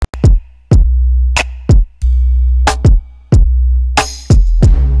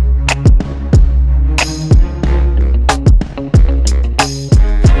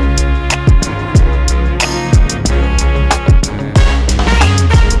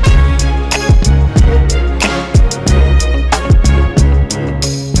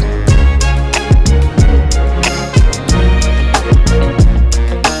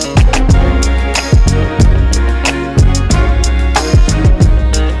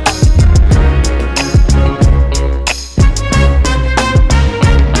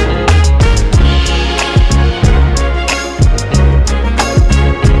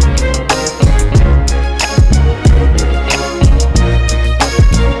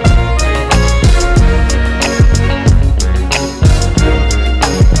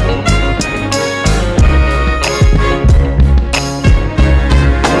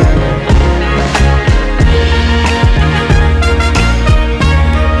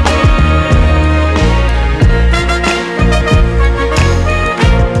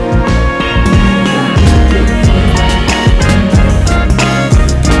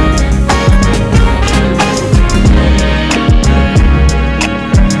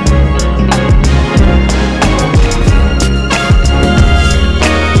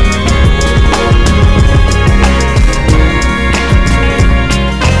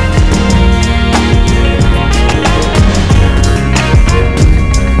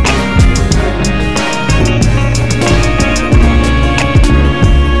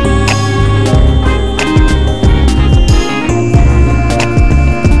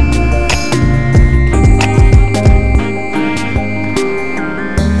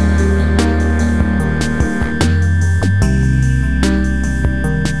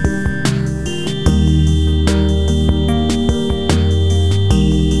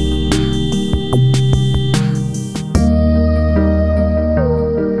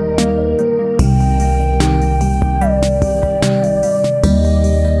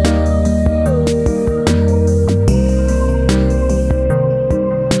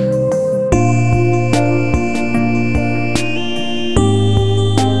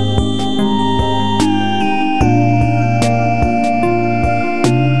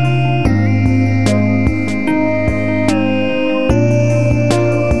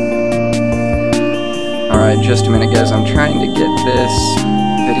just a minute, guys. I'm trying to get this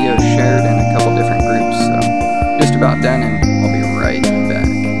video shared in a couple different groups, so just about done, and I'll be right back.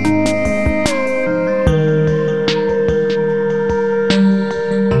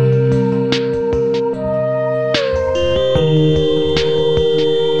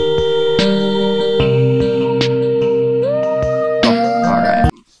 All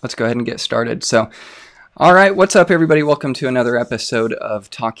right, let's go ahead and get started. All right, what's up, everybody? Welcome to another episode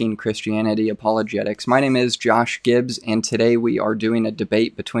of Talking Christianity Apologetics. My name is Josh Gibbs, and today we are doing a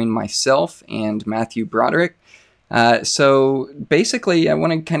debate between myself and Matthew Broderick. So basically, I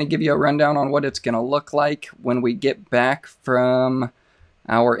want to kind of give you a rundown on what it's going to look like when we get back from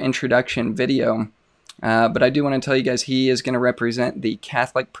our introduction video. But I do want to tell you guys, he is going to represent the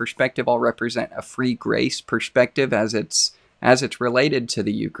Catholic perspective. I'll represent a free grace perspective as it's related to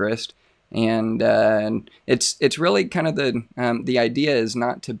the Eucharist. And it's really kind of the idea is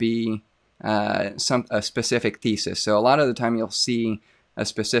not to be a specific thesis. So a lot of the time you'll see a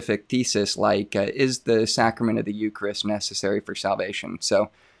specific thesis like is the sacrament of the Eucharist necessary for salvation?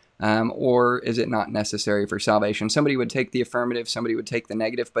 So or is it not necessary for salvation? Somebody would take the affirmative, somebody would take the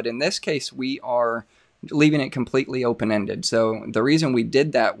negative, but in this case we are leaving it completely open-ended. So the reason we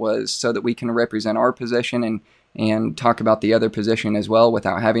did that was so that we can represent our position and talk about the other position as well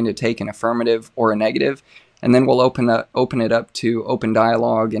without having to take an affirmative or a negative. And then we'll open it up to open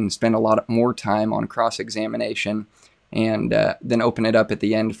dialogue and spend a lot more time on cross-examination, and then open it up at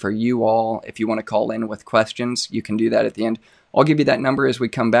the end for you all. If you want to call in with questions, you can do that at the end. I'll give you that number as we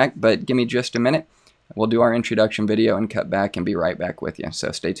come back, but give me just a minute. We'll do our introduction video and cut back and be right back with you,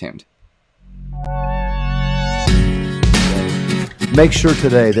 so stay tuned. Make sure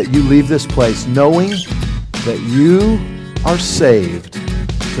today that you leave this place knowing that you are saved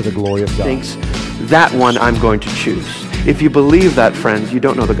to the glory of God. Thinks that one I'm going to choose. If you believe that, friends, you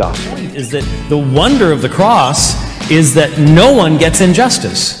don't know the gospel. Is that the wonder of the cross is that no one gets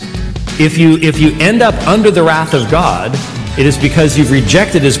injustice. If you end up under the wrath of God, it is because you've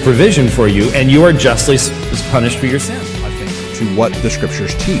rejected His provision for you, and you are justly punished for your sin. To what the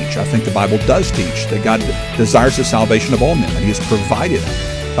Scriptures teach. I think the Bible does teach that God desires the salvation of all men, and He has provided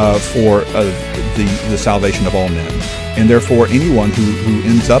for the salvation of all men. And therefore, anyone who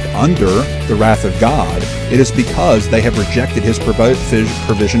ends up under the wrath of God, it is because they have rejected His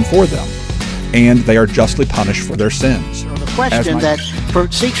provision for them, and they are justly punished for their sins. The question that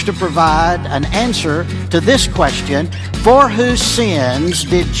seeks to provide an answer to this question: for whose sins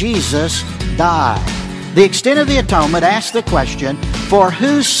did Jesus die? The extent of the atonement asks the question, for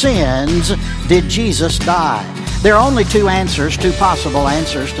whose sins did Jesus die? There are only two possible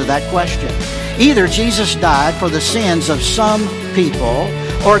answers to that question. Either Jesus died for the sins of some people,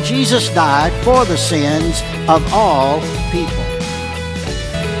 or Jesus died for the sins of all people.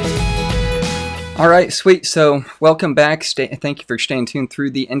 All right, sweet. So welcome back. Thank you for staying tuned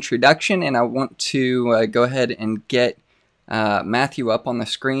through the introduction, and I want to go ahead and get Matthew up on the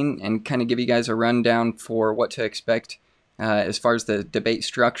screen and kind of give you guys a rundown for what to expect as far as the debate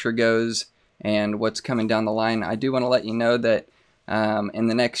structure goes and what's coming down the line. I do want to let you know that in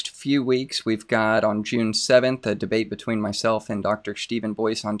the next few weeks, we've got on June 7th a debate between myself and Dr. Stephen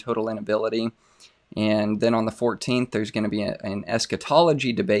Boyce on total inability. And then on the 14th, there's going to be an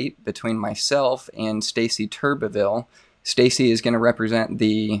eschatology debate between myself and Stacy Turbeville. Stacy is going to represent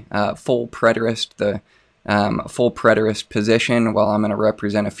the full preterist, full preterist position, while I'm going to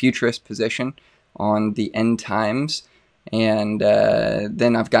represent a futurist position on the end times. And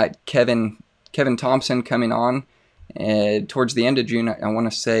then I've got Kevin Thompson coming on towards the end of June. I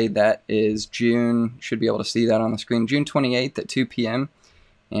want to say that is June, should be able to see that on the screen, June 28th at 2 p.m.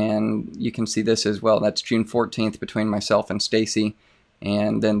 And you can see this as well. That's June 14th between myself and Stacy.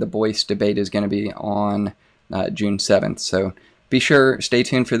 And then the Boyce debate is going to be on June 7th. So be sure, stay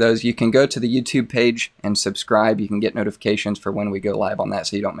tuned for those. You can go to the YouTube page and subscribe. You can get notifications for when we go live on that,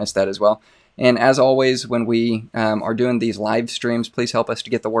 so you don't miss that as well. And as always, when we are doing these live streams, please help us to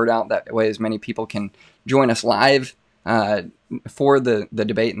get the word out. That way as many people can join us live for the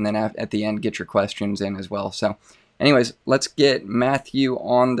debate, and then at the end, get your questions in as well. So anyways, let's get Matthew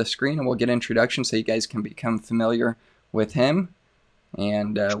on the screen, and we'll get introduction so you guys can become familiar with him,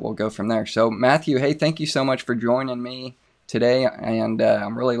 and we'll go from there. So Matthew, hey, thank you so much for joining me today, and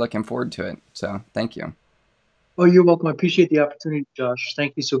I'm really looking forward to it. So thank you. Oh, you're welcome. I appreciate the opportunity, Josh.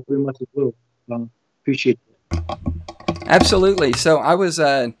 Thank you so very much as well. Appreciate it. Absolutely. So I was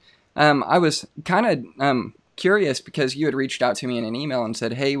kind of curious because you had reached out to me in an email and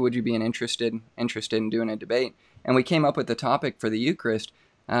said, "Hey, would you be interested in doing a debate?" And we came up with the topic for the Eucharist.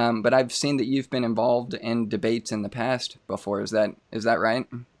 But I've seen that you've been involved in debates in the past before. Is that right?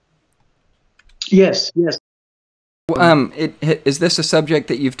 Yes. Is this a subject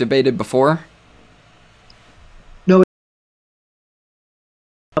that you've debated before? No,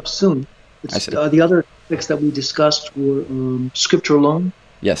 up soon. I see. The other topics that we discussed were Scripture alone.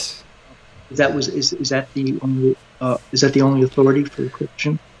 Yes. Is that the only authority for a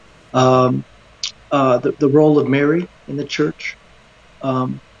Christian? The role of Mary in the church,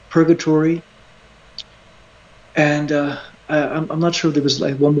 purgatory, and I'm not sure, there was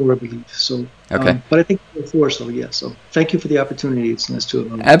like one more, I believe. So, okay. But I think there were 4. So yeah. So thank you for the opportunity. It's nice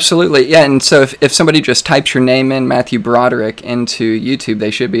to. Absolutely, yeah. And so if somebody just types your name in, Matthew Broderick, into YouTube,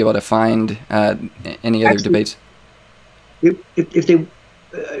 they should be able to find any other debates.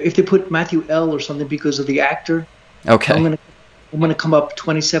 If they put Matthew L. or something because of the actor, okay. I'm gonna come up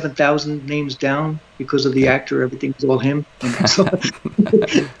 27,000 names down because of the actor. Everything's all him. So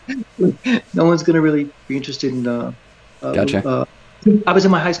no one's gonna really be interested in. Gotcha. I was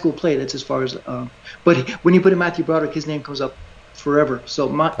in my high school play. That's as far as. But when you put in Matthew Broderick, his name comes up forever. So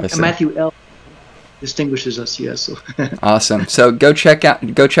Matthew L. distinguishes us. Yes. So. Awesome. So go check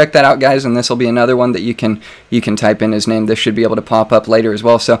that out, guys, and this will be another one that you can type in his name. This should be able to pop up later as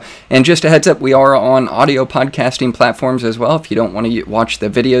well. So, and just a heads up, we are on audio podcasting platforms as well. If you don't want to watch the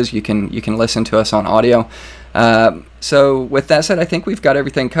videos, you can listen to us on audio. So with that said, I think we've got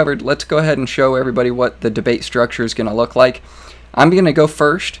everything covered. Let's go ahead and show everybody what the debate structure is going to look like. I'm going to go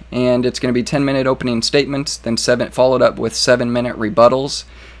first, and it's going to be 10-minute opening statements, then followed up with 7-minute rebuttals,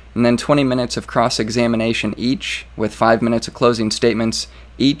 and then 20 minutes of cross-examination each, with 5 minutes of closing statements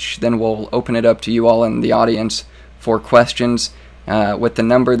each. Then we'll open it up to you all in the audience for questions. With the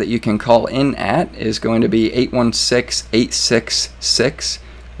number that you can call in at is going to be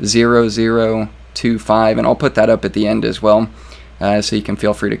 816-866-0025, and I'll put that up at the end as well, so you can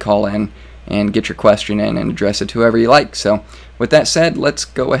feel free to call in and get your question in and address it to whoever you like. So with that said, let's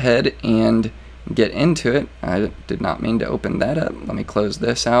go ahead and get into it. I did not mean to open that up. Let me close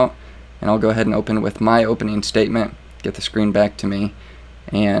this out, and I'll go ahead and open with my opening statement, get the screen back to me,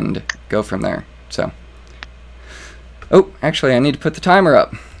 and go from there. So, oh, actually I need to put the timer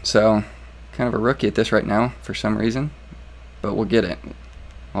up. So, kind of a rookie at this right now for some reason, but we'll get it.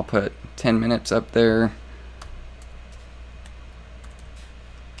 I'll put 10 minutes up there.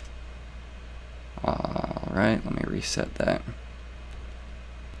 Alright, let me reset that.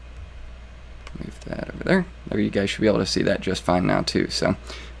 Move that over there. There, you guys should be able to see that just fine now too. So,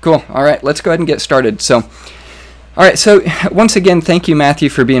 cool. Alright, let's go ahead and get started. So, alright, so once again, thank you, Matthew,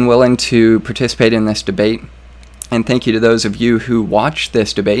 for being willing to participate in this debate. And thank you to those of you who watch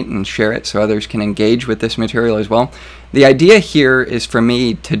this debate and share it so others can engage with this material as well. The idea here is for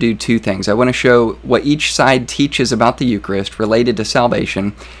me to do 2 things. I want to show what each side teaches about the Eucharist related to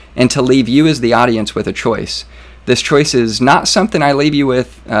salvation, and to leave you as the audience with a choice. This choice is not something I leave you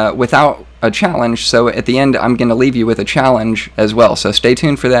with without a challenge, so at the end I'm going to leave you with a challenge as well. So stay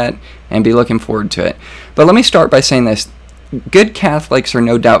tuned for that and be looking forward to it. But let me start by saying this. Good Catholics are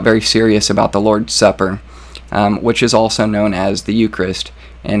no doubt very serious about the Lord's Supper, which is also known as the Eucharist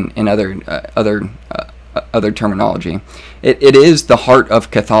in other terminology. It is the heart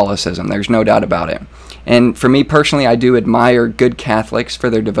of Catholicism. There's no doubt about it. And for me personally, I do admire good Catholics for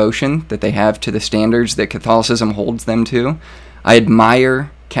their devotion that they have to the standards that Catholicism holds them to. I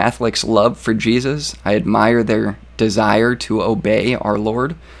admire Catholics' love for Jesus. I admire their desire to obey our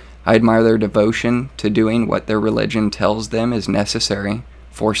Lord. I admire their devotion to doing what their religion tells them is necessary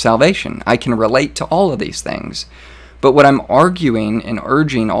for salvation. I can relate to all of these things. But what I'm arguing and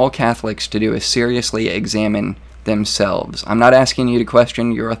urging all Catholics to do is seriously examine themselves. I'm not asking you to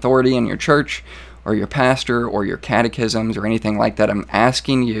question your authority in your church or your pastor or your catechisms or anything like that. I'm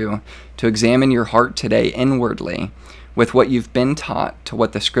asking you to examine your heart today inwardly with what you've been taught to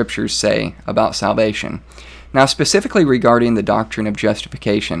what the scriptures say about salvation. Now, specifically regarding the doctrine of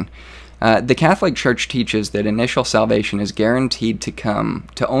justification, the Catholic Church teaches that initial salvation is guaranteed to come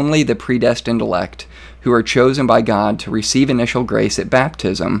to only the predestined elect who are chosen by God to receive initial grace at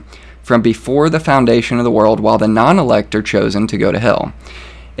baptism from before the foundation of the world, while the non-elect are chosen to go to hell.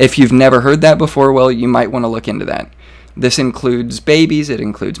 If you've never heard that before, well, you might want to look into that. This includes babies, it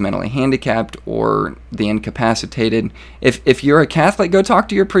includes mentally handicapped or the incapacitated. If you're a Catholic, go talk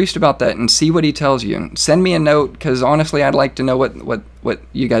to your priest about that and see what he tells you. Send me a note, because honestly, I'd like to know what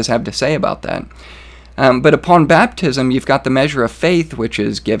you guys have to say about that. But upon baptism, you've got the measure of faith which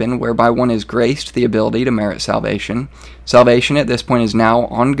is given, whereby one is graced the ability to merit salvation. Salvation at this point is now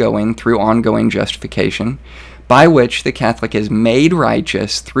ongoing through ongoing justification, by which the Catholic is made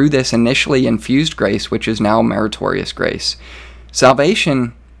righteous through this initially infused grace, which is now meritorious grace.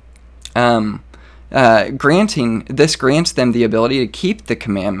 Salvation This grants them the ability to keep the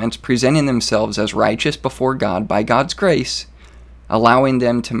commandments, presenting themselves as righteous before God by God's grace, allowing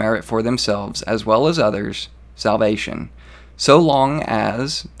them to merit for themselves, as well as others, salvation. So long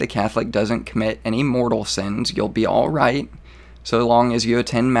as the Catholic doesn't commit any mortal sins, you'll be all right, so long as you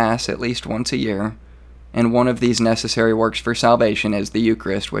attend Mass at least once a year. And one of these necessary works for salvation is the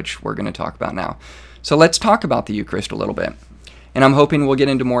Eucharist, which we're going to talk about now. So let's talk about the Eucharist a little bit. And I'm hoping we'll get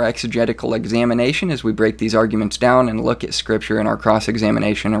into more exegetical examination as we break these arguments down and look at Scripture in our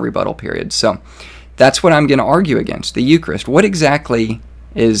cross-examination and rebuttal periods. So that's what I'm going to argue against, the Eucharist. What exactly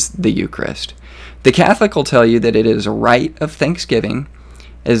is the Eucharist? The Catholic will tell you that it is a rite of thanksgiving,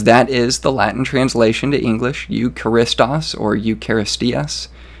 as that is the Latin translation to English, Eucharistos or Eucharistias.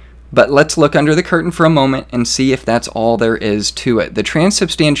 But let's look under the curtain for a moment and see if that's all there is to it. The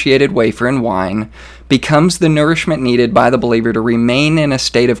transubstantiated wafer and wine becomes the nourishment needed by the believer to remain in a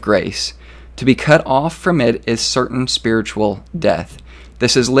state of grace. To be cut off from it is certain spiritual death.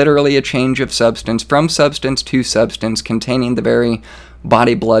 This is literally a change of substance from substance to substance, containing the very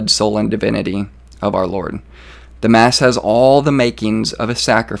body, blood, soul, and divinity of our Lord. The Mass has all the makings of a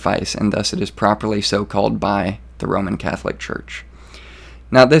sacrifice, and thus it is properly so called by the Roman Catholic Church.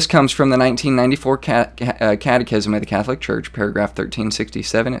 Now, this comes from the 1994 Catechism of the Catholic Church, paragraph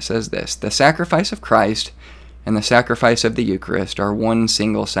 1367. It says this: "The sacrifice of Christ and the sacrifice of the Eucharist are one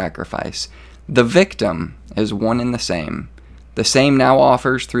single sacrifice. The victim is one and the same. The same now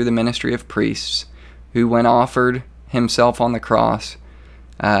offers through the ministry of priests, who, when offered himself on the cross,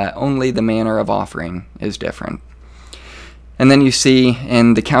 only the manner of offering is different." And then you see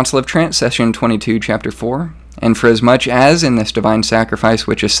in the Council of Trent, Session 22, Chapter 4, "And for as much as in this divine sacrifice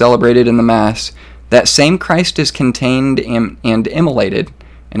which is celebrated in the Mass, that same Christ is contained and immolated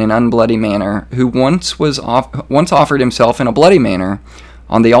in an unbloody manner, who once offered himself in a bloody manner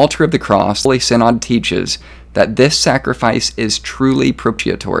on the altar of the cross, Holy Synod teaches that this sacrifice is truly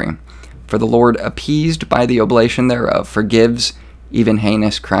propitiatory, for the Lord, appeased by the oblation thereof, forgives even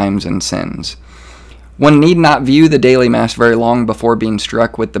heinous crimes and sins." One need not view the daily Mass very long before being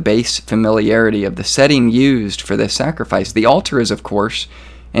struck with the base familiarity of the setting used for this sacrifice. The altar is, of course,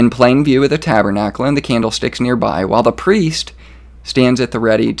 in plain view of the tabernacle and the candlesticks nearby, while the priest stands at the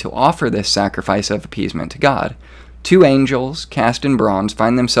ready to offer this sacrifice of appeasement to God. Two angels, cast in bronze,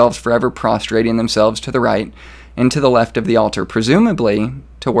 find themselves forever prostrating themselves to the right and to the left of the altar, presumably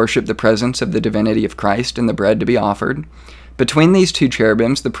to worship the presence of the divinity of Christ and the bread to be offered. Between these two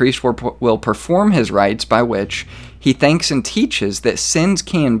cherubims, the priest will perform his rites by which he thanks and teaches that sins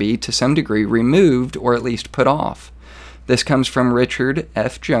can be, to some degree, removed or at least put off. This comes from Richard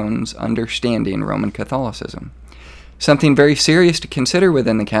F. Jones' Understanding Roman Catholicism. Something very serious to consider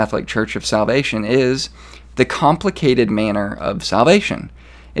within the Catholic Church of Salvation is the complicated manner of salvation.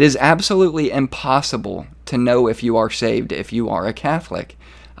 It is absolutely impossible to know if you are saved if you are a Catholic.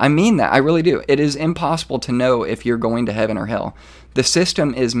 I mean that, I really do. It is impossible to know if you're going to heaven or hell. The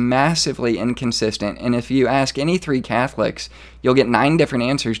system is massively inconsistent, and if you ask any 3 Catholics, you'll get 9 different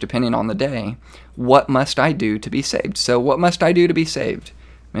answers depending on the day. What must I do to be saved? So what must I do to be saved,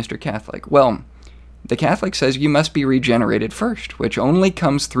 Mr. Catholic? Well, the Catholic says you must be regenerated first, which only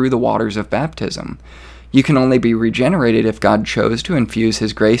comes through the waters of baptism. You can only be regenerated if God chose to infuse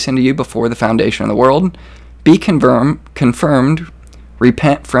his grace into you before the foundation of the world. Be confirmed,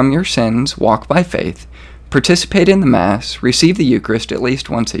 repent from your sins, walk by faith, participate in the Mass, receive the Eucharist at least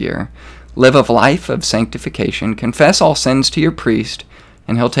once a year, live a life of sanctification, confess all sins to your priest,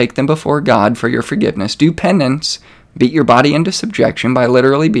 and he'll take them before God for your forgiveness. Do penance, beat your body into subjection by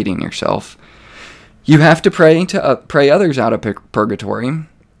literally beating yourself. You have to pray others out of purgatory,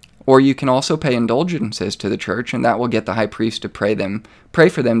 or you can also pay indulgences to the church, and that will get the high priest to pray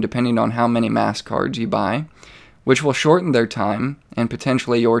for them depending on how many Mass cards you buy, which will shorten their time, and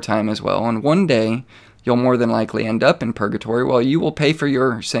potentially your time as well. And one day, you'll more than likely end up in purgatory, while you will pay for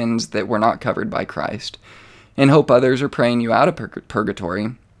your sins that were not covered by Christ, and hope others are praying you out of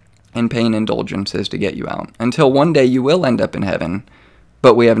purgatory and paying indulgences to get you out, until one day you will end up in heaven,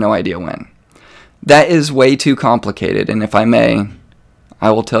 but we have no idea when. That is way too complicated, and if I may, I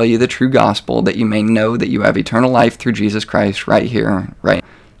will tell you the true gospel, that you may know that you have eternal life through Jesus Christ right here, right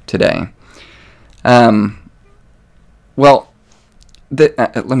today. Let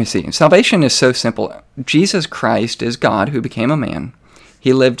me see. Salvation is so simple. Jesus Christ is God who became a man.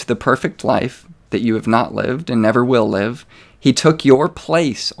 He lived the perfect life that you have not lived and never will live. He took your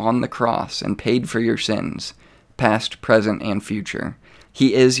place on the cross and paid for your sins, past, present, and future.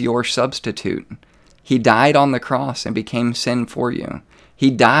 He is your substitute. He died on the cross and became sin for you.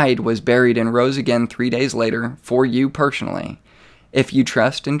 He died, was buried, and rose again 3 days later for you personally. If you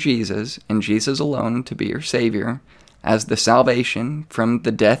trust in Jesus and Jesus alone to be your Savior, as the salvation from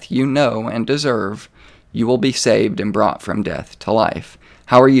the death you know and deserve, you will be saved and brought from death to life.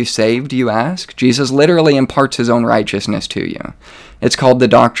 How are you saved, you ask? Jesus literally imparts his own righteousness to you. It's called the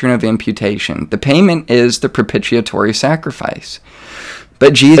doctrine of imputation. The payment is the propitiatory sacrifice.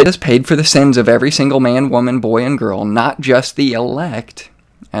 But Jesus paid for the sins of every single man, woman, boy, and girl, not just the elect,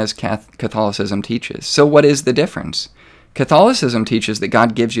 as Catholicism teaches. So what is the difference? Catholicism teaches that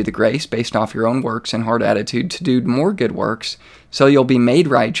God gives you the grace based off your own works and hard attitude to do more good works, so you'll be made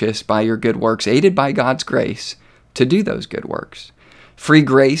righteous by your good works, aided by God's grace to do those good works. Free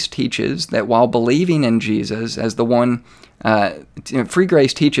grace teaches that while believing in Jesus as the one, free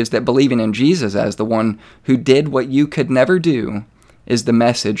grace teaches that believing in Jesus as the one who did what you could never do is the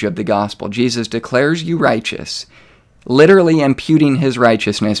message of the gospel. Jesus declares you righteous, literally imputing his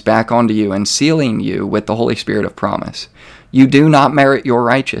righteousness back onto you and sealing you with the Holy Spirit of promise. You do not merit your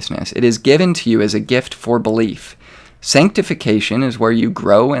righteousness. It is given to you as a gift for belief. Sanctification is where you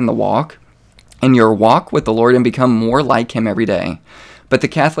grow in the walk, in your walk with the Lord, and become more like him every day. But the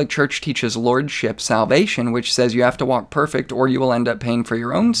Catholic Church teaches lordship salvation, which says you have to walk perfect or you will end up paying for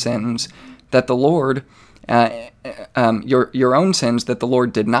your own sins that the Lord, your own sins that the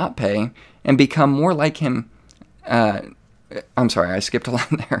Lord did not pay, and become more like him. I'm sorry, I skipped a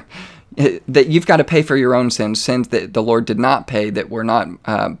line there. That you've got to pay for your own sins that the Lord did not pay, that were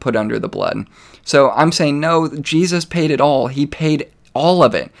not put under the blood. So I'm saying, no, Jesus paid it all. He paid all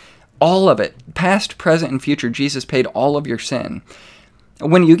of it. All of it. Past, present, and future, Jesus paid all of your sin.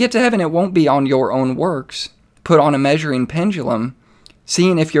 When you get to heaven, it won't be on your own works, put on a measuring pendulum,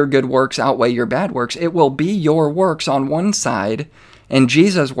 seeing if your good works outweigh your bad works. It will be your works on one side and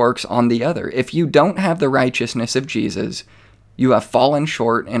Jesus' works on the other. If you don't have the righteousness of Jesus, you have fallen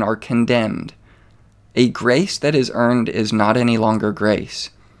short and are condemned. A grace that is earned is not any longer grace.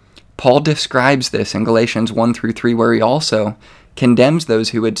 Paul describes this in Galatians 1-3, where he also condemns those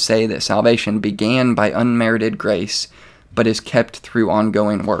who would say that salvation began by unmerited grace, but is kept through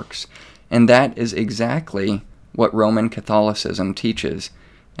ongoing works. And that is exactly what Roman Catholicism teaches.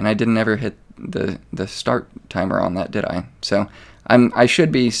 And I didn't ever hit the start timer on that, did I? So I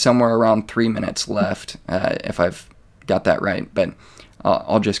should be somewhere around 3 minutes left, if I've got that right. But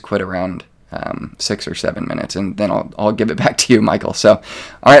I'll just quit around 6 or 7 minutes, and then I'll give it back to you, Michael. So,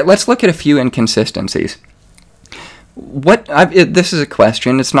 all right, let's look at a few inconsistencies. This is a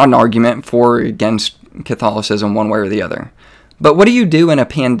question. It's not an argument for or against Catholicism one way or the other. But what do you do in a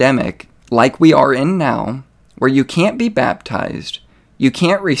pandemic like we are in now, where you can't be baptized, you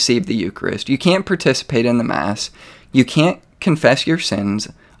can't receive the Eucharist, you can't participate in the Mass, you can't confess your sins,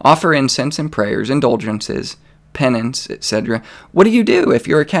 offer incense and prayers, indulgences, penance, etc.? What do you do if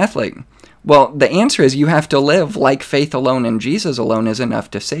you're a Catholic? Well, the answer is you have to live like faith alone and Jesus alone is enough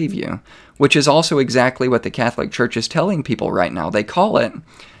to save you, which is also exactly what the Catholic Church is telling people right now. They call it,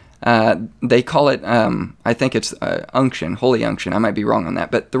 I think it's unction, holy unction. I might be wrong on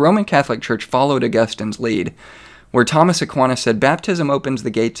that. But the Roman Catholic Church followed Augustine's lead, where Thomas Aquinas said, baptism opens the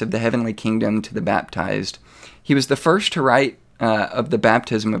gates of the heavenly kingdom to the baptized. He was the first to write of the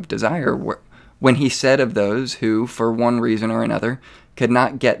baptism of desire, when he said of those who, for one reason or another, could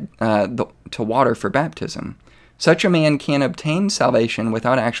not get to water for baptism. Such a man can obtain salvation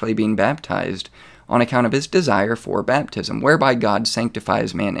without actually being baptized on account of his desire for baptism, whereby God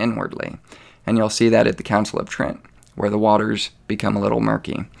sanctifies man inwardly. And you'll see that at the Council of Trent, where the waters become a little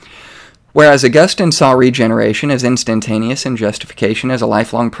murky. Whereas Augustine saw regeneration as instantaneous and justification as a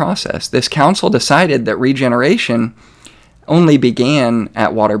lifelong process, this council decided that regeneration only began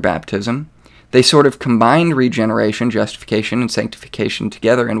at water baptism. They sort of combined regeneration, justification, and sanctification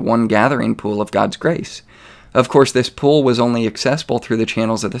together in one gathering pool of God's grace. Of course, this pool was only accessible through the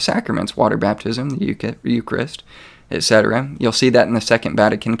channels of the sacraments, water baptism, the Eucharist, etc. You'll see that in the Second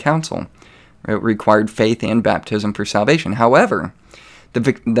Vatican Council. It required faith and baptism for salvation. However,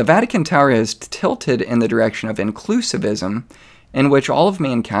 the Vatican Tower has tilted in the direction of inclusivism, in which all of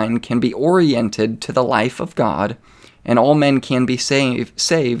mankind can be oriented to the life of God, and all men can be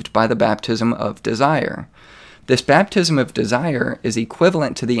saved by the baptism of desire. This baptism of desire is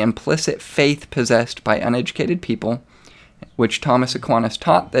equivalent to the implicit faith possessed by uneducated people, which Thomas Aquinas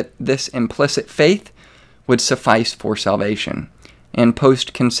taught that this implicit faith would suffice for salvation. And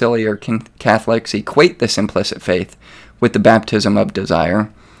post-conciliar Catholics equate this implicit faith with the baptism of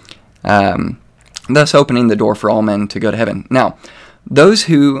desire, thus opening the door for all men to go to heaven. Now, those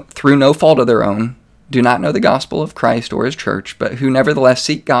who, through no fault of their own, do not know the gospel of Christ or his church, but who nevertheless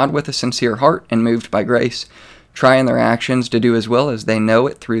seek God with a sincere heart and moved by grace, try in their actions to do as well as they know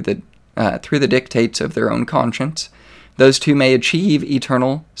it through the dictates of their own conscience. those two may achieve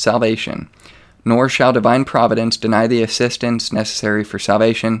eternal salvation. Nor shall divine providence deny the assistance necessary for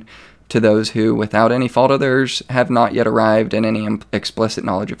salvation to those who, without any fault of theirs, have not yet arrived at any explicit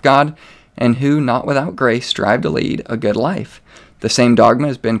knowledge of God, and who, not without grace, strive to lead a good life. The same dogma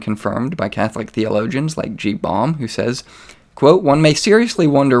has been confirmed by Catholic theologians like G. Baum, who says, quote, "One may seriously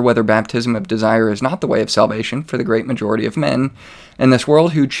wonder whether baptism of desire is not the way of salvation for the great majority of men in this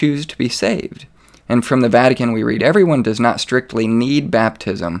world who choose to be saved." And from the Vatican we read, "Everyone does not strictly need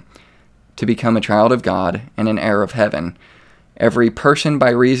baptism to become a child of God and an heir of heaven. Every person by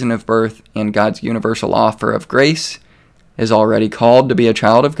reason of birth in God's universal offer of grace is already called to be a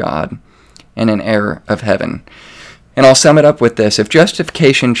child of God and an heir of heaven." And I'll sum it up with this. If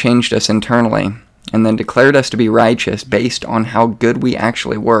justification changed us internally and then declared us to be righteous based on how good we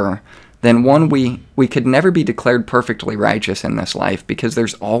actually were, then one, we could never be declared perfectly righteous in this life because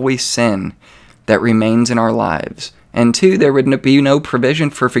there's always sin that remains in our lives. And two, there would be no provision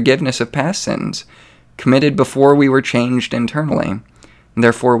for forgiveness of past sins committed before we were changed internally. And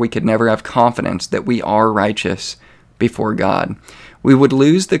therefore, we could never have confidence that we are righteous before God. We would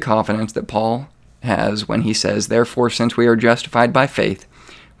lose the confidence that Paul has when he says, "Therefore, since we are justified by faith,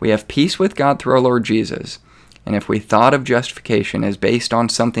 we have peace with God through our Lord Jesus." And if we thought of justification as based on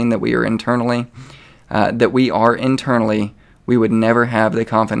something that we are internally, we would never have the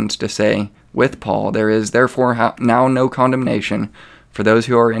confidence to say, with Paul, "There is therefore now no condemnation for those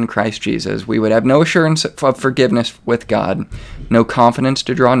who are in Christ Jesus." We would have no assurance of forgiveness with God, no confidence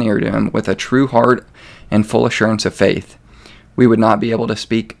to draw near to Him with a true heart and full assurance of faith. We would not be able to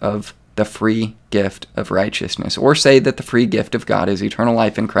speak of the free gift of righteousness or say that the free gift of God is eternal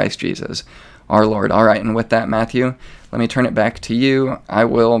life in Christ Jesus, our Lord. All right, and with that, Matthew, let me turn it back to you. I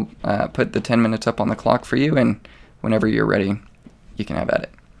will put the 10 minutes up on the clock for you, and whenever you're ready, you can have at it.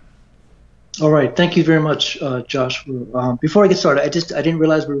 All right. Thank you very much, Josh. Before I get started, I didn't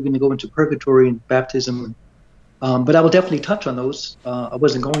realize we were going to go into purgatory and baptism, but I will definitely touch on those. I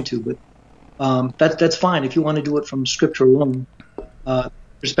wasn't going to, but that's fine. If you want to do it from Scripture alone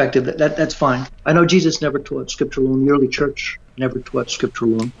perspective, that's fine. I know Jesus never taught Scripture alone. The early church never taught Scripture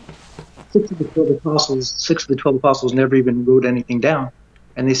alone. Six of the 12 apostles never even wrote anything down,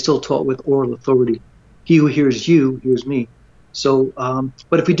 and they still taught with oral authority. He who hears you hears me. So,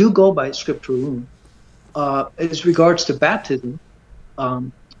 but if we do go by Scripture alone, as regards to baptism,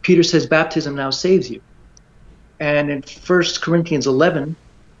 Peter says baptism now saves you. And in 1 Corinthians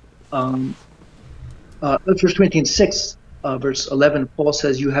 6, verse 11, Paul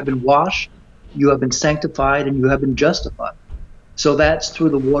says, "You have been washed, you have been sanctified, and you have been justified." So that's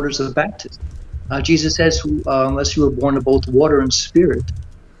through the waters of baptism. Jesus says, unless you were born of both water and spirit.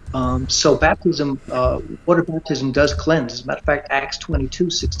 So baptism, water baptism does cleanse. As a matter of fact, Acts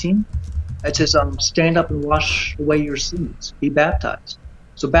 22:16, it says, "Stand up and wash away your sins, be baptized."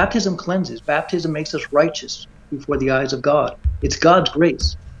 So baptism cleanses. Baptism makes us righteous before the eyes of God. It's God's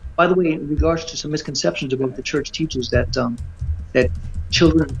grace. By the way, in regards to some misconceptions about the church teaches that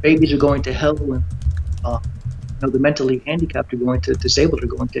children, babies are going to hell, and the mentally handicapped are going to, disabled are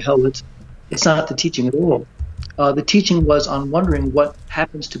going to hell. It's not the teaching at all. The teaching was on wondering what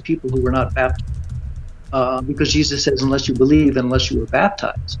happens to people who were not baptized, because Jesus says, "Unless you believe, unless you were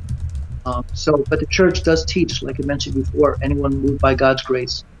baptized." But the church does teach, like I mentioned before, anyone moved by God's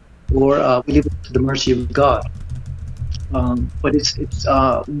grace, or we leave it to the mercy of God. But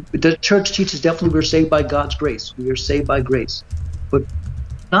the church teaches definitely we're saved by God's grace. We are saved by grace, but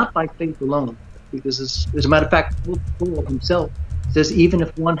not by faith alone. Because as a matter of fact, Paul himself says, even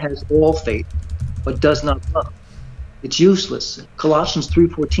if one has all faith but does not love, it's useless. Colossians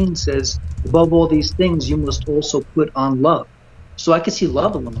 3:14 says, "Above all these things, you must also put on love." So I can see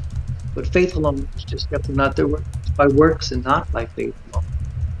love alone, but faith alone is just definitely not there. It's by works and not by faith alone.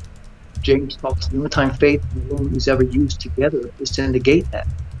 James talks, the only time faith alone is ever used together is to negate that.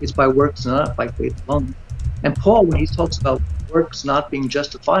 It's by works and not by faith alone. And Paul, when he talks about works not being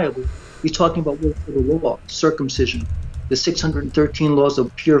justifiable, he's talking about works of the law, circumcision, the 613 laws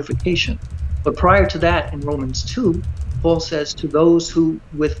of purification. But prior to that, in Romans 2, Paul says, "To those who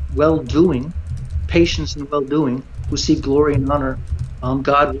with well-doing, patience and well-doing, who seek glory and honor,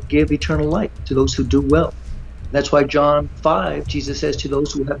 God will give eternal life to those who do well." That's why John 5, Jesus says, "To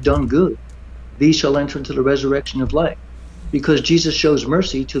those who have done good, these shall enter into the resurrection of life." Because Jesus shows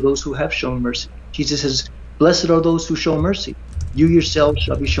mercy to those who have shown mercy. Jesus says, "Blessed are those who show mercy. You yourselves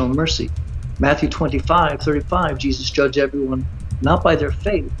shall be shown mercy." Matthew 25:35, Jesus judged everyone not by their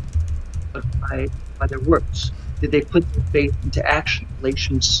faith, but by their works. Did they put their faith into action?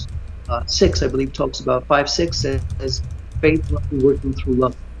 Galatians 6, I believe, talks about 5:6 says, faith must be working through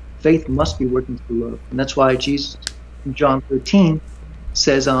love. Faith must be working through love. And that's why Jesus in John 13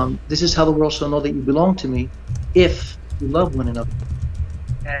 says, this is how the world shall know that you belong to me, if you love one another.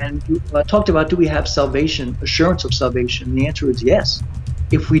 And you talked about, do we have salvation, assurance of salvation? And the answer is yes.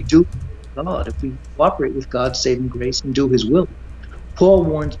 If we do God, if we cooperate with God's saving grace and do his will. Paul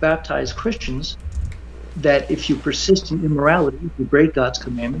warns baptized Christians that if you persist in immorality, if you break God's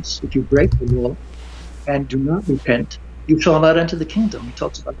commandments, if you break the law and do not repent, you shall not enter the kingdom. He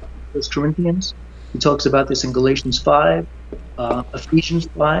talks about that in 1 Corinthians. He talks about this in Galatians 5, Ephesians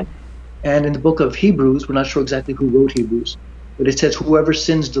 5, and in the book of Hebrews. We're not sure exactly who wrote Hebrews, but it says, whoever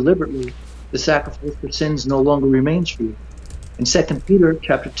sins deliberately, the sacrifice for sins no longer remains for you. In 2 Peter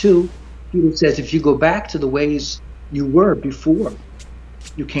chapter 2, Peter says, if you go back to the ways you were before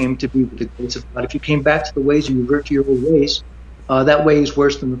you came to be with the grace of God, if you came back to the ways and you revert to your old ways, that way is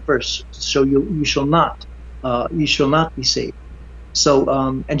worse than the first. So you shall not be saved.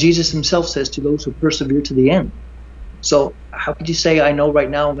 So, and Jesus himself says, to those who persevere to the end. So how could you say, I know right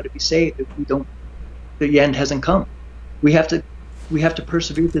now I'm going to be saved, if the end hasn't come? We have to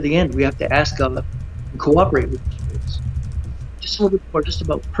persevere to the end. We have to ask God and cooperate with us. Just a little bit more, just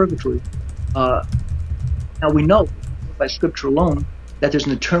about purgatory. Now we know by Scripture alone that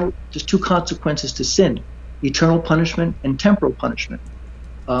there's two consequences to sin: eternal punishment and temporal punishment.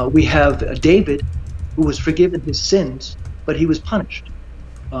 We have David, who was forgiven his sins, but he was punished.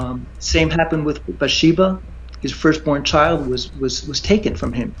 Same happened with Bathsheba. His firstborn child was taken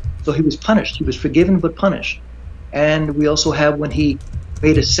from him, so he was punished. He was forgiven but punished. And we also have when he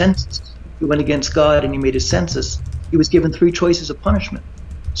made a census, he went against God and he made a census, he was given 3 choices of punishment.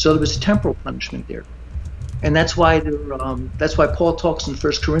 So there was a temporal punishment there. And that's why Paul talks in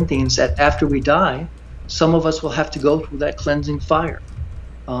 1 Corinthians that after we die, some of us will have to go through that cleansing fire.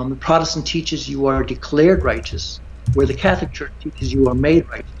 The Protestant teaches you are declared righteous, where the Catholic Church teaches you are made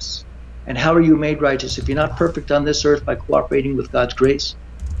righteous. And how are you made righteous? If you're not perfect on this earth by cooperating with God's grace,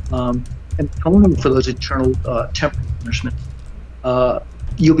 and atoning for those eternal temporal punishments,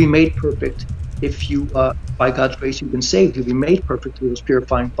 you'll be made perfect if you, by God's grace, you've been saved. You'll be made perfect through those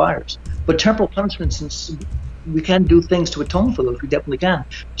purifying fires. But temporal punishments, since we can do things to atone for those, we definitely can.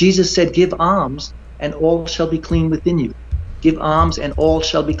 Jesus said, give alms and all shall be clean within you. Give alms and all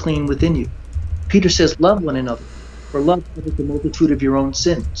shall be clean within you. Peter says, love one another, for love covers the multitude of your own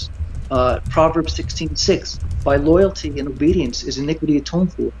sins. Proverbs 16:6, by loyalty and obedience is iniquity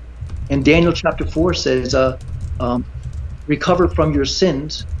atoned for. And Daniel chapter 4 says, recover from your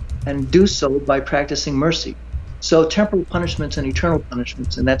sins and do so by practicing mercy. So temporal punishments and eternal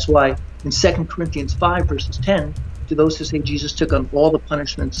punishments, and that's why in 2 Corinthians 5 verses 10, to those who say Jesus took on all the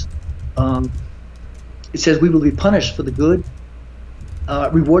punishments, it says we will be punished for the good,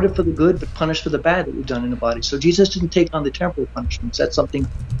 rewarded for the good, but punished for the bad that we've done in the body. So Jesus didn't take on the temporal punishments. That's something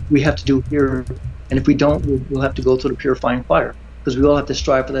we have to do here, and if we don't, we'll have to go through the purifying fire, because we all have to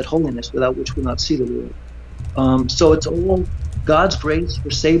strive for that holiness without which we'll not see the Lord. So it's all God's grace.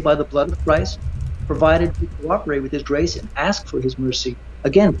 We're saved by the blood of Christ, provided we cooperate with his grace and ask for his mercy.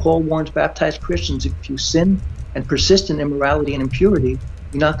 Again, Paul warns baptized Christians, if you sin and persist in immorality and impurity,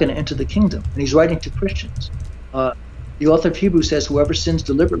 you're not going to enter the kingdom. And he's writing to Christians. The author of Hebrews says, whoever sins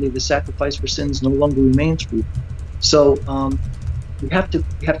deliberately, the sacrifice for sins no longer remains for you. So we have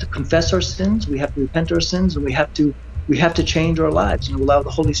to confess our sins, we have to repent our sins, and we have to change our lives and allow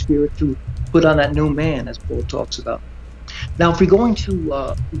the Holy Spirit to put on that new man, as Paul talks about. Now, if we're going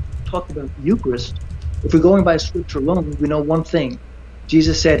to talk about the Eucharist, if we're going by Scripture alone, we know one thing.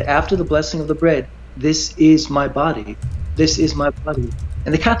 Jesus said, after the blessing of the bread, this is my body. This is my body.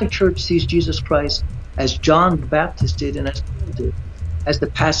 And the Catholic Church sees Jesus Christ as John the Baptist did and as Paul did, as the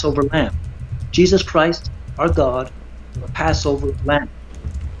Passover lamb. Jesus Christ, our God, the Passover lamb.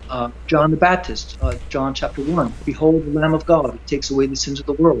 John the Baptist, John chapter 1, behold the Lamb of God who takes away the sins of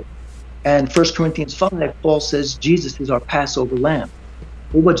the world. And 1 Corinthians 5, Paul says Jesus is our Passover lamb.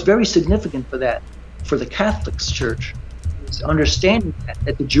 Well, what's very significant for that, for the Catholic Church, is understanding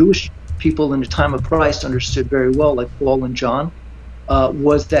that the Jewish people in the time of Christ understood very well, like Paul and John,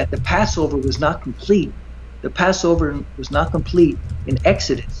 was that the Passover was not complete. The Passover was not complete in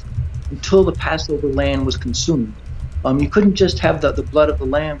Exodus until the Passover lamb was consumed. You couldn't just have the blood of the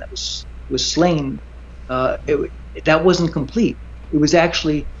lamb that was slain. That wasn't complete. It was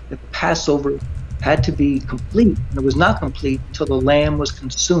actually the Passover had to be complete, and it was not complete until the lamb was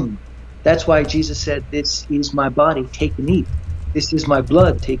consumed. That's why Jesus said, this is my body, take and eat. This is my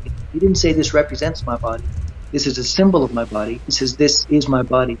blood, take and eat. He didn't say this represents my body. This is a symbol of my body. He says this is my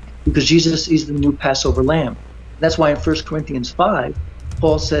body, because Jesus is the new Passover lamb. That's why in 1 Corinthians 5,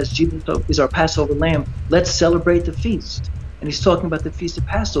 Paul says Jesus is our Passover lamb. Let's celebrate the feast. And he's talking about the feast of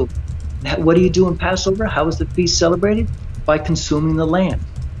Passover. What do you do in Passover? How is the feast celebrated? By consuming the lamb.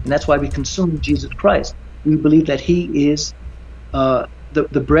 And that's why we consume Jesus Christ. We believe that he is,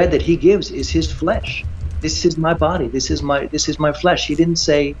 the bread that he gives is his flesh. This is my body. This is my flesh. He didn't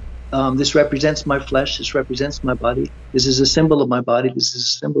say, this represents my flesh. This represents my body. This is a symbol of my body. This is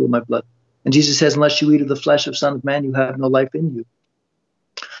a symbol of my blood. And Jesus says, unless you eat of the flesh of Son of Man, you have no life in you.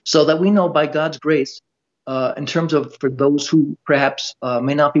 So that we know by God's grace, in terms of for those who perhaps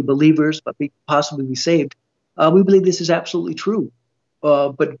may not be believers but possibly be saved, we believe this is absolutely true.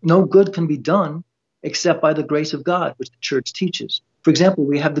 But no good can be done except by the grace of God, which the church teaches. For example,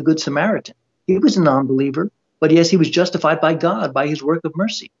 we have the Good Samaritan. He was a non-believer, but yes, he was justified by God by his work of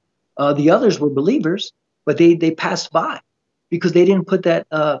mercy. The others were believers, but they passed by because they didn't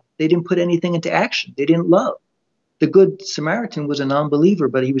put anything into action. They didn't love. The Good Samaritan was a non-believer,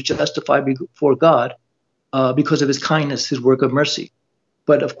 but he was justified before God because of his kindness, his work of mercy.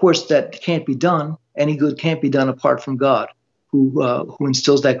 But of course, that can't be done. Any good can't be done apart from God, who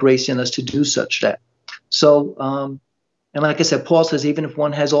instills that grace in us to do such that. So, and like I said, Paul says, even if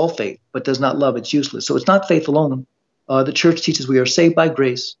one has all faith but does not love, it's useless. So it's not faith alone. The church teaches we are saved by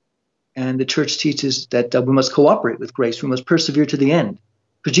grace, and the church teaches that we must cooperate with grace. We must persevere to the end.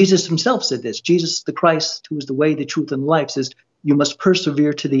 Because Jesus himself said this. Jesus, the Christ, who is the way, the truth, and the life, says you must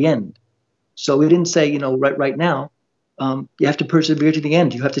persevere to the end. So we didn't say, right now, you have to persevere to the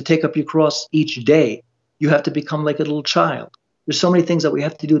end. You have to take up your cross each day. You have to become like a little child. There's so many things that we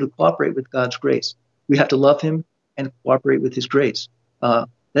have to do to cooperate with God's grace. We have to love him and cooperate with his grace.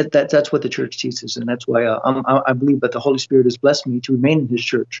 That's what the church teaches, and that's why I believe that the Holy Spirit has blessed me to remain in his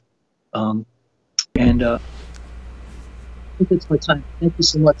church. I think that's my time. Thank you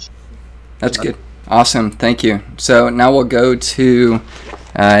so much. That's good. Awesome. Thank you. So now we'll go to,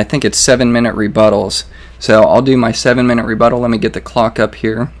 I think it's 7-minute rebuttals. So I'll do my 7-minute rebuttal. Let me get the clock up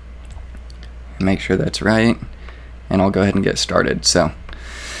here. Make sure that's right. And I'll go ahead and get started. So,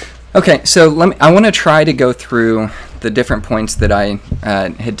 okay. So I want to try to go through the different points that I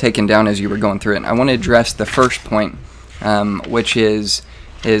had taken down as you were going through it. And I want to address the first point, which is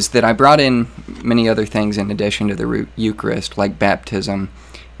that I brought in many other things in addition to the Eucharist, like baptism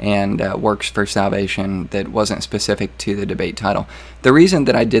and works for salvation, that wasn't specific to the debate title. The reason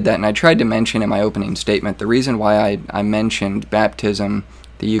that I did that, and I tried to mention in my opening statement, the reason why I mentioned baptism,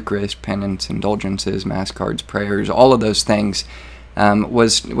 the Eucharist, penance, indulgences, Mass cards, prayers, all of those things,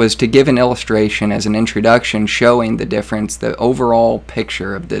 was to give an illustration as an introduction showing the difference, the overall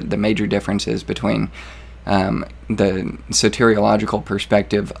picture of the major differences between the soteriological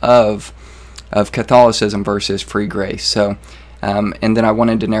perspective of Catholicism versus free grace. So, and then I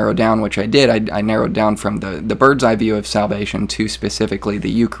wanted to narrow down, which I did. I narrowed down from the bird's eye view of salvation to specifically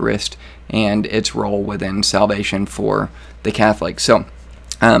the Eucharist and its role within salvation for the Catholic. So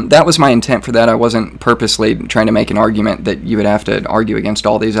that was my intent for that. I wasn't purposely trying to make an argument that you would have to argue against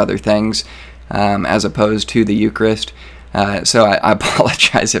all these other things as opposed to the Eucharist. So I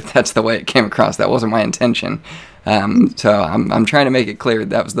apologize if that's the way it came across. That wasn't my intention. So I'm trying to make it clear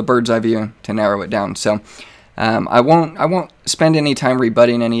that was the bird's eye view to narrow it down. So I won't spend any time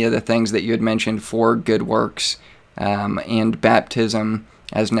rebutting any of the things that you had mentioned for good works and baptism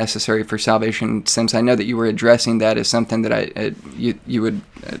as necessary for salvation, since I know that you were addressing that as something that you would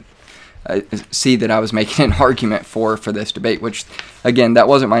see that I was making an argument for this debate, which again, that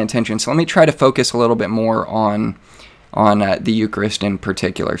wasn't my intention. So let me try to focus a little bit more on the Eucharist in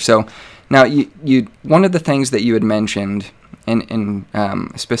particular. So now, you one of the things that you had mentioned, in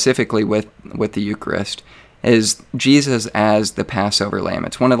specifically with the Eucharist, is Jesus as the Passover Lamb.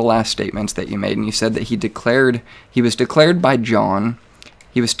 It's one of the last statements that you made, and you said that he was declared by John,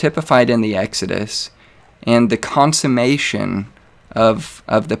 he was typified in the Exodus, and the consummation of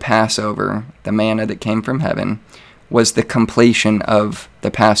the Passover, the manna that came from heaven, was the completion of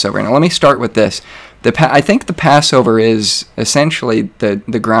the Passover. Now let me start with this. I think the Passover is essentially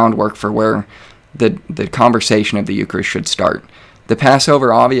the groundwork for where the conversation of the Eucharist should start. The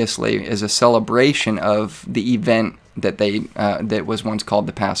Passover obviously is a celebration of the event that was once called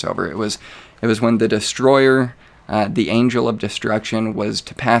the Passover. It was when the destroyer, the angel of destruction, was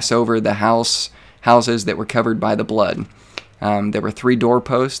to pass over the houses that were covered by the blood. There were 3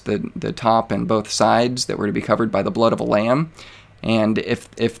 doorposts, the top and both sides, that were to be covered by the blood of a lamb. And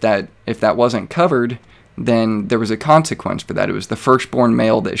if that wasn't covered, then there was a consequence for that. It was the firstborn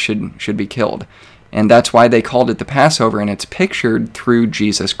male that should be killed. And that's why they called it the Passover, and it's pictured through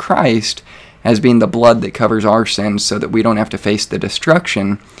Jesus Christ as being the blood that covers our sins so that we don't have to face the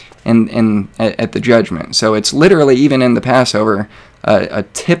destruction at the judgment. So it's literally, even in the Passover, a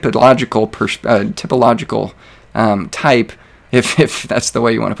typological type if that's the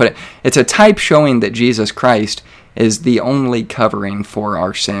way you want to put it. It's a type showing that Jesus Christ is the only covering for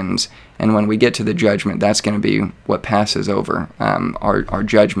our sins. And when we get to the judgment, that's going to be what passes over. Our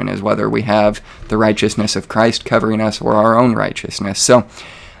judgment is whether we have the righteousness of Christ covering us or our own righteousness. So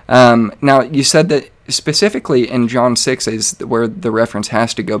now you said that specifically in John 6 is where the reference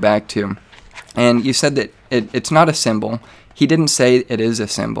has to go back to. And you said that it's not a symbol. He didn't say it is a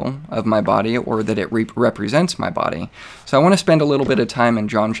symbol of my body or that it represents my body. So I want to spend a little bit of time in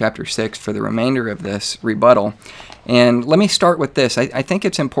John chapter 6 for the remainder of this rebuttal. And let me start with this. I think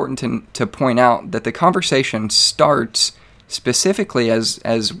it's important to point out that the conversation starts specifically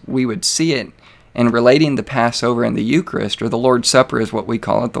as we would see it in relating the Passover and the Eucharist, or the Lord's Supper is what we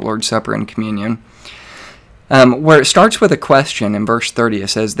call it, the Lord's Supper and Communion, where it starts with a question in verse 30. It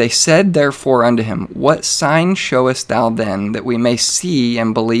says, "They said therefore unto him, What sign showest thou then, that we may see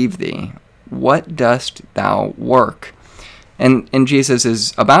and believe thee? What dost thou work?" And Jesus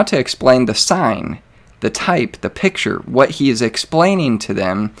is about to explain the sign, the type, the picture, what he is explaining to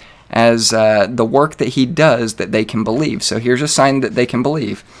them as the work that he does that they can believe. So here's a sign that they can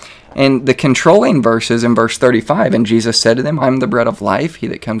believe. And the controlling verses in verse 35, "And Jesus said to them, I am the bread of life. He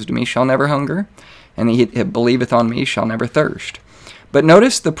that comes to me shall never hunger, and he that believeth on me shall never thirst." But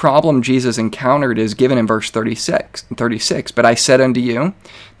notice the problem Jesus encountered is given in verse 36. "But I said unto you,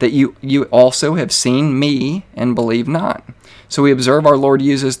 that you also have seen me, and believe not." So we observe our Lord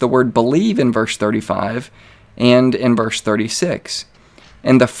uses the word believe in verse 35 and in verse 36.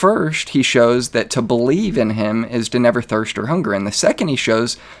 In the first, he shows that to believe in him is to never thirst or hunger. In the second, he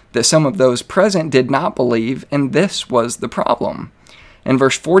shows that some of those present did not believe, and this was the problem. In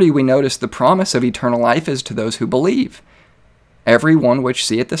verse 40, we notice the promise of eternal life is to those who believe. "Every one which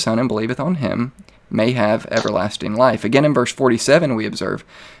seeth the Son and believeth on him may have everlasting life." Again, in verse 47, we observe,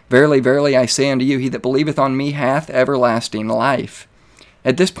 "Verily, verily, I say unto you, he that believeth on me hath everlasting life."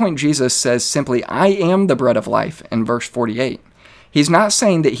 At this point, Jesus says simply, "I am the bread of life," in verse 48. He's not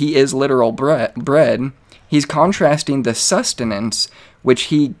saying that he is literal bread. He's contrasting the sustenance which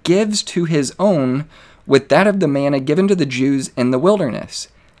he gives to his own with that of the manna given to the Jews in the wilderness.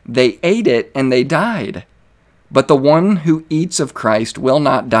 They ate it and they died. But the one who eats of Christ will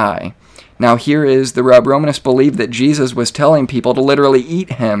not die. Now here is the rub. Romanists believe that Jesus was telling people to literally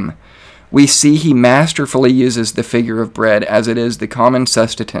eat him. We see he masterfully uses the figure of bread as it is the common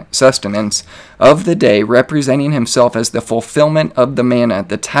sustenance of the day, representing himself as the fulfillment of the manna,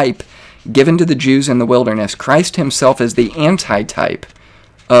 the type given to the Jews in the wilderness. Christ himself is the antitype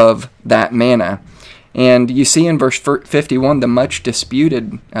of that manna. And you see in verse 51, the much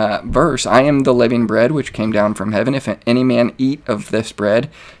disputed verse, "I am the living bread which came down from heaven. If any man eat of this bread,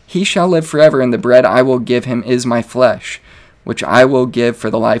 he shall live forever. And the bread I will give him is my flesh, which I will give for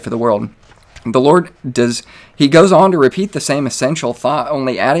the life of the world." The Lord he goes on to repeat the same essential thought,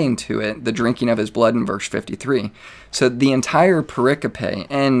 only adding to it the drinking of his blood in verse 53. So the entire pericope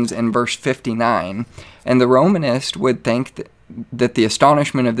ends in verse 59, and the Romanist would think that the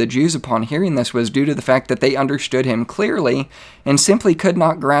astonishment of the Jews upon hearing this was due to the fact that they understood him clearly and simply could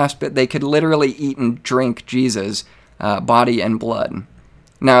not grasp that they could literally eat and drink Jesus' body and blood.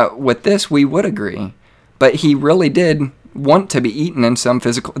 Now, with this, we would agree, but he really did want to be eaten in some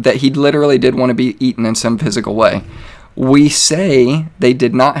physical, that he literally did want to be eaten in some physical way. We say they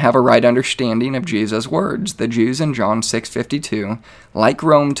did not have a right understanding of Jesus' words. The Jews in John 6:52, like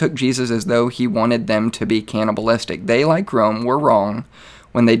Rome, took Jesus as though he wanted them to be cannibalistic. They, like Rome, were wrong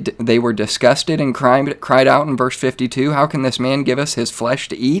when they were disgusted and cried out in verse 52, "How can this man give us his flesh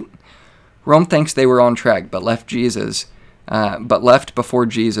to eat?" Rome thinks they were on track, but left before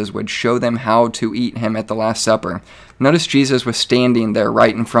Jesus would show them how to eat him at the Last Supper. Notice Jesus was standing there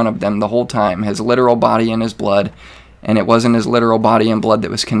right in front of them the whole time, his literal body and his blood. And it wasn't his literal body and blood that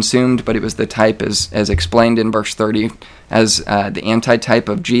was consumed, but it was the type as explained in verse 30 as the antitype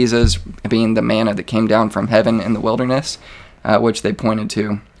of Jesus being the manna that came down from heaven in the wilderness, which they pointed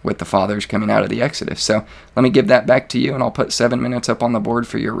to with the fathers coming out of the Exodus. So let me give that back to you, and I'll put 7 minutes up on the board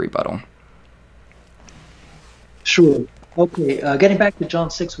for your rebuttal. Sure. Okay. Getting back to John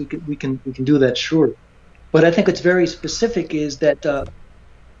 6, we can do that, sure. But I think what's very specific is that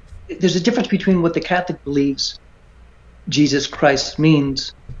there's a difference between what the Catholic believes Jesus Christ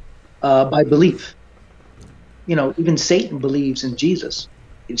means by belief. You know, even Satan believes in Jesus.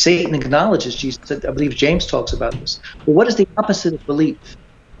 Satan acknowledges Jesus. I believe James talks about this. But what is the opposite of belief?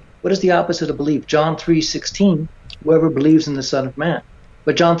 What is the opposite of belief? John 3:16, whoever believes in the Son of Man.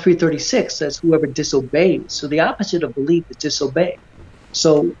 But John 3:36 says whoever disobeys. So the opposite of belief is disobey.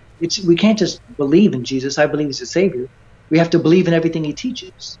 So we can't just believe in Jesus. I believe he's a Savior. We have to believe in everything he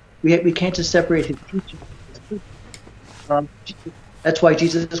teaches. We can't just separate his teaching. Um, that's why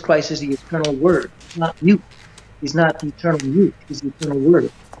Jesus Christ is the eternal Word. He's not mute. He's not the eternal youth. He's the eternal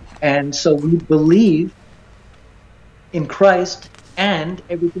Word. And so we believe in Christ and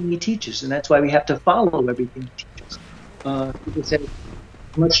everything he teaches. And that's why we have to follow everything he teaches. People say,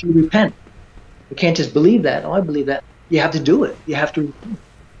 unless you repent. You can't just believe that. Oh, I believe that. You have to do it. You have to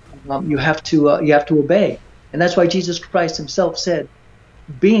repent. You have to obey. And that's why Jesus Christ himself said,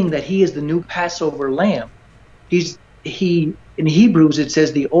 being that he is the new Passover lamb, he in Hebrews it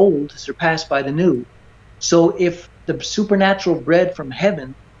says the old surpassed by the new. So if the supernatural bread from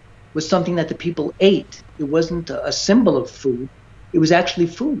heaven was something that the people ate, it wasn't a symbol of food, it was actually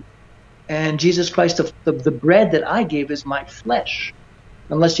food. And Jesus Christ, the bread that I gave is my flesh.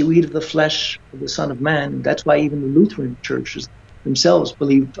 Unless you eat of the flesh of the Son of Man. That's why even the Lutheran churches themselves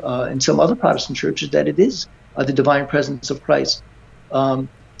believe, and some other Protestant churches, that it is the divine presence of Christ.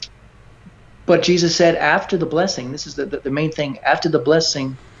 But Jesus said after the blessing, this is the main thing, after the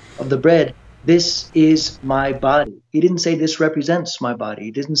blessing of the bread, this is my body. He didn't say this represents my body.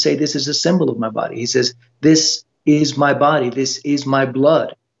 He didn't say this is a symbol of my body. He says, this is my body. This is my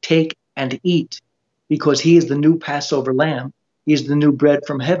blood. Take and eat, because he is the new Passover lamb. He is the new bread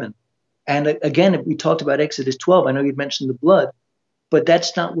from heaven. And again, we talked about Exodus 12. I know you'd mentioned the blood, but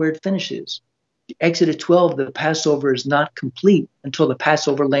that's not where it finishes. Exodus 12, the Passover is not complete until the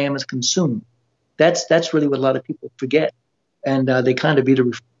Passover lamb is consumed. That's really what a lot of people forget. And they kind of either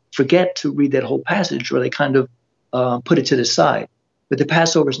forget to read that whole passage, or they kind of put it to the side. But the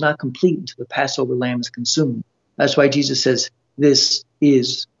Passover is not complete until the Passover lamb is consumed. That's why Jesus says, this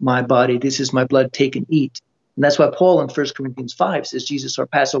is my body, this is my blood, take and eat. And that's why Paul in 1 Corinthians 5 says, Jesus, our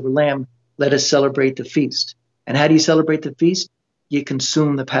Passover lamb, let us celebrate the feast. And how do you celebrate the feast? You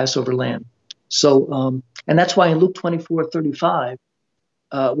consume the Passover lamb. So, and that's why in Luke 24:35,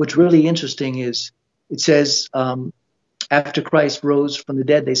 what's really interesting is it says, after Christ rose from the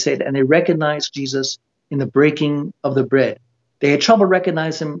dead, they said, and they recognized Jesus in the breaking of the bread. They had trouble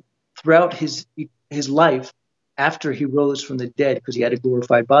recognizing him throughout his life after he rose from the dead, because he had a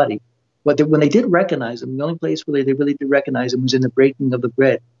glorified body. But when they did recognize him, the only place where they really did recognize him was in the breaking of the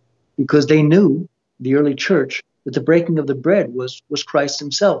bread, because they knew, the early church, that the breaking of the bread was Christ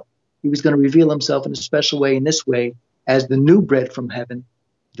himself. He was going to reveal himself in a special way, in this way, as the new bread from heaven,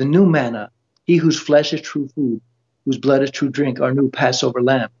 the new manna, he whose flesh is true food, whose blood is true drink, our new Passover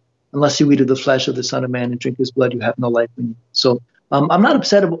lamb. Unless you eat of the flesh of the Son of Man and drink his blood, you have no life in you. So I'm not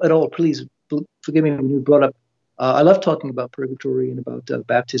upset at all. Please forgive me when you brought up, I love talking about purgatory and about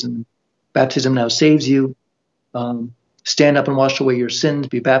baptism. Baptism now saves you. Stand up and wash away your sins,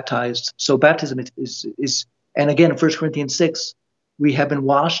 be baptized. So baptism is, and again, in 1 Corinthians 6, we have been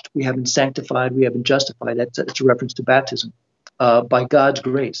washed, we have been sanctified, we have been justified. That's a reference to baptism by God's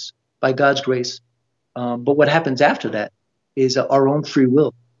grace. By God's grace. But what happens after that is our own free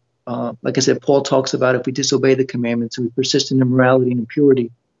will. Like I said, Paul talks about if we disobey the commandments and we persist in immorality and impurity.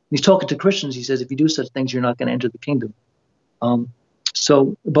 And he's talking to Christians. He says, if you do such things, you're not going to enter the kingdom.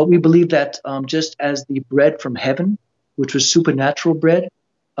 But we believe that just as the bread from heaven, which was supernatural bread,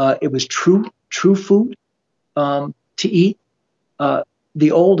 it was true food to eat.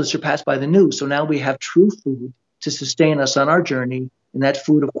 The old is surpassed by the new. So now we have true food to sustain us on our journey. And that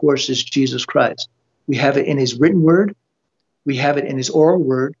food, of course, is Jesus Christ. We have it in his written word. We have it in his oral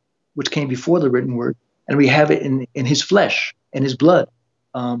word, which came before the written word. And we have it in his flesh and his blood,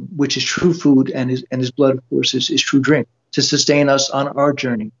 which is true food. And his blood, of course, is true drink to sustain us on our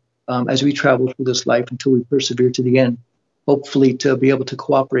journey as we travel through this life until we persevere to the end, hopefully to be able to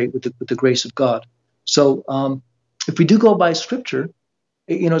cooperate with the grace of God. So if we do go by Scripture,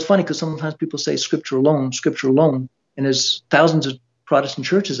 it's funny because sometimes people say Scripture alone, and there's thousands of Protestant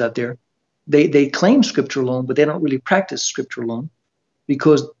churches out there. They claim Scripture alone, but they don't really practice Scripture alone,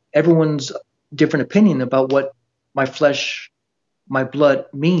 because everyone's different opinion about what my flesh, my blood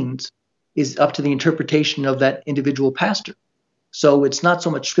means is up to the interpretation of that individual pastor. So it's not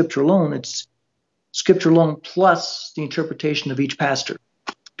so much Scripture alone, it's Scripture alone plus the interpretation of each pastor,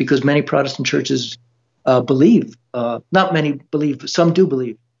 because many Protestant churches believe, not many believe, some do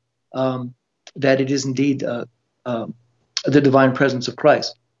believe, that it is indeed the divine presence of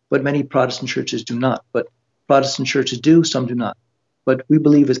Christ. But many Protestant churches do not. But Protestant churches do, some do not. But we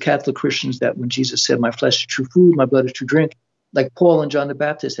believe as Catholic Christians that when Jesus said, my flesh is true food, my blood is true drink, like Paul and John the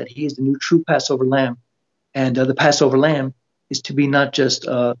Baptist, that he is the new true Passover lamb. And the Passover lamb is to be not just,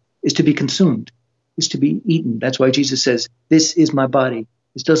 is to be consumed, is to be eaten. That's why Jesus says, this is my body.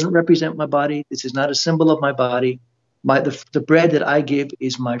 This doesn't represent my body. This is not a symbol of my body. The bread that I give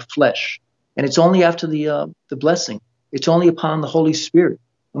is my flesh. And it's only after the blessing. It's only upon the Holy Spirit.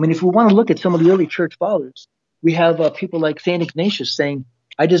 I mean, if we want to look at some of the early church fathers, we have people like St. Ignatius saying,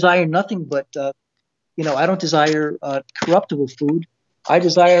 I desire nothing but, I don't desire corruptible food. I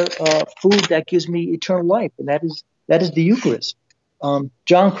desire food that gives me eternal life, and that is the Eucharist.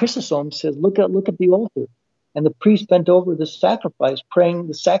 John Chrysostom says, look at the altar. And the priest bent over the sacrifice, praying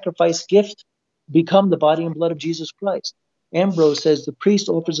the sacrifice gift become the body and blood of Jesus Christ. Ambrose says the priest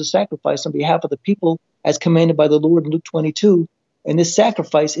offers a sacrifice on behalf of the people as commanded by the Lord in Luke 22. And this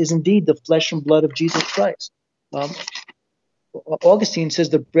sacrifice is indeed the flesh and blood of Jesus Christ. Augustine says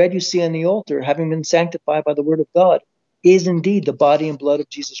the bread you see on the altar, having been sanctified by the word of God, is indeed the body and blood of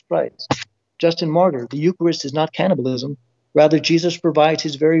Jesus Christ. Justin Martyr, the Eucharist is not cannibalism. Rather, Jesus provides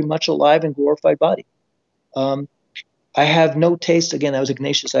his very much alive and glorified body. I have no taste, again, that was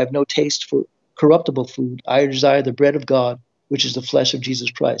Ignatius, I have no taste for corruptible food. I desire the bread of God, which is the flesh of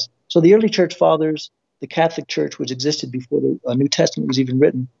Jesus Christ. So the early church fathers, the Catholic Church, which existed before the New Testament was even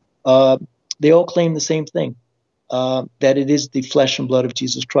written, they all claim the same thing, that it is the flesh and blood of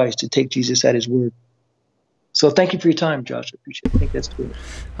Jesus Christ, to take Jesus at his word. So thank you for your time, Josh. I appreciate it. I think that's good.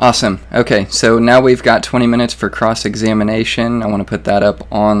 Awesome. Okay, so now we've got 20 minutes for cross-examination. I want to put that up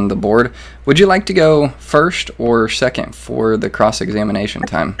on the board. Would you like to go first or second for the cross-examination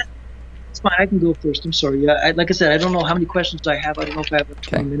time? It's fine. I can go first. I'm sorry. Like I said, I don't know how many questions I have. I don't know if I have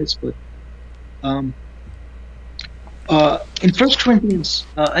 20 minutes, but in 1 Corinthians,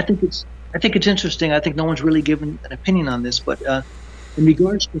 I think it's interesting. I think no one's really given an opinion on this, but in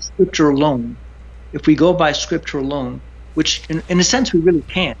regards to Scripture alone, if we go by Scripture alone, which in a sense we really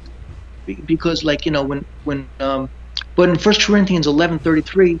can't, because but in 1 Corinthians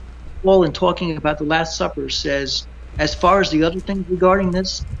 11:33, Paul, in talking about the Last Supper, says, as far as the other things regarding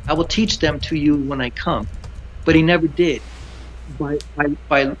this, I will teach them to you when I come. But he never did by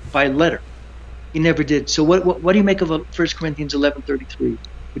letter. He never did. So what do you make of 1 Corinthians 11:33?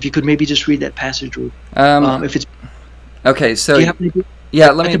 If you could maybe just read that passage, or if it's okay. So let me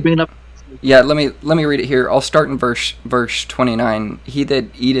bring it up. Yeah, let me read it here. I'll start in verse 29. He that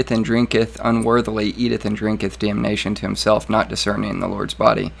eateth and drinketh unworthily eateth and drinketh damnation to himself, not discerning the Lord's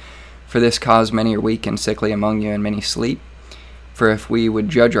body. For this cause many are weak and sickly among you, and many sleep. For if we would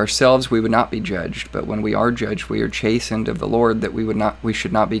judge ourselves, we would not be judged. But when we are judged, we are chastened of the Lord, that we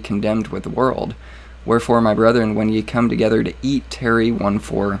should not be condemned with the world. Wherefore, my brethren, when ye come together to eat, tarry one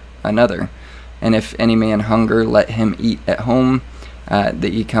for another. And if any man hunger, let him eat at home,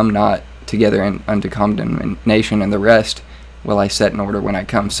 that ye come not together unto condemnation, and the rest will I set in order when I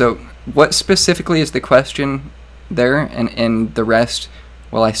come. So what specifically is the question there? And the rest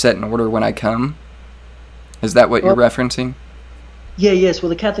will I set in order when I come? Is that what you're referencing? Yeah, yes. Well,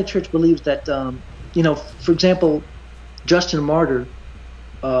 the Catholic Church believes that, for example, Justin Martyr,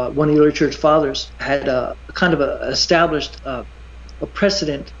 one of the early church fathers, had established a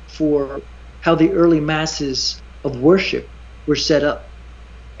precedent for how the early masses of worship were set up.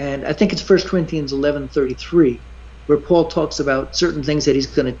 And I think it's 1 Corinthians 11:33, where Paul talks about certain things that he's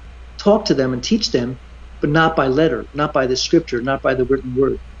going to talk to them and teach them, but not by letter, not by the Scripture, not by the written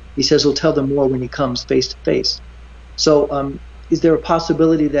word. He says he'll tell them more when he comes face to face. So is there a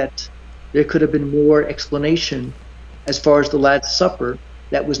possibility that there could have been more explanation as far as the Last Supper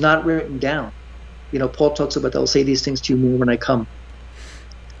that was not written down? Paul talks about, I'll say these things to you more when I come.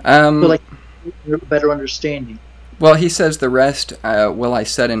 So better understanding. Well, he says the rest will I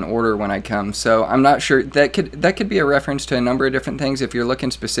set in order when I come. So I'm not sure. That could be a reference to a number of different things. If you're looking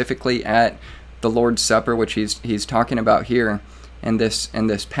specifically at the Lord's Supper, which he's talking about here in this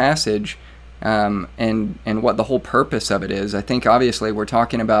passage, and what the whole purpose of it is. I think obviously we're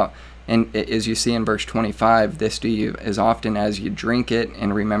talking about, and as you see in verse 25, this do you as often as you drink it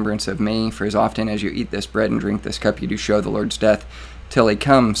in remembrance of me. For as often as you eat this bread and drink this cup, you do show the Lord's death till he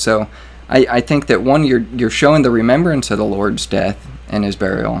comes. So I think that one, you're showing the remembrance of the Lord's death and his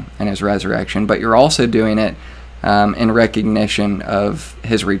burial and his resurrection, but you're also doing it in recognition of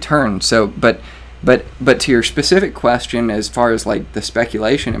his return. So, but to your specific question, as far as like the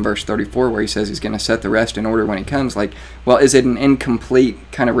speculation in verse 34, where he says he's going to set the rest in order when he comes, is it an incomplete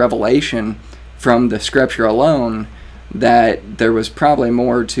kind of revelation from the Scripture alone that there was probably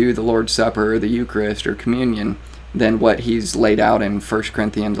more to the Lord's Supper or the Eucharist or communion than what he's laid out in 1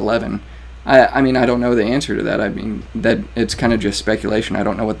 Corinthians 11? I mean, I don't know the answer to that. I mean, that it's kind of just speculation. I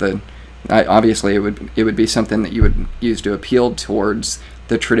don't know what obviously it would be something that you would use to appeal towards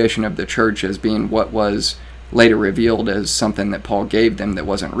the tradition of the church as being what was later revealed as something that Paul gave them that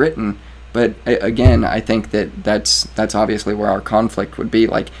wasn't written. But again, I think that's obviously where our conflict would be.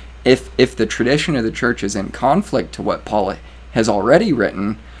 Like, if the tradition of the church is in conflict to what Paul has already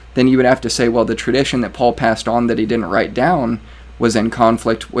written, then you would have to say, well, the tradition that Paul passed on that he didn't write down was in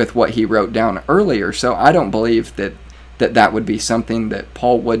conflict with what he wrote down earlier. So I don't believe that would be something that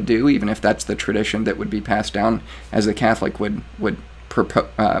Paul would do, even if that's the tradition that would be passed down as a Catholic would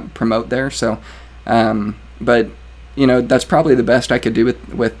promote there. So, but that's probably the best I could do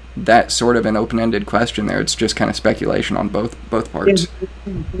with that sort of an open-ended question there. It's just kind of speculation on both parts. Yeah,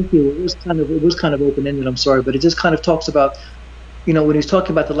 thank you. It was kind of open-ended. I'm sorry, but it just kind of talks about, when he's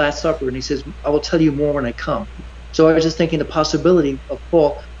talking about the Last Supper, and he says, "I will tell you more when I come." So I was just thinking the possibility of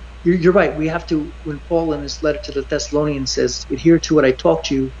Paul. You're right. We have to, when Paul in his letter to the Thessalonians says, "Adhere to what I taught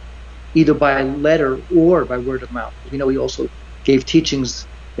you, either by letter or by word of mouth." He also gave teachings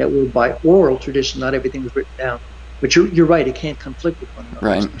that were by oral tradition. Not everything was written down. But you're right. It can't conflict with one another.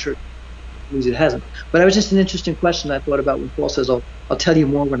 Right. Sure, it hasn't. But it was just an interesting question I thought about when Paul says, "I'll tell you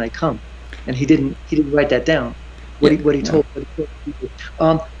more when I come," and he didn't write that down. What he told people.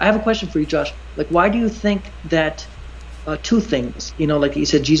 I have a question for you, Josh. Like, why do you think that two things? Like you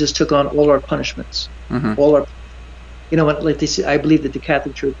said, Jesus took on all our punishments, all our. Like they say, I believe that the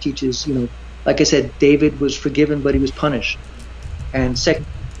Catholic Church teaches. Like I said, David was forgiven, but he was punished. And 2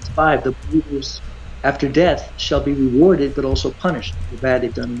 Corinthians 5, the believers after death shall be rewarded, but also punished for the bad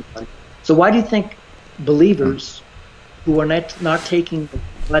they've done in the body. So why do you think believers who are not taking the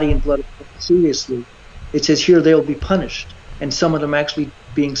body and blood of Christ seriously, it says here they'll be punished, and some of them actually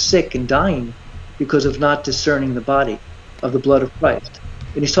being sick and dying because of not discerning the body of the blood of Christ?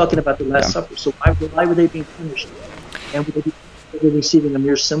 And he's talking about the Last Supper. So why were they being punished? And were they receiving a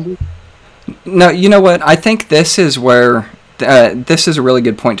mere symbol? No, you know what? I think this is where this is a really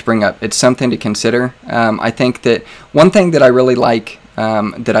good point to bring up. It's something to consider. I think that one thing that I really like,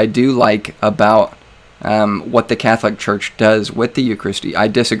 that I do like about what the Catholic Church does with the Eucharisty, I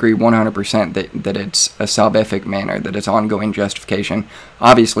disagree 100% that it's a salvific manner, that it's ongoing justification.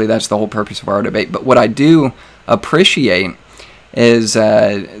 Obviously, that's the whole purpose of our debate. But what I do appreciate is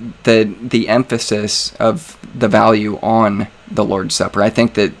the emphasis of the value on the Lord's Supper. I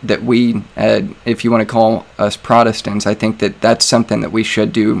think that we, if you want to call us Protestants, I think that that's something that we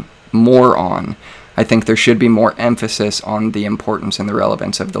should do more on. I think there should be more emphasis on the importance and the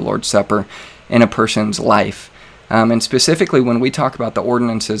relevance of the Lord's Supper in a person's life. And specifically, when we talk about the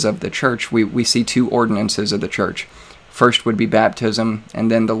ordinances of the church, we see two ordinances of the church. First would be baptism, and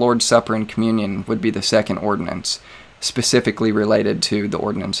then the Lord's Supper and communion would be the second ordinance, specifically related to the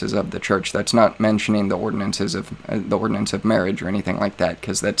ordinances of the church. That's not mentioning the ordinances of the ordinance of marriage or anything like that,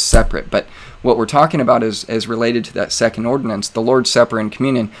 because that's separate. But what we're talking about is related to that second ordinance, the Lord's Supper and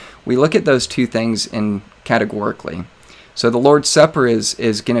communion. We look at those two things categorically. So the Lord's Supper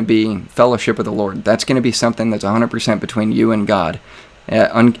is going to be fellowship with the Lord. That's going to be something that's 100% between you and God.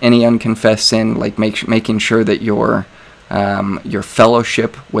 Any unconfessed sin, like making sure that your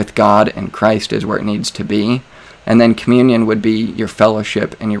fellowship with God and Christ is where it needs to be. And then communion would be your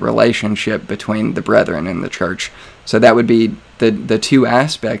fellowship and your relationship between the brethren in the church. So that would be the two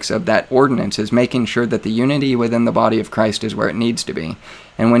aspects of that ordinance, is making sure that the unity within the body of Christ is where it needs to be.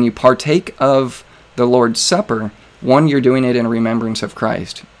 And when you partake of the Lord's Supper, one, you're doing it in remembrance of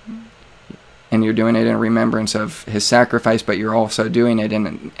Christ, and you're doing it in remembrance of his sacrifice, but you're also doing it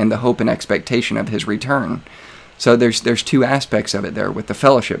in the hope and expectation of his return. So there's two aspects of it there with the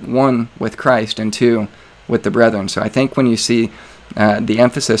fellowship, one with Christ and two with the brethren. So I think when you see the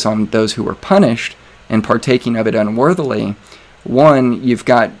emphasis on those who were punished and partaking of it unworthily, one, you've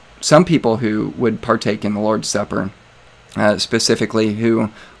got some people who would partake in the Lord's Supper, specifically who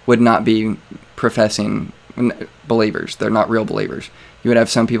would not be professing believers. They're not real believers. You would have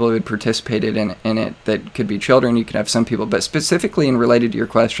some people who had participated in it that could be children. You could have some people, but specifically and related to your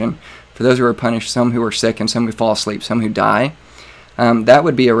question, for those who are punished, some who are sick and some who fall asleep, some who die, that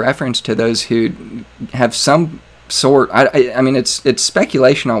would be a reference to those who have some sort. I mean, it's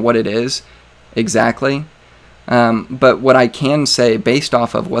speculation on what it is exactly, but what I can say based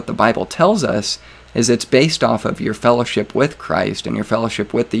off of what the Bible tells us is it's based off of your fellowship with Christ and your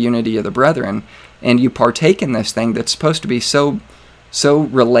fellowship with the unity of the brethren, and you partake in this thing that's supposed to be so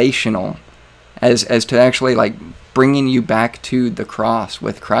relational as to actually like bringing you back to the cross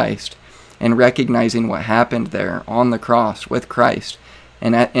with Christ and recognizing what happened there on the cross with Christ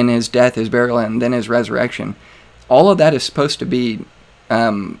and in his death, his burial, and then his resurrection. All of that is supposed to be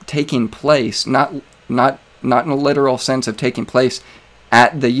taking place, not in a literal sense of taking place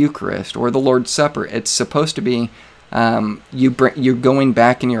at the Eucharist or the Lord's Supper. It's supposed to be you're going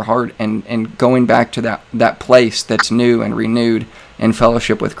back in your heart and going back to that place that's new and renewed in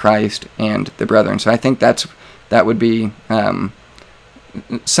fellowship with Christ and the brethren. So I think that would be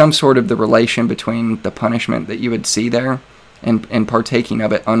some sort of the relation between the punishment that you would see there and partaking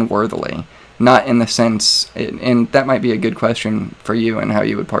of it unworthily. not in the sense, and that might be a good question for you and how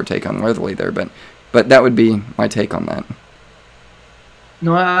you would partake unworthily there, but that would be my take on that.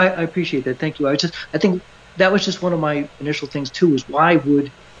 No, I appreciate that. Thank you. I think that was just one of my initial things too, is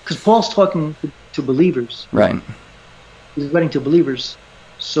because Paul's talking to believers. Right. He's writing to believers.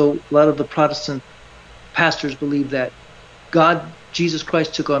 So a lot of the Protestant pastors believe that Jesus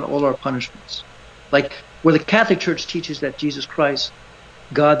Christ took on all our punishments. Like where the Catholic Church teaches that Jesus Christ,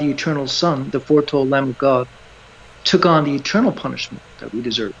 God the eternal Son, the foretold Lamb of God, took on the eternal punishment that we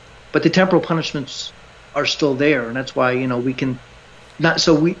deserve. But the temporal punishments are still there, and that's why we can not.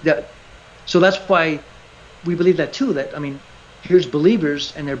 So that's why we believe that too. That here's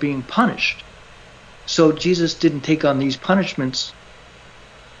believers and they're being punished. So Jesus didn't take on these punishments.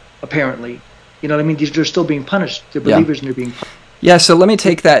 Apparently, you know what I mean. They're still being punished. They're believers and they're being punished. Yeah. So let me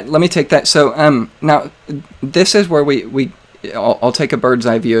take that. So now this is where I'll take a bird's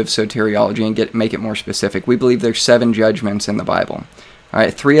eye view of soteriology and make it more specific. We believe there's 7 judgments in the Bible. All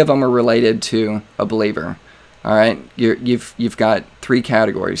right, 3 of them are related to a believer. All right, you've got 3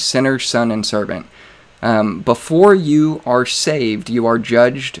 categories: sinner, son, and servant. Before you are saved, you are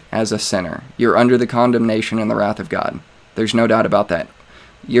judged as a sinner. You're under the condemnation and the wrath of God. There's no doubt about that.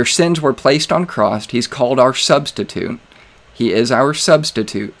 Your sins were placed on cross. He's called our substitute. He is our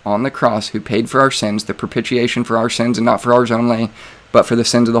substitute on the cross who paid for our sins, the propitiation for our sins, and not for ours only, but for the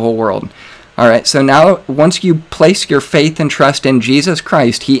sins of the whole world. All right, so now once you place your faith and trust in Jesus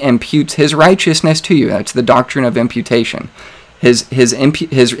Christ, he imputes his righteousness to you. That's the doctrine of imputation. His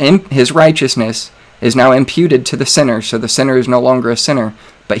righteousness is now imputed to the sinner, so the sinner is no longer a sinner,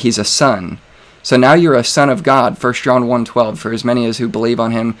 but he's a son. So now you're a son of God. 1 John 1:12, for as many as who believe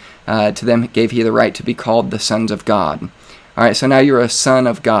on him, to them gave he the right to be called the sons of God. All right, so now you're a son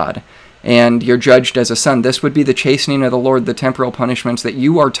of God, and you're judged as a son. This would be the chastening of the Lord, the temporal punishments that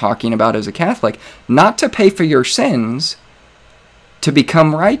you are talking about as a Catholic, not to pay for your sins, to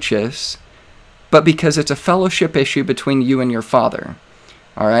become righteous, but because it's a fellowship issue between you and your Father.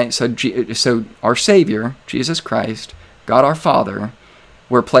 All right, so our Savior, Jesus Christ, God our Father,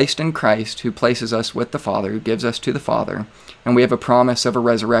 we're placed in Christ, who places us with the Father, who gives us to the Father, and we have a promise of a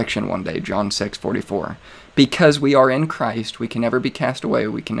resurrection one day, John 6:44. Because we are in Christ, we can never be cast away,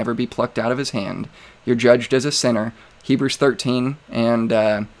 we can never be plucked out of his hand. You're judged as a sinner. Hebrews 13 and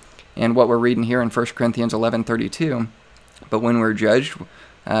what we're reading here in 1 Corinthians 11:32. But when we're judged,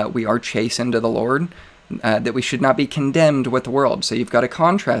 we are chastened to the Lord, that we should not be condemned with the world. So you've got a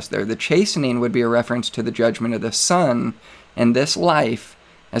contrast there. The chastening would be a reference to the judgment of the Son in this life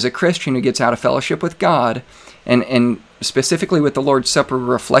as a Christian who gets out of fellowship with God, and specifically with the Lord's Supper,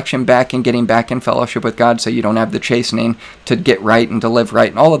 reflection back and getting back in fellowship with God, so you don't have the chastening to get right and to live right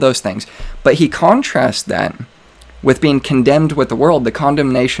and all of those things. But he contrasts that with being condemned with the world, the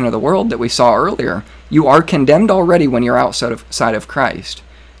condemnation of the world that we saw earlier. You are condemned already when you're outside of Christ.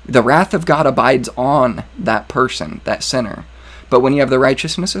 The wrath of God abides on that person, that sinner. But when you have the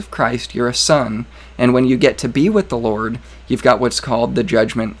righteousness of Christ, you're a son. And when you get to be with the Lord, you've got what's called the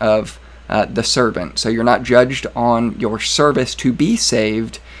judgment of the servant. So you're not judged on your service to be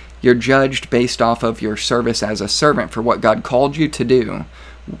saved. You're judged based off of your service as a servant for what God called you to do.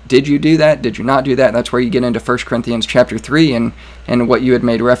 Did you do that? Did you not do that? That's where you get into 1 Corinthians chapter 3 and what you had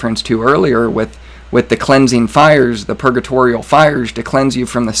made reference to earlier with the cleansing fires, the purgatorial fires, to cleanse you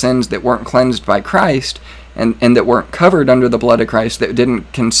from the sins that weren't cleansed by Christ and that weren't covered under the blood of Christ, that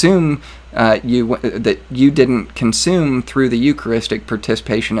didn't consume that you didn't consume through the Eucharistic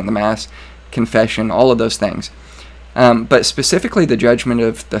participation in the Mass, confession, all of those things. But specifically the judgment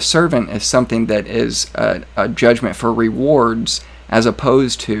of the servant is something that is a judgment for rewards as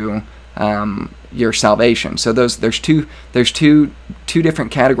opposed to your salvation. So there's two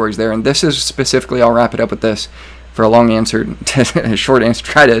different categories there, and this is specifically, I'll wrap it up with this for a long answer, a short answer,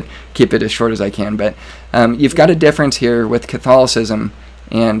 try to keep it as short as I can, but you've got a difference here with Catholicism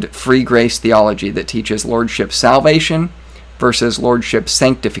and free grace theology that teaches lordship salvation versus lordship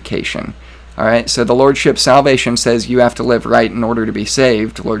sanctification. All right, so the lordship salvation says you have to live right in order to be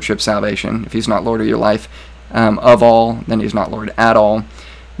saved, lordship salvation. If he's not Lord of your life of all, then he's not Lord at all.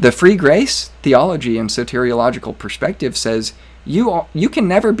 The free grace theology and soteriological perspective says you can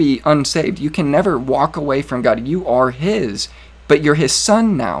never be unsaved. You can never walk away from God. You are his, but you're his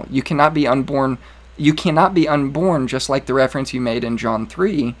son now. You cannot be unborn. You cannot be unborn, just like the reference you made in John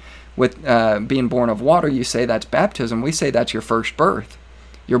 3 with being born of water. You say that's baptism. We say that's your first birth.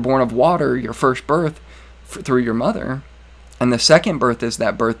 You're born of water, your first birth through your mother. And the second birth is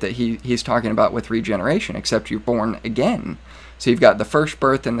that birth that he's talking about with regeneration, except you're born again. So you've got the first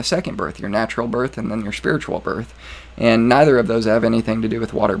birth and the second birth, your natural birth and then your spiritual birth. And neither of those have anything to do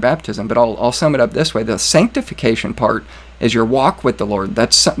with water baptism. But I'll sum it up this way. The sanctification part is your walk with the Lord.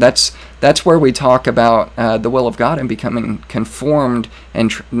 That's where we talk about the will of God and becoming conformed,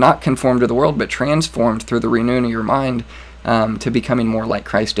 and not conformed to the world, but transformed through the renewing of your mind to becoming more like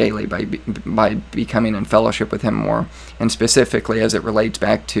Christ daily by becoming in fellowship with Him more, and specifically as it relates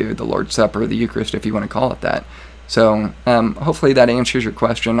back to the Lord's Supper, the Eucharist, if you want to call it that. So hopefully that answers your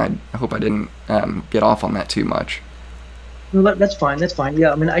question. I hope I didn't get off on that too much. No, that's fine. That's fine.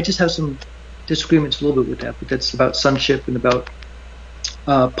 Yeah, I mean, I just have some disagreements a little bit with that, but that's about sonship and about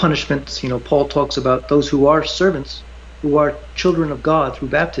punishments. Paul talks about those who are servants, who are children of God through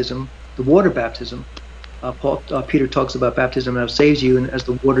baptism, the water baptism. Peter talks about baptism now saves you, and as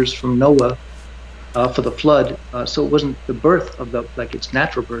the waters from Noah for the flood. So it wasn't the birth of its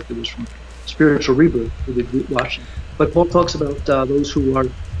natural birth; it was from spiritual rebirth through the washing. But Paul talks about those who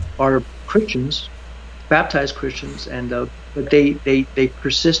are Christians, baptized Christians, and but they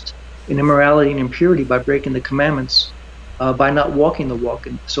persist in immorality and impurity by breaking the commandments, by not walking the walk,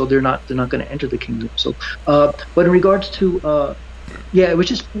 and so they're not going to enter the kingdom. So, but in regards to it was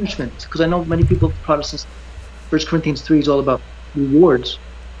just punishment, because I know many people, Protestants, 1 Corinthians 3 is all about rewards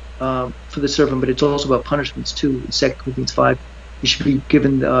for the servant, but it's also about punishments too. In 2 Corinthians 5, you should be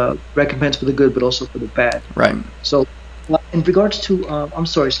given recompense for the good, but also for the bad. Right. So, in regards to, I'm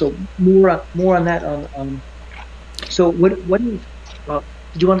sorry. So more on that. So what do you?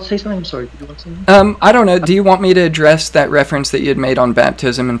 Did you want to say something? I'm sorry. Did you want to say something? I don't know. Do you want me to address that reference that you had made on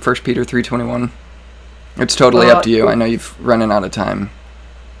baptism in 1 Peter 3:21? It's totally up to you. I know you've running out of time.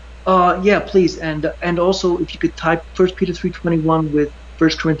 Yeah, please. And also, if you could type 1 Peter 3:21 with 1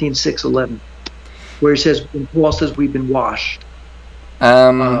 Corinthians 6:11, where he says, when Paul says we've been washed.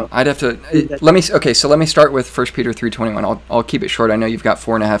 I'd have to let me start with 1 Peter 3:21. I'll keep it short. I know you've got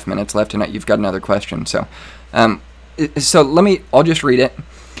 4.5 minutes left, and you've got another question. So, I'll just read it,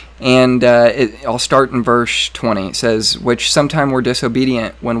 and I'll start in verse 20. It says, "Which sometime were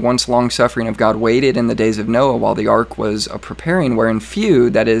disobedient, when once long suffering of God waited in the days of Noah, while the ark was a preparing, wherein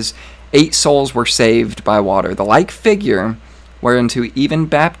few, that is, 8 souls were saved by water. The like figure, whereunto even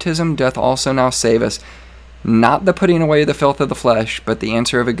baptism doth also now save us, not the putting away of the filth of the flesh, but the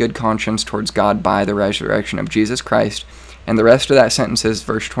answer of a good conscience towards God by the resurrection of Jesus Christ." And the rest of that sentence is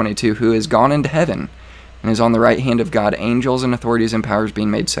verse 22, "Who is gone into heaven, and is on the right hand of God, angels and authorities and powers being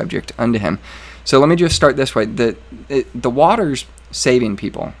made subject unto him." So let me just start this way. The water's saving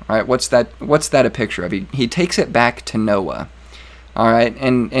people. All right, what's that a picture of? He takes it back to Noah. All right,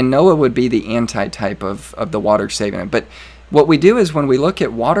 and Noah would be the anti-type of the water saving it. But what we do is when we look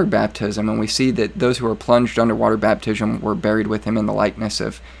at water baptism and we see that those who are plunged under water baptism were buried with him in the likeness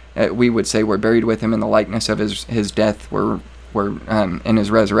of, we would say we're buried with him in the likeness of his death, we're in his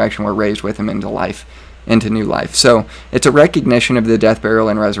resurrection, we're raised with him into life, into new life. So it's a recognition of the death, burial,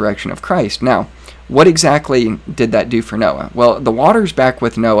 and resurrection of Christ. Now, what exactly did that do for Noah? Well, the water's back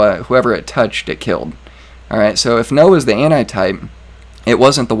with Noah. Whoever it touched, it killed. All right, so if Noah's the antitype, it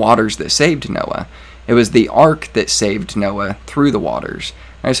wasn't the waters that saved Noah. It was the ark that saved Noah through the waters.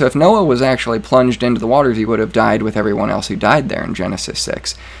 All right, so if Noah was actually plunged into the waters, he would have died with everyone else who died there in Genesis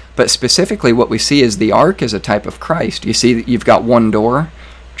 6. But specifically what we see is the ark is a type of Christ. You see that you've got one door.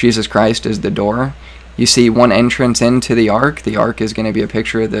 Jesus Christ is the door. You see one entrance into the ark. The ark is going to be a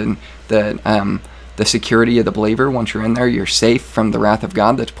picture of the security of the believer. Once you're in there, you're safe from the wrath of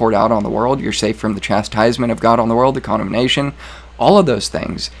God that's poured out on the world. You're safe from the chastisement of God on the world, the condemnation, all of those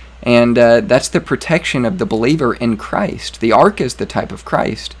things. And that's the protection of the believer in Christ. The ark is the type of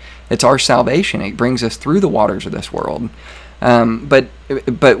Christ. It's our salvation. It brings us through the waters of this world. But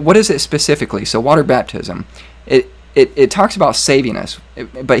what is it specifically? So water baptism, it talks about saving us,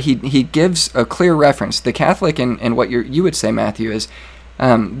 but he gives a clear reference. The Catholic and what you would say, Matthew, is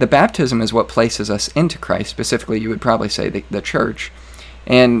the baptism is what places us into Christ. Specifically, you would probably say the church,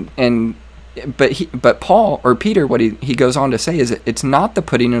 but Paul or Peter, what he goes on to say is that it's not the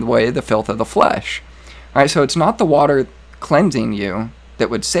putting away the filth of the flesh. All right, so it's not the water cleansing you that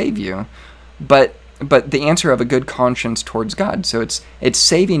would save you, but the answer of a good conscience towards God. So it's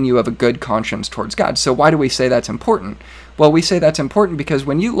saving you of a good conscience towards God. So why do we say that's important? Well, we say that's important because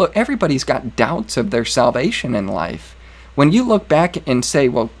when you look, everybody's got doubts of their salvation in life. When you look back and say,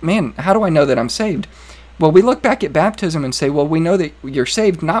 well, man, how do I know that I'm saved? Well, we look back at baptism and say, well, we know that you're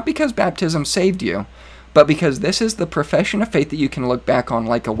saved not because baptism saved you, but because this is the profession of faith that you can look back on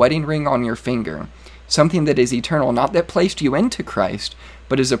like a wedding ring on your finger, something that is eternal, not that placed you into Christ,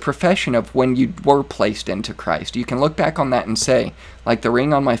 but is a profession of when you were placed into Christ. You can look back on that and say, like the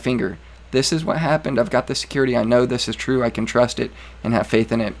ring on my finger, This is what happened. I've got the security. I know this is true. I can trust it and have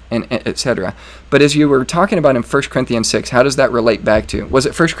faith in it, and etc. But as you were talking about in 1 Corinthians 6, how does that relate back to? Was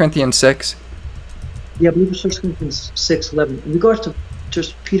it 1 Corinthians 6? Yeah, I believe it's 1 Corinthians 6:11. In regards to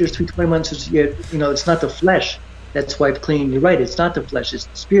just Peter 3:21, says, it's not the flesh that's wiped clean. You're right. It's not the flesh. It's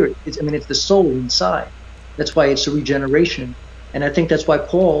the spirit. It's the soul inside. That's why it's a regeneration. And I think that's why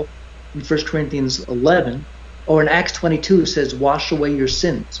Paul in 1 Corinthians 11 or in Acts 22 says, wash away your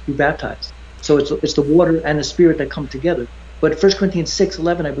sins, be baptized. So it's the water and the spirit that come together. But 1 Corinthians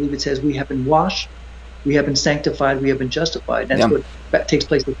 6:11, I believe it says, we have been washed, we have been sanctified, we have been justified. That's what takes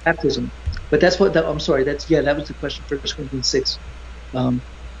place with baptism. But that's what, that was the question for 1 Corinthians 6.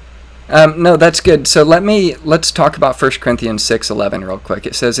 No, that's good. So let's talk about 1 Corinthians 6:11 real quick.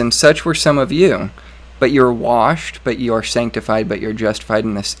 It says, and such were some of you, but you are washed, but you are sanctified, but you're justified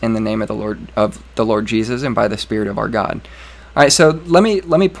in the name of the Lord Jesus and by the Spirit of our God. All right, so let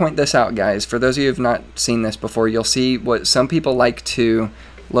me point this out, guys. For those of you who have not seen this before, you'll see what some people like to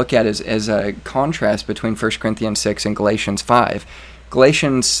look at as a contrast between 1 Corinthians 6 and Galatians 5.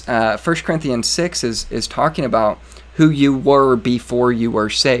 1 Corinthians 6 is talking about who you were before you were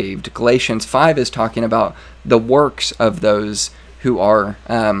saved. Galatians 5 is talking about the works of those who are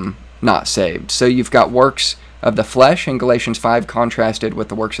not saved. So you've got works of the flesh in Galatians 5 contrasted with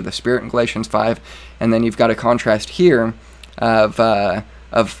the works of the Spirit in Galatians 5, and then you've got a contrast here of the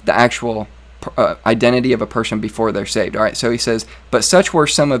actual identity of a person before they're saved. All right, so he says, but such were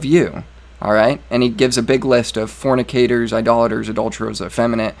some of you. All right, and he gives a big list of fornicators, idolaters, adulterers,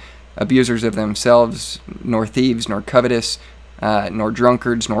 effeminate, abusers of themselves, nor thieves, nor covetous, nor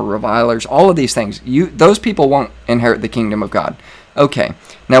drunkards, nor revilers. All of these things, those people won't inherit the kingdom of God. Okay,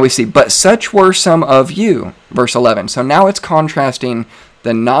 now we see, but such were some of you, verse 11. So now it's contrasting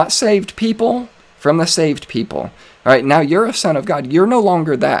the not saved people from the saved people. All right, now you're a son of God. You're no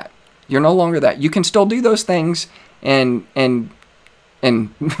longer that. You're no longer that. You can still do those things and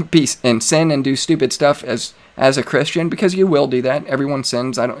sin and do stupid stuff as a Christian, because you will do that. Everyone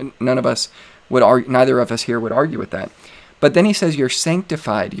sins. Neither of us here would argue with that. But then he says you're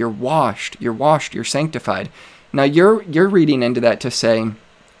sanctified, you're washed, you're sanctified. Now you're reading into that to say,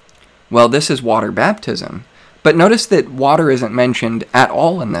 well, this is water baptism. But notice that water isn't mentioned at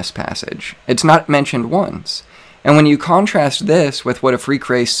all in this passage. It's not mentioned once. And when you contrast this with what a free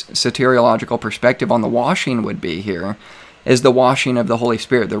grace soteriological perspective on the washing would be here, is the washing of the Holy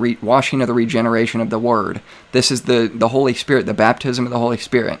Spirit, the washing of the regeneration of the Word. This is the Holy Spirit, the baptism of the Holy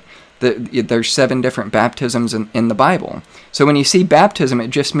Spirit. There's 7 different baptisms in the Bible. So when you see baptism, it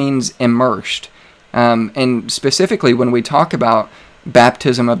just means immersed. And specifically, when we talk about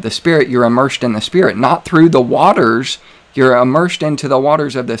baptism of the Spirit, you're immersed in the Spirit, not through the waters. You're immersed into the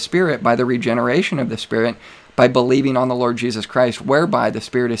waters of the Spirit by the regeneration of the Spirit, by believing on the Lord Jesus Christ, whereby the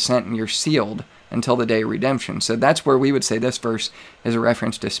Spirit is sent and you're sealed until the day of redemption. So that's where we would say this verse is a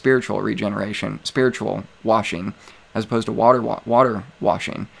reference to spiritual regeneration, spiritual washing, as opposed to water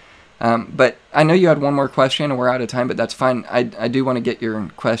washing. But I know you had one more question, and we're out of time, but that's fine. I do want to get your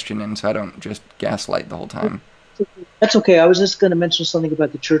question in so I don't just gaslight the whole time. That's okay. I was just going to mention something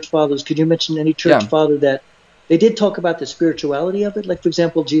about the church fathers. Could you mention any church father that they did talk about the spirituality of it? Like, for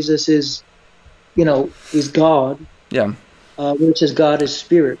example, Jesus is God. Yeah. Where it says God is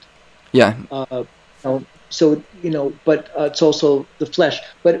spirit. Yeah. But it's also the flesh.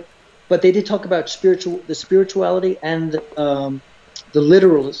 But they did talk about the spirituality and the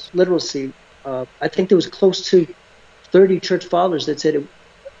literacy. I think there was close to 30 church fathers that said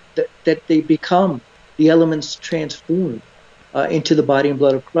that they become the elements transformed into the body and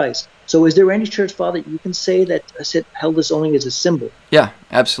blood of Christ. So is there any church father you can say that held this only as a symbol? Yeah,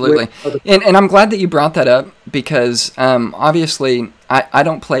 absolutely. And I'm glad that you brought that up, because obviously I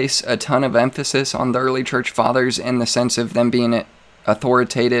don't place a ton of emphasis on the early church fathers in the sense of them being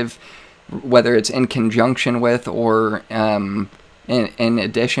authoritative, whether it's in conjunction with or in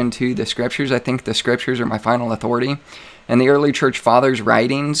addition to the Scriptures. I think the Scriptures are my final authority. And the early church fathers'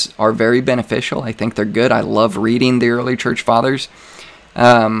 writings are very beneficial. I think they're good. I love reading the early church fathers.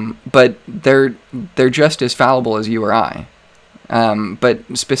 But they're just as fallible as you or I.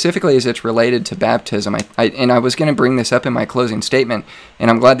 But specifically as it's related to baptism, I was going to bring this up in my closing statement, and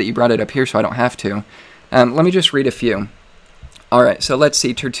I'm glad that you brought it up here so I don't have to. Let me just read a few. All right, so let's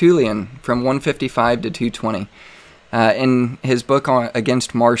see. Tertullian from 155 to 220. In his book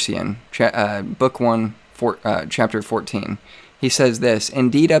against Marcion, book 1, chapter 14, he says this: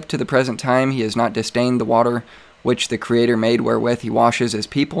 "Indeed, up to the present time he has not disdained the water which the Creator made, wherewith he washes his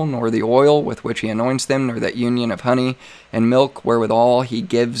people, nor the oil with which he anoints them, nor that union of honey and milk wherewithal he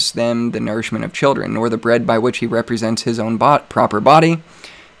gives them the nourishment of children, nor the bread by which he represents his own proper body,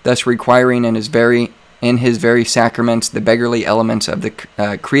 thus requiring in his very sacraments the beggarly elements of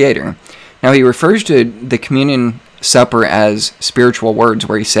the Creator. Now he refers to the communion supper as spiritual words,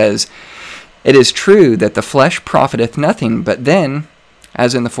 where he says, "It is true that the flesh profiteth nothing, but then,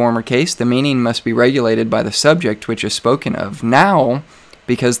 as in the former case, the meaning must be regulated by the subject which is spoken of. Now,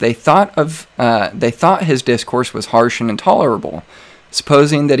 because they thought his discourse was harsh and intolerable,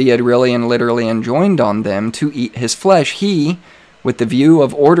 supposing that he had really and literally enjoined on them to eat his flesh, he, with the view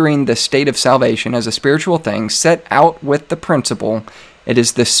of ordering the state of salvation as a spiritual thing, set out with the principle, it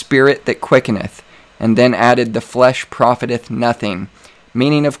is the Spirit that quickeneth, and then added, the flesh profiteth nothing."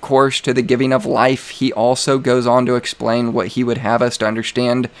 Meaning, of course, to the giving of life, he also goes on to explain what he would have us to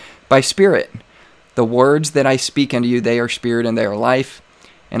understand by Spirit. "The words that I speak unto you, they are spirit and they are life."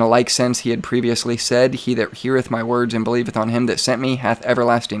 In a like sense, he had previously said, "He that heareth my words and believeth on him that sent me hath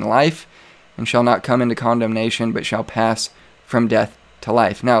everlasting life, and shall not come into condemnation, but shall pass from death to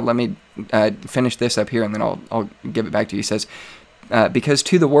life." Now, let me finish this up here, and then I'll give it back to you. He says, "Because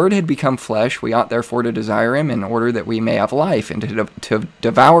to the Word had become flesh, we ought therefore to desire him in order that we may have life, and to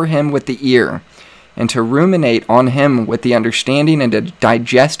devour him with the ear, and to ruminate on him with the understanding, and to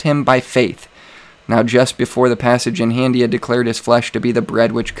digest him by faith. Now just before the passage in hand, he had declared his flesh to be the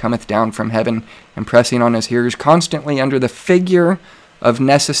bread which cometh down from heaven, impressing on his hearers constantly under the figure of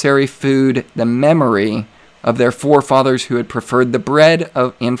necessary food the memory of their forefathers who had preferred the bread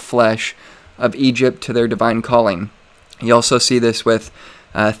in flesh of Egypt to their divine calling." You also see this with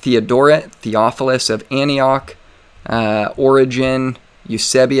Theodoret, Theophilus of Antioch, Origen,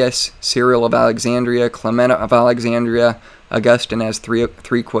 Eusebius, Cyril of Alexandria, Clement of Alexandria. Augustine has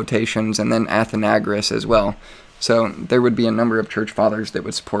three quotations, and then Athenagoras as well. So there would be a number of church fathers that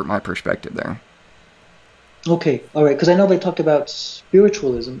would support my perspective there. Okay, all right, because I know they talked about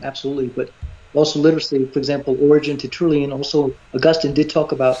spiritualism, absolutely, but also literacy. For example, Origen, Tertullian, also Augustine did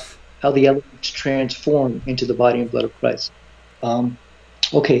talk about how the elements transform into the body and blood of Christ.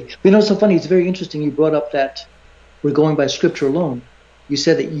 Okay, it's so funny, it's very interesting you brought up that we're going by Scripture alone. You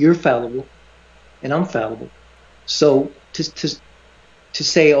said that you're fallible, and I'm fallible. So to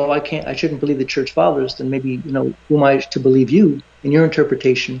say, oh, I shouldn't believe the church fathers, then maybe, who am I to believe you in your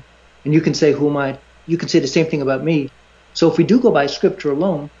interpretation? And you can say, who am I? You can say the same thing about me. So if we do go by Scripture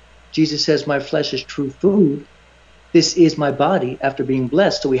alone, Jesus says, my flesh is true food. This is my body after being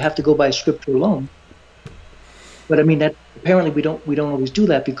blessed. So we have to go by Scripture alone. But I mean, that apparently we don't always do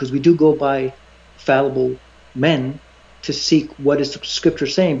that, because we do go by fallible men to seek what is the Scripture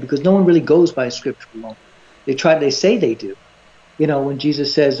saying, because no one really goes by Scripture alone. They say they do. When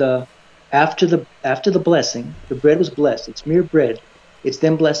Jesus says, after the blessing, the bread was blessed. It's mere bread. It's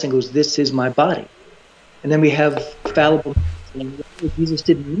then blessing goes, this is my body. And then we have fallible. Jesus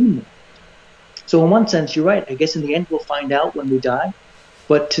didn't mean that. So in one sense, you're right. I guess in the end, we'll find out when we die.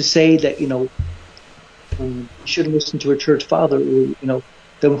 But to say that, we shouldn't listen to a church father, or,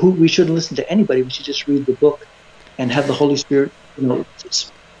 we shouldn't listen to anybody. We should just read the book and have the Holy Spirit,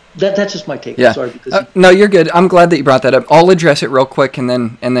 That's just my take. Yeah. I'm sorry, because no, you're good. I'm glad that you brought that up. I'll address it real quick and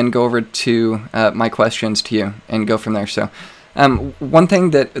then go over to my questions to you and go from there. So, one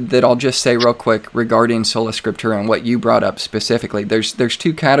thing that I'll just say real quick regarding Sola Scriptura and what you brought up specifically, there's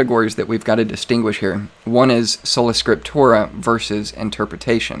two categories that we've got to distinguish here. One is Sola Scriptura versus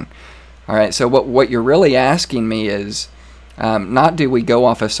interpretation. All right. So what you're really asking me is not do we go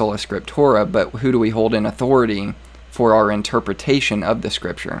off of Sola Scriptura, but who do we hold in authority for our interpretation of the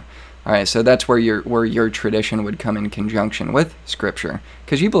Scripture? All right, so that's where your tradition would come in conjunction with Scripture,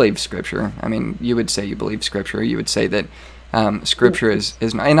 because you believe Scripture. I mean, you would say you believe Scripture. You would say that Scripture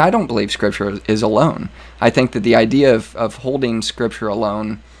is not, and I don't believe Scripture is alone. I think that the idea of holding Scripture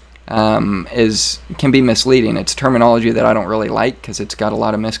alone can be misleading. It's terminology that I don't really like, because it's got a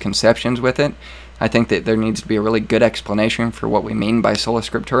lot of misconceptions with it. I think that there needs to be a really good explanation for what we mean by Sola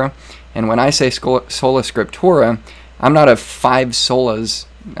Scriptura. And when I say Sola Scriptura, I'm not a five solas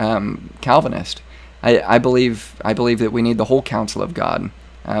Calvinist. I believe that we need the whole counsel of God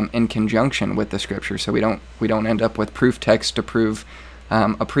in conjunction with the Scripture, so we don't end up with proof text to prove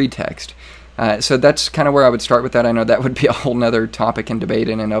a pretext. So that's kind of where I would start with that. I know that would be a whole nother topic and debate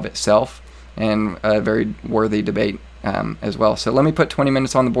in and of itself, and a very worthy debate as well. So let me put 20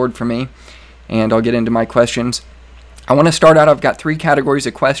 minutes on the board for me, and I'll get into my questions. I want to start out, I've got 3 categories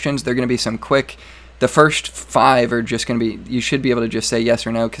of questions. They're going to be some quick. The first 5 are just going to be, you should be able to just say yes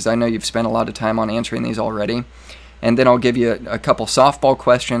or no, because I know you've spent a lot of time on answering these already. And then I'll give you a couple softball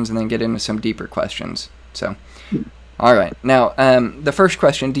questions and then get into some deeper questions. So, all right. Now, the first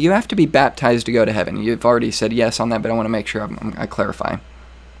question, do you have to be baptized to go to heaven? You've already said yes on that, but I want to make sure I clarify.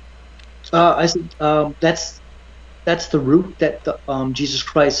 I said that's that's the root that Jesus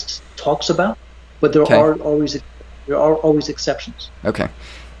Christ talks about. But there Okay. are always exceptions. Okay.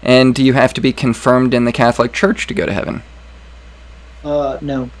 And do you have to be confirmed in the Catholic Church to go to heaven?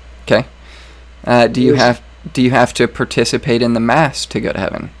 No. Okay. Do you There's- have to participate in the Mass to go to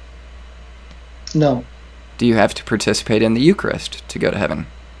heaven? No. Do you have to participate in the Eucharist to go to heaven?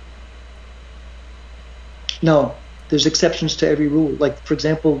 No. There's exceptions to every rule. Like, for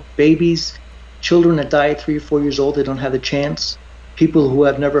example, babies, children that die at 3 or 4 years old, they don't have the chance. People who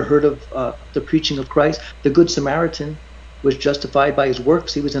have never heard of the preaching of Christ. The Good Samaritan was justified by his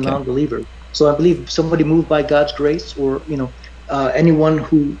works. He was a Okay. non-believer. So I believe somebody moved by God's grace, or anyone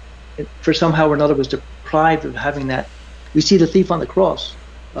who, for somehow or another, was deprived of having that. We see the thief on the cross.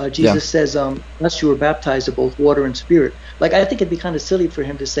 Jesus says, unless you were baptized of both water and spirit. Like, I think it'd be kind of silly for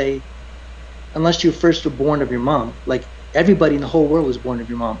him to say, unless you first were born of your mom. Like, everybody in the whole world was born of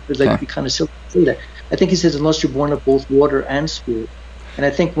your mom. It's like, it'd be kind of silly to say that. I think he says, unless you're born of both water and spirit. And I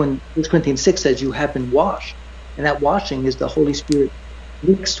think when 1 Corinthians 6 says you have been washed, and that washing is the Holy Spirit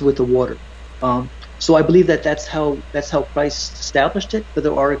mixed with the water. So I believe that's how Christ established it, but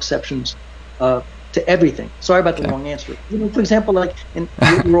there are exceptions to everything. Sorry about the long answer. For example, like,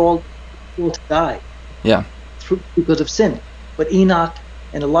 we're all to die. Yeah. Because of sin. But Enoch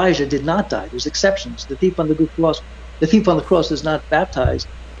and Elijah did not die. There's exceptions. The thief on the cross is not baptized,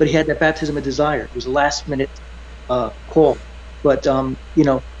 but he had that baptism of desire. It was a last minute call. But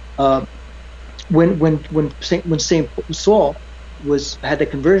when Saint Saul had the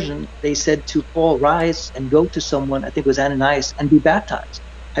conversion, they said to Paul, rise and go to someone, I think it was Ananias, and be baptized.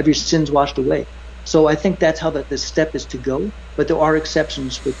 Have your sins washed away. So I think that's how the step is to go. But there are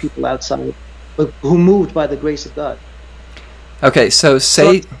exceptions for people outside, but who moved by the grace of God. Okay, so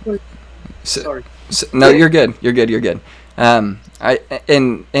say... Sorry. No, you're good. You're good.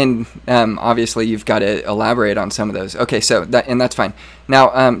 Obviously you've got to elaborate on some of those. Okay, so that's fine.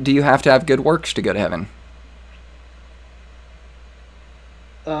 Now, do you have to have good works to go to heaven?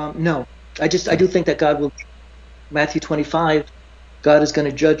 No, I do think that God will. Matthew 25, God is going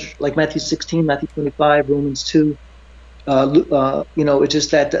to judge, like Matthew 16, Matthew 25, Romans 2. It's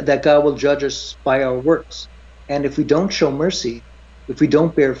just that God will judge us by our works, and if we don't show mercy, if we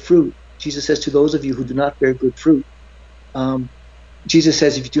don't bear fruit, Jesus says to those of you who do not bear good fruit, Jesus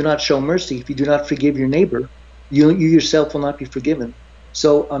says, if you do not show mercy, if you do not forgive your neighbor, you yourself will not be forgiven.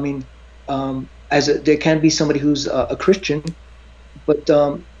 So, I mean, there can be somebody who's a Christian, but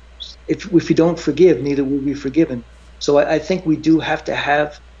if we don't forgive, neither will we be forgiven. So I think we do have to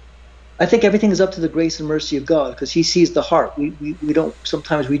have. I think everything is up to the grace and mercy of God, because He sees the heart. We don't.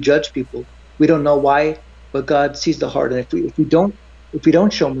 Sometimes we judge people. We don't know why, but God sees the heart. And if we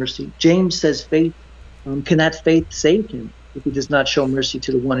don't show mercy, James says, faith can that faith save him if he does not show mercy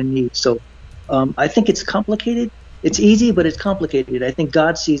to the one in need? So I think it's complicated. It's easy, but it's complicated. I think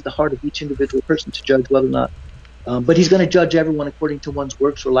God sees the heart of each individual person to judge whether or not. But He's going to judge everyone according to one's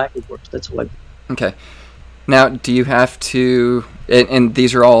works or lack of works. That's what I believe. Okay. Now, do you have to? And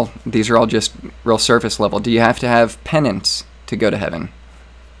these are all just real surface level. Do you have to have penance to go to heaven?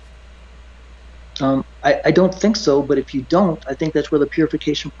 I don't think so. But if you don't, I think that's where the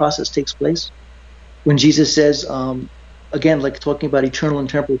purification process takes place. When Jesus says, again, like talking about eternal and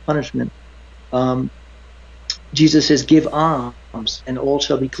temporal punishment, Jesus says, "Give alms, and all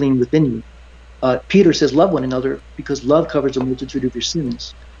shall be clean within you." Peter says, love one another, because love covers a multitude of your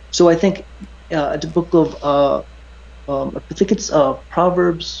sins. So I think the book of, I think it's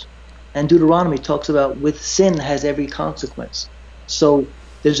Proverbs and Deuteronomy talks about with sin has every consequence. So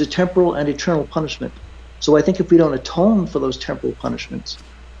there's a temporal and eternal punishment. So I think if we don't atone for those temporal punishments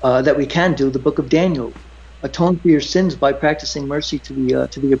that we can do, the book of Daniel, atone for your sins by practicing mercy to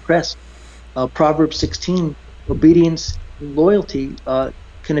the oppressed. Proverbs 16, obedience and loyalty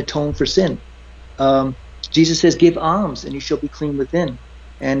can atone for sin. Jesus says, give alms and you shall be clean within.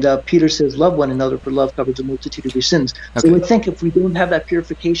 And Peter says, love one another, for love covers a multitude of your sins. Okay. So I think if we don't have that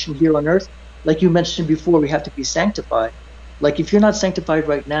purification here on earth, like you mentioned before, we have to be sanctified. Like if you're not sanctified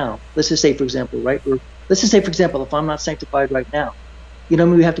right now, let's just say, for example, right? Or let's just say, for example, if I'm not sanctified right now, you know,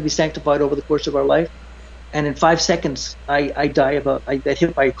 we have to be sanctified over the course of our life. And in 5 seconds, I die I get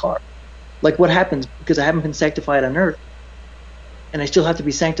hit by a car. Like what happens? Because I haven't been sanctified on earth, and I still have to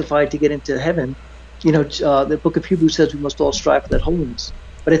be sanctified to get into heaven. You know, the book of Hebrews says we must all strive for that holiness.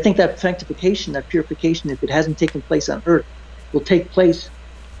 But I think that sanctification, that purification, if it hasn't taken place on earth, will take place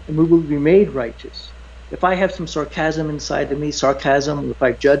and we will be made righteous. If I have some sarcasm inside of me, or if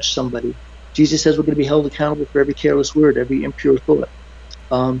I judge somebody, Jesus says we're going to be held accountable for every careless word, every impure thought,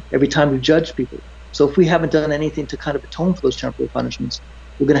 every time we judge people. So if we haven't done anything to kind of atone for those temporal punishments,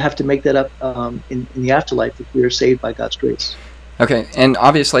 we're going to have to make that up in the afterlife if we are saved by God's grace. Okay, and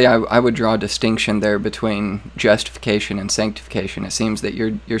obviously I would draw a distinction there between justification and sanctification. It seems that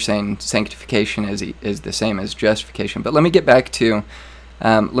you're saying sanctification is the same as justification. But let me get back to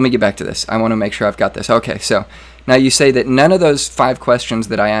this. I want to make sure I've got this. Okay, so now you say that none of those 5 questions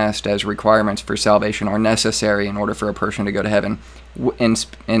that I asked as requirements for salvation are necessary in order for a person to go to heaven in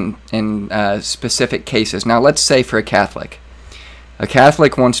specific cases. Now let's say for a Catholic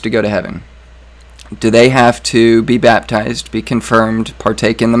wants to go to heaven. Do they have to be baptized, be confirmed,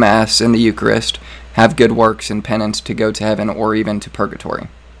 partake in the Mass and the Eucharist, have good works and penance to go to heaven or even to purgatory?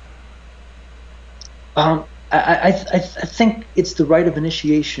 I think it's the rite of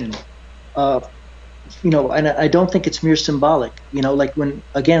initiation, and I don't think it's mere symbolic. Like when,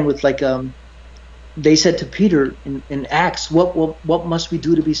 again, with they said to Peter in Acts, what must we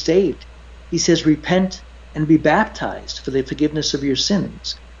do to be saved? He says, repent and be baptized for the forgiveness of your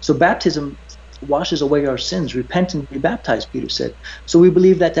sins. So baptism washes away our sins. Repent and be baptized, Peter said. So we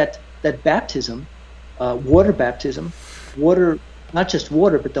believe that baptism, water baptism, not just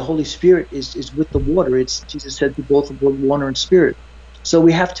water, but the Holy Spirit is with the water. Jesus said to both water and spirit. So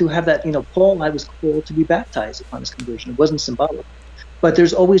we have to have that. Paul was called to be baptized upon his conversion. It wasn't symbolic, but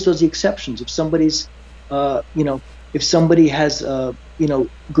there's always those exceptions. If somebody's, if somebody has,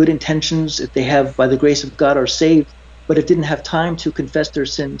 good intentions, if they have, by the grace of God, are saved, but if didn't have time to confess their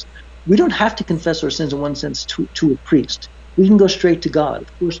sins, we don't have to confess our sins in one sense to a priest. We can go straight to God.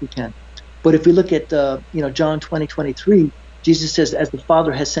 Of course we can. But if we look at, John 20:23, Jesus says, as the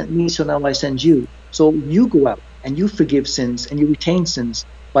Father has sent me, so now I send you. So you go out and you forgive sins and you retain sins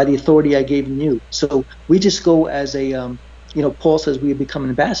by the authority I gave you. So we just go as Paul says we have become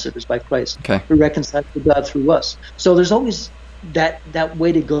ambassadors by Christ. Okay. We're reconciled to God through us. So there's always that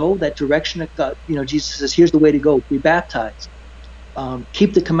way to go, that direction that God, Jesus says, here's the way to go. Be baptized.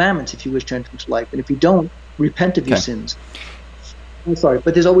 Keep the commandments if you wish to enter into life. And if you don't, repent of your sins. I'm sorry,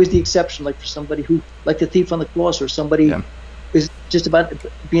 but there's always the exception, like for somebody who, like the thief on the cross, or somebody is just about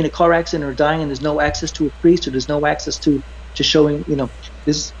to be in a car accident or dying, and there's no access to a priest, or there's no access to showing,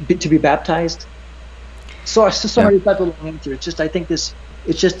 this to be baptized. Sorry about the long answer. It's just, I think that's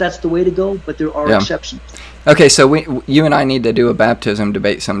the way to go, but there are exceptions. Okay, so you and I need to do a baptism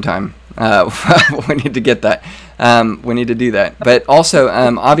debate sometime. We need to get that. We need to do that. But also,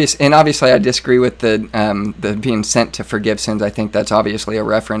 obviously, I disagree with the being sent to forgive sins. I think that's obviously a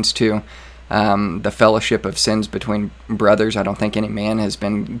reference to the fellowship of sins between brothers. I don't think any man has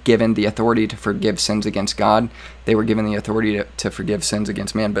been given the authority to forgive sins against God. They were given the authority to forgive sins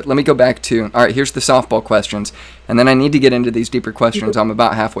against man. But let me go back to, all right, here's the softball questions, and then I need to get into these deeper questions. I'm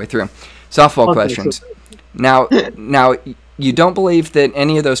about halfway through. Softball questions. So. Now, you don't believe that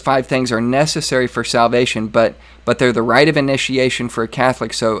any of those 5 things are necessary for salvation, but they're the rite of initiation for a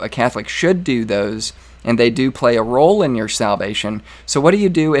Catholic, so a Catholic should do those, and they do play a role in your salvation. So what do you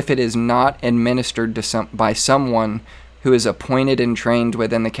do if it is not administered by someone who is appointed and trained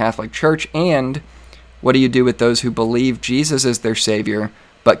within the Catholic Church? And what do you do with those who believe Jesus is their Savior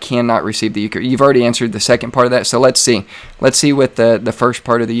but cannot receive the Eucharist? You've already answered the second part of that, so let's see. Let's see with the first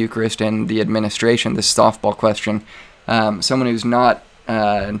part of the Eucharist and the administration, this softball question. Someone who's not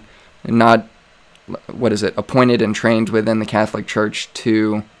appointed and trained within the Catholic Church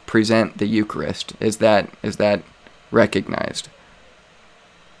to present the Eucharist, is that recognized?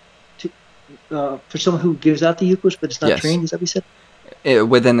 For someone who gives out the Eucharist but is not trained, is that what you said?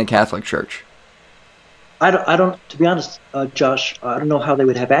 Within the Catholic Church. I don't. To be honest, Josh, I don't know how they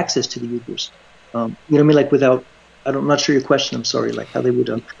would have access to the Eucharist. You know what I mean? Like without. I'm not sure your question. I'm sorry. Like how they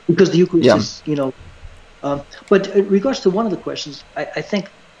would, because the Eucharist is, But in regards to one of the questions, I think,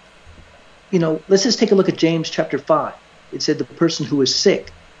 let's just take a look at James chapter 5. It said the person who is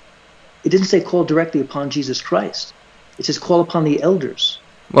sick. It didn't say call directly upon Jesus Christ. It says call upon the elders.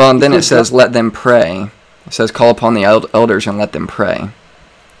 Well, and then it says let them pray. It says call upon the elders and let them pray.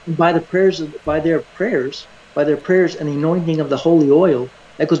 By their prayers and the anointing of the holy oil,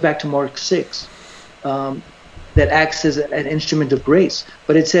 that goes back to Mark 6. That acts as an instrument of grace.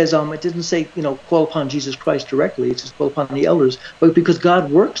 But it says, it didn't say, call upon Jesus Christ directly. It says call upon the elders. But because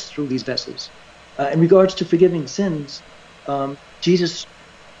God works through these vessels. In regards to forgiving sins, Jesus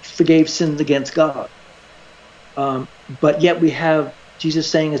forgave sins against God. But yet we have Jesus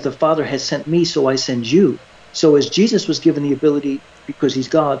saying, as the Father has sent me, so I send you. So as Jesus was given the ability, because he's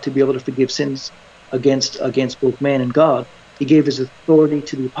God, to be able to forgive sins against both man and God, he gave his authority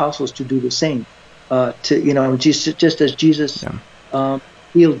to the apostles to do the same. Just as Jesus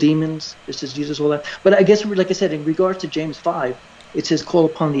healed demons, just as Jesus all that. But I guess, like I said, in regards to James 5, it says call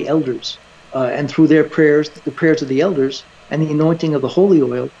upon the elders, and through their prayers, the prayers of the elders, and the anointing of the holy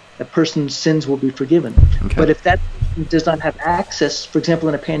oil, that person's sins will be forgiven. Okay. But if that person does not have access, for example,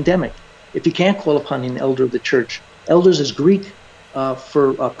 in a pandemic, if you can't call upon an elder of the church, elders is Greek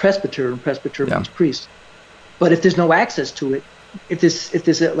for presbyter, and presbyter means priest. But if there's no access to it, if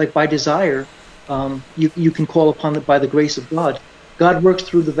there's like by desire, you can call upon it by the grace of God. God works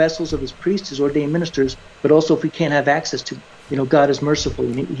through the vessels of his priests, his ordained ministers, but also if we can't have access to, God is merciful,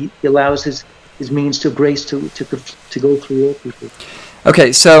 and he allows his means to grace to go through all people.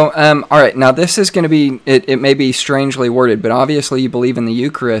 Okay, so, all right, now this is going to be, it may be strangely worded, but obviously you believe in the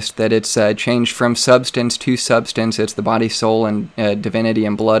Eucharist, that it's changed from substance to substance. It's the body, soul, and divinity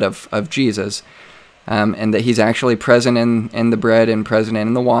and blood of Jesus, and that he's actually present in the bread and present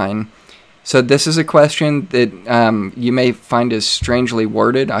in the wine. So this is a question that you may find is strangely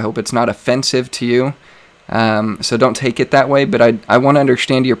worded. I hope it's not offensive to you, so don't take it that way, but I want to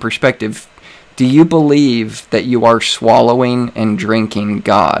understand your perspective. Do you believe that you are swallowing and drinking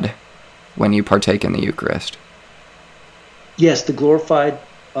God when you partake in the Eucharist? Yes, the glorified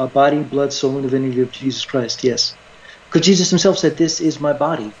body, blood, soul, and divinity of Jesus Christ, yes. Because Jesus himself said, this is my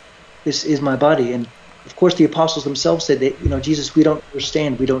body. This is my body. And of course the apostles themselves said that, Jesus, we don't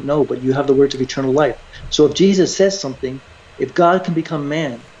understand, we don't know, but you have the words of eternal life. So if Jesus says something, if God can become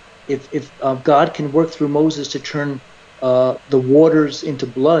man, if God can work through Moses to turn the waters into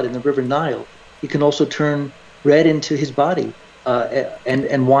blood in the river Nile, he can also turn bread into his body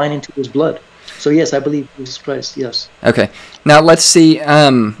and wine into his blood. So yes, I believe Jesus Christ. Yes. Okay. Now let's see.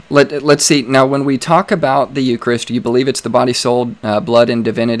 Let's see. Now, when we talk about the Eucharist, you believe it's the body, soul, blood, and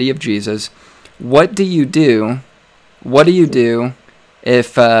divinity of Jesus. What do you do? What do you do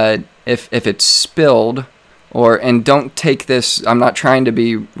if it's spilled? And don't take this. I'm not trying to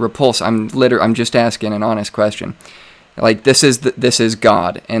be repulsive. I'm just asking an honest question. Like, this is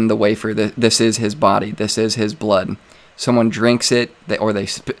God and the wafer. This is his body. This is his blood. Someone drinks it, or they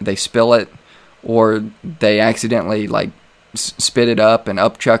spill it, or they accidentally spit it up and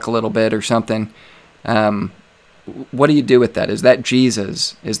upchuck a little bit or something. What do you do with that? Is that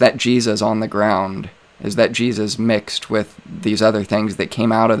Jesus? Is that Jesus on the ground? Is that Jesus mixed with these other things that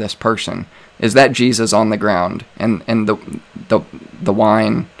came out of this person? Is that Jesus on the ground and the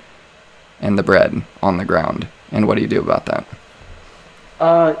wine and the bread on the ground? And what do you do about that?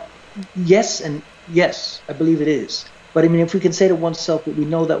 Yes, I believe it is. But I mean, if we can say to oneself that we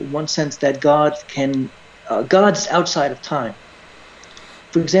know that in one sense that God's outside of time.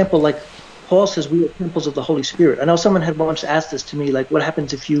 For example, like Paul says, we are temples of the Holy Spirit. I know someone had once asked this to me, like, what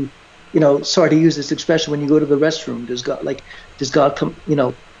happens if you, sorry to use this expression, when you go to the restroom, does God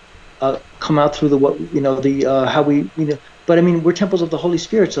come out through but I mean, we're temples of the Holy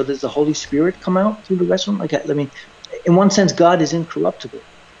Spirit, so does the Holy Spirit come out through the restroom? In one sense, God is incorruptible.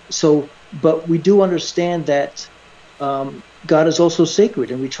 So, but we do understand that God is also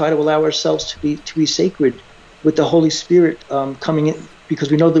sacred, and we try to allow ourselves to be sacred with the Holy Spirit coming in,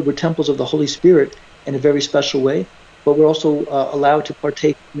 because we know that we're temples of the Holy Spirit in a very special way. But we're also allowed to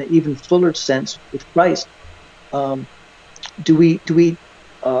partake in an even fuller sense with Christ. Do we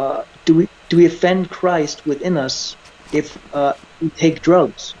offend Christ within us if we take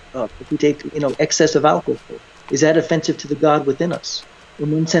drugs? If we take excess of alcohol, is that offensive to the God within us?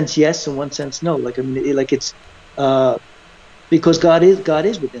 In one sense, yes. In one sense, no. It's because God is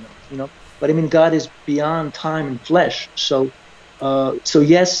within us. But I mean, God is beyond time and flesh. So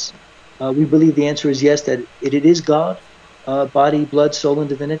yes, we believe the answer is yes, that it is God, body, blood, soul, and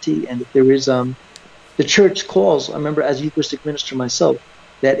divinity. And if there is, the church calls, I remember as Eucharistic minister myself,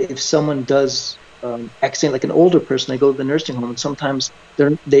 that if someone does accident, like an older person, they go to the nursing home, and sometimes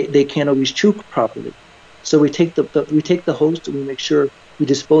they can't always chew properly. So we take the host and we make sure we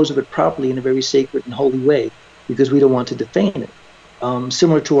dispose of it properly in a very sacred and holy way, because we don't want to defame it.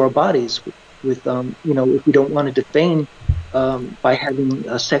 Similar to our bodies, with if we don't want to defame by having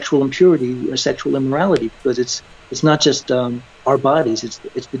a sexual impurity or sexual immorality, because it's not just our bodies;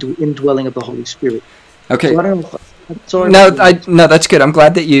 it's the indwelling of the Holy Spirit. Okay. So I don't know No, that's good. I'm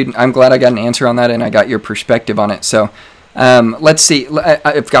glad I got an answer on that, and I got your perspective on it. So, let's see.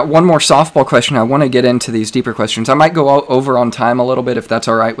 I've got one more softball question. I want to get into these deeper questions. I might go over on time a little bit if that's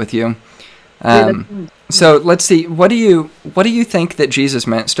all right with you. So let's see. What do you think that Jesus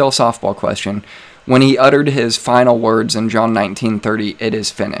meant? Still a softball question. When he uttered his final words in John 19:30, "It is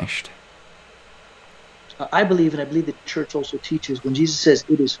finished." I believe, and I believe the church also teaches, when Jesus says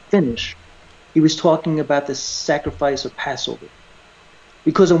 "it is finished," he was talking about the sacrifice of Passover.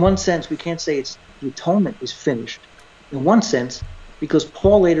 Because in one sense, we can't say the atonement is finished. In one sense, because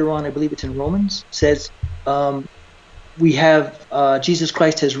Paul later on, I believe it's in Romans, says we have Jesus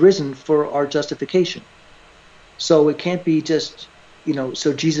Christ has risen for our justification. So it can't be just, so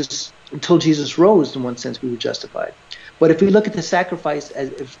until Jesus rose, in one sense, we were justified. But if we look at the sacrifice,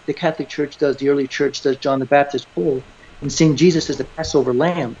 as if the Catholic Church does, the early Church does, John the Baptist Paul, and seeing Jesus as the Passover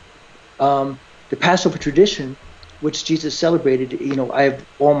lamb, the Passover tradition, which Jesus celebrated, I have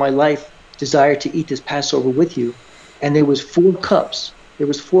all my life desired to eat this Passover with you, and there was 4 cups. There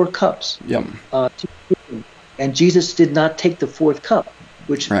was 4 cups. Yep. And Jesus did not take the 4th cup,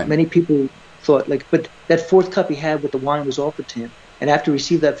 which many people thought, but that 4th cup he had with the wine was offered to him. And after he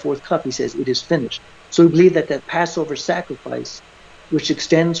received that 4th cup, he says, it is finished. So we believe that Passover sacrifice, which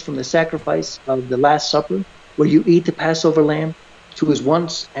extends from the sacrifice of the Last Supper, where you eat the Passover lamb, to his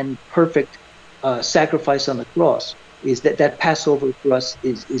once and perfect sacrifice on the cross, is that Passover for us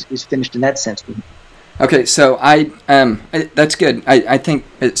is finished in that sense. Okay, so that's good. I think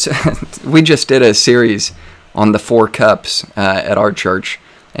we just did a series on the 4 cups at our church,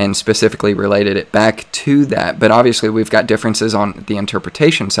 and specifically related it back to that. But obviously we've got differences on the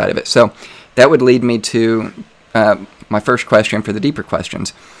interpretation side of it. So that would lead me to my first question for the deeper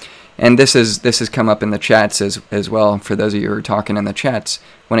questions. And this has come up in the chats as well, for those of you who are talking in the chats,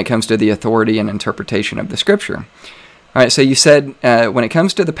 when it comes to the authority and interpretation of the Scripture. All right, so you said when it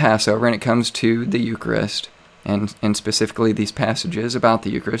comes to the Passover and it comes to the Eucharist, and specifically these passages about the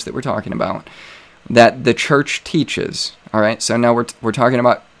Eucharist that we're talking about, that the church teaches. All right, so now we're talking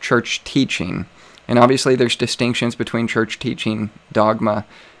about church teaching, and obviously there's distinctions between church teaching, dogma,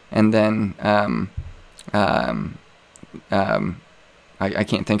 and then I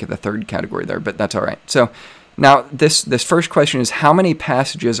can't think of the third category there, but that's all right. So now this first question is, how many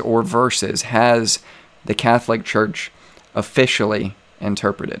passages or verses has the Catholic Church officially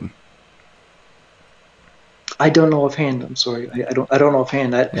interpreted? I don't know offhand. I'm sorry. I don't know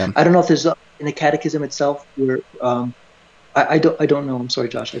offhand. I don't know if there's in the Catechism itself where I don't know. I'm sorry,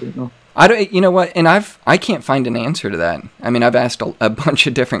 Josh. I don't know. You know what? And I can't find an answer to that. I mean, I've asked a bunch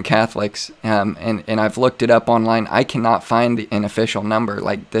of different Catholics, and I've looked it up online. I cannot find an official number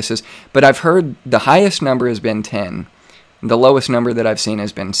like this is. But I've heard the highest number has been 10. The lowest number that I've seen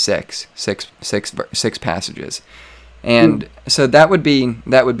has been 6 passages. And so that would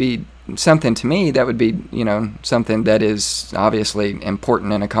be something to me. That would be, something that is obviously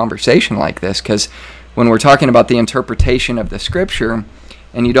important in a conversation like this, because when we're talking about the interpretation of the Scripture,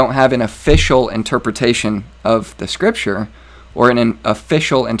 and you don't have an official interpretation of the Scripture, or an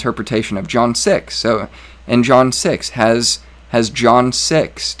official interpretation of John 6. So in John 6, has John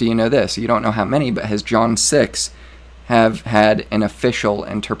 6, do you know this? You don't know how many, but has John 6 have had an official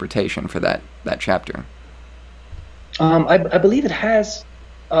interpretation for that chapter? I believe it has,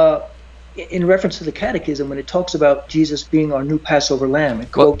 in reference to the Catechism, when it talks about Jesus being our new Passover lamb.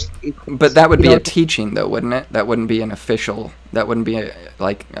 But that would be a teaching, though, wouldn't it? That wouldn't be an official. That wouldn't be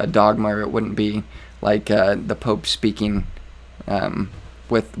like a dogma, or it wouldn't be like the Pope speaking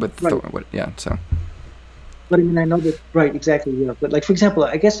with right. So. But I mean, I know that, right, exactly, yeah. But like, for example,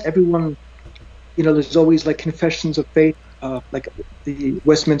 I guess everyone, there's always like confessions of faith, like the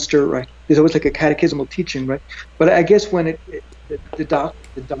Westminster, right? There's always like a catechismal teaching, right? But I guess when the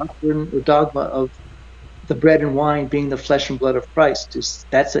doctrine or dogma of the bread and wine being the flesh and blood of Christ,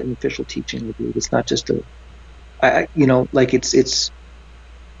 that's an official teaching, I believe. It's not just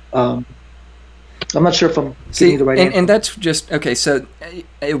I'm not sure if I'm getting the right answer. And that's just, okay, so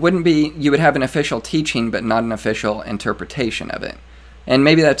it wouldn't be, you would have an official teaching, but not an official interpretation of it. And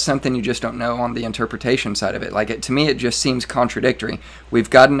maybe that's something you just don't know on the interpretation side of it. Like, to me, it just seems contradictory. We've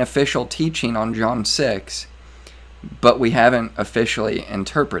got an official teaching on John 6, but we haven't officially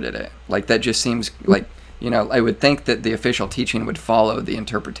interpreted it. Like, that just seems like, I would think that the official teaching would follow the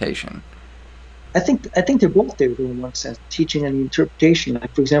interpretation. I think they're both there in one sense, teaching and the interpretation.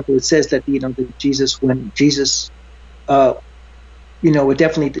 Like, for example, it says that that Jesus,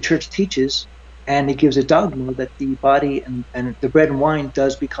 definitely the church teaches, and it gives a dogma that the body and the bread and wine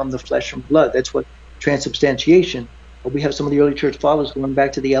does become the flesh and blood. That's what transubstantiation. But we have some of the early church fathers going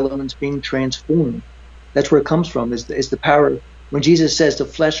back to the elements being transformed. That's where it comes from. Is the power when Jesus says the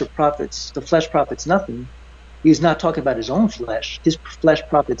flesh profits nothing. He's not talking about his own flesh. His flesh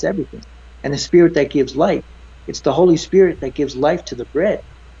profits everything. And the Spirit that gives life, it's the Holy Spirit that gives life to the bread.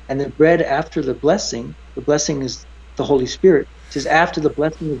 And the bread after the blessing is the Holy Spirit. It says after the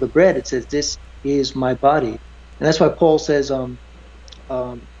blessing of the bread, it says, this is my body. And that's why Paul says,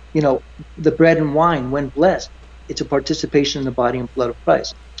 the bread and wine, when blessed, it's a participation in the body and blood of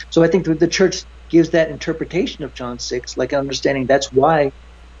Christ. So I think the church gives that interpretation of John 6, like understanding that's why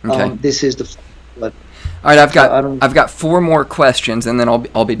this is the blood. All right, I've got 4 more questions, and then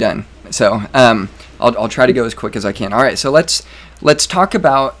I'll be done. So I'll try to go as quick as I can. All right, so let's talk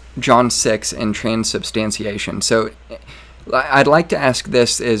about John 6 and transubstantiation. So I'd like to ask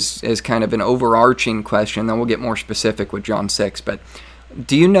this as kind of an overarching question, then we'll get more specific with John 6. But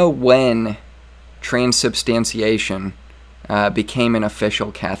do you know when transubstantiation became an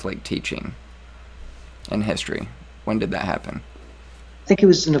official Catholic teaching in history? When did that happen? I think it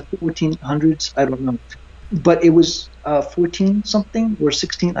was in the 1400s. I don't know. But it was 14 something or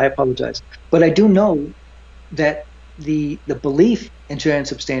 16. I apologize. But I do know that the belief in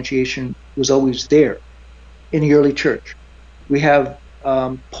transubstantiation was always there in the early church. We have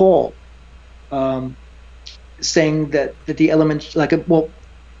Paul saying that the elements,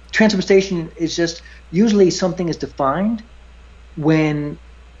 transubstantiation is just usually something is defined when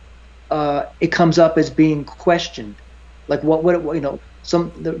it comes up as being questioned. Like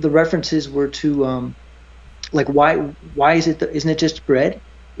the references were to why isn't it just bread?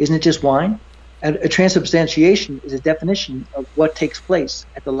 Isn't it just wine? And a transubstantiation is a definition of what takes place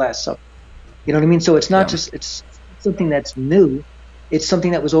at the Last Supper. You know what I mean? So it's not just it's something that's new. It's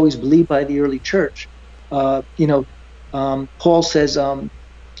something that was always believed by the early church. Paul says,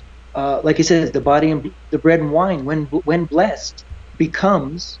 like he says, the body and the bread and wine, when blessed,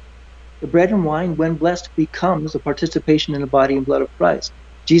 becomes the bread and wine. When blessed, becomes a participation in the body and blood of Christ.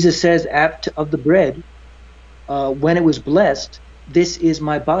 Jesus says, of the bread, when it was blessed, this is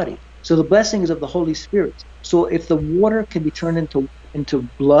my body. So the blessing is of the Holy Spirit. So if the water can be turned into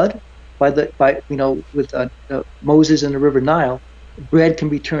blood with Moses in the river Nile, bread can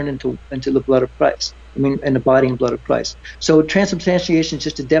be turned into the blood of Christ. And the body and blood of Christ. So transubstantiation is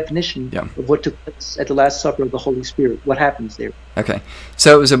just a definition of what took place at the Last Supper of the Holy Spirit. What happens there? Okay.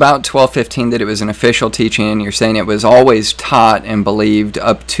 So it was about 1215 that it was an official teaching. You're saying it was always taught and believed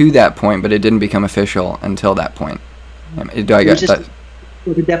up to that point, but it didn't become official until that point. Do I get that?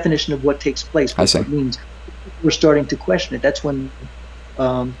 The definition of what takes place, what it means. We're starting to question it. That's when,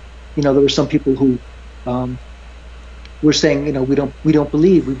 there were some people who were saying, we don't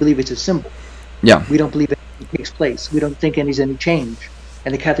believe. We believe it's a symbol. Yeah. We don't believe it takes place. We don't think there's any change.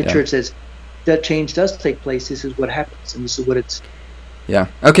 And the Catholic Church says that change does take place. This is what happens, and this is what it's. Yeah.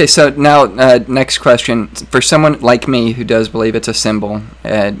 Okay. So now, next question for someone like me who does believe it's a symbol,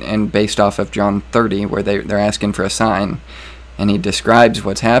 and based off of John 30, where they're asking for a sign. And he describes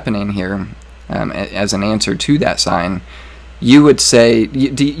what's happening here as an answer to that sign. You would say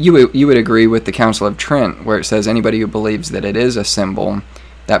you would agree with the Council of Trent, where it says anybody who believes that it is a symbol,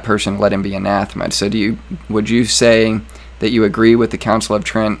 that person let him be anathema. So would you say that you agree with the Council of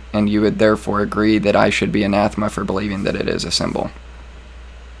Trent, and you would therefore agree that I should be anathema for believing that it is a symbol?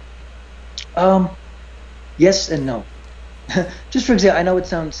 Yes and no. Just for example, I know it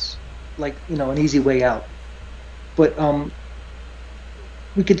sounds like an easy way out, but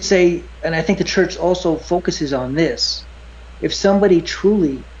we could say, and I think the church also focuses on this, if somebody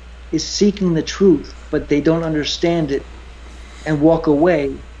truly is seeking the truth, but they don't understand it and walk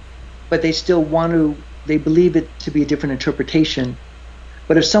away, but they still they believe it to be a different interpretation.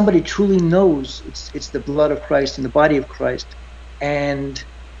 But if somebody truly knows it's the blood of Christ and the body of Christ, and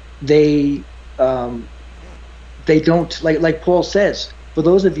they don't, like Paul says, for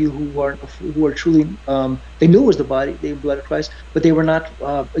those of you who are truly, they knew it was the blood of Christ, but they were not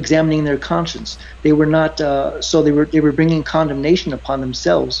examining their conscience. They were not, so they were bringing condemnation upon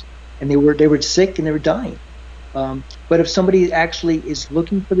themselves, and they were sick and they were dying. But if somebody actually is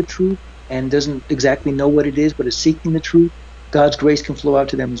looking for the truth and doesn't exactly know what it is, but is seeking the truth, God's grace can flow out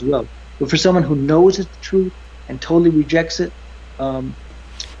to them as well. But for someone who knows it's the truth and totally rejects it,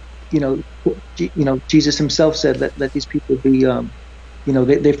 Jesus himself said, let these people be.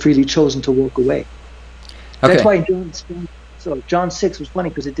 They've freely chosen to walk away. Okay. That's why John 6 was funny,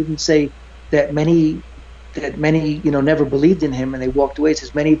 because it didn't say that many never believed in him and they walked away. It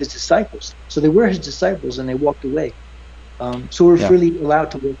says many of his disciples. So they were his disciples and they walked away. So we're freely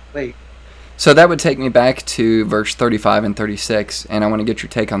allowed to walk away. So that would take me back to verse 35 and 36, and I want to get your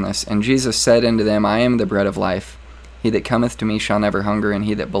take on this. And Jesus said unto them, I am the bread of life. He that cometh to me shall never hunger, and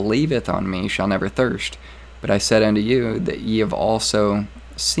he that believeth on me shall never thirst. But I said unto you that ye have also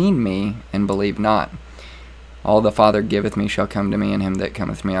seen me, and believe not. All the Father giveth me shall come to me, and him that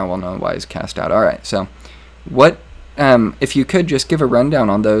cometh to me I will no wise cast out. All right, so what, if you could just give a rundown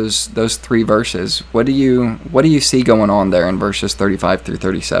on those three verses, what do you see going on there in verses 35 through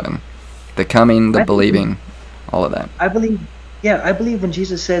 37? The coming, the believing, all of that. I believe when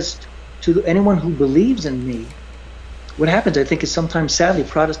Jesus says to anyone who believes in me, what happens, I think, is sometimes, sadly,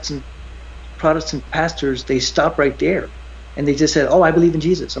 Protestant pastors, they stop right there and they just said, I believe in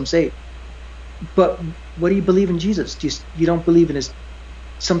Jesus, I'm saved. But what do you believe in Jesus? You don't believe in his.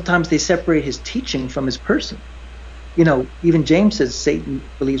 Sometimes they separate his teaching from his person. even James says Satan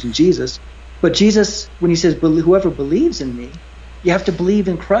believes in Jesus. But Jesus, when he says, whoever believes in me, you have to believe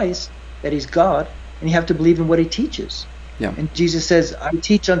in Christ, that he's God, and you have to believe in what he teaches. Yeah. And Jesus says, I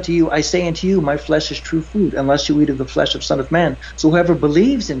teach unto you, I say unto you, my flesh is true food, unless you eat of the flesh of Son of Man. So whoever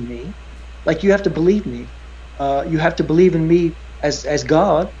believes in me, like you have to believe me, you have to believe in me as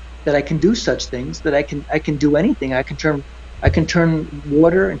God, that I can do such things, that I can do anything. I can turn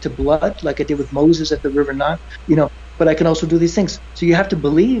water into blood, like I did with Moses at the river Nile, but I can also do these things. So you have to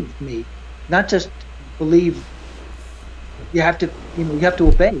believe me, not just believe. You have to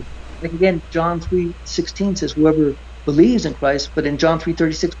obey. Like again, John 3:16 says, whoever believes in Christ, but in John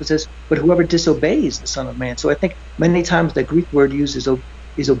 3:36 it says, but whoever disobeys the Son of Man. So I think many times the Greek word used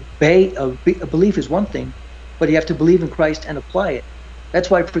is obey. A belief is one thing, but you have to believe in Christ and apply it. That's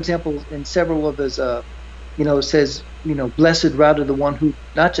why, for example, in several of his, it says, blessed rather the one who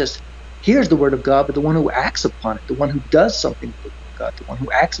not just hears the word of God, but the one who acts upon it, the one who does something with God, the one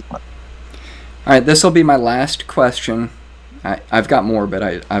who acts upon it. All right, this will be my last question. I've got more, but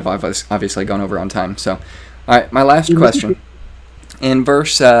I've obviously gone over on time. So, all right, my last question. In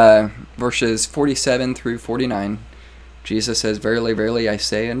verses 47 through 49, Jesus says, Verily, verily, I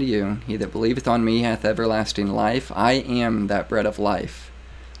say unto you, he that believeth on me hath everlasting life. I am that bread of life.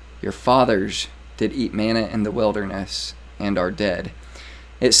 Your fathers did eat manna in the wilderness, and are dead.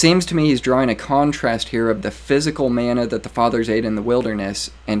 It seems to me he's drawing a contrast here of the physical manna that the fathers ate in the wilderness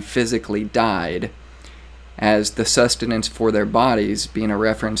and physically died, as the sustenance for their bodies, being a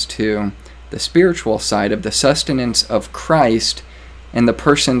reference to the spiritual side of the sustenance of Christ in the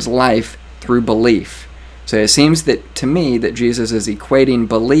person's life through belief. So it seems that to me that Jesus is equating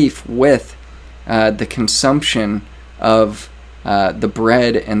belief with the consumption of the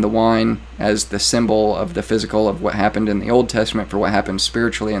bread and the wine as the symbol of the physical of what happened in the Old Testament for what happens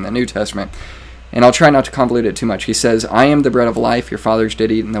spiritually in the New Testament. And I'll try not to convolute it too much. He says, I am the bread of life, your fathers did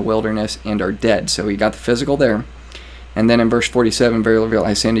eat in the wilderness and are dead. So he got the physical there. And then in verse 47, Verily, verily,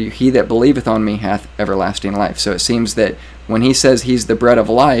 I say unto you, he that believeth on me hath everlasting life. So it seems that when he says he's the bread of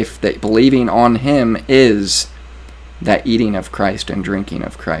life, that believing on him is that eating of Christ and drinking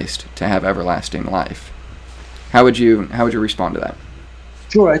of Christ to have everlasting life. How would you respond to that?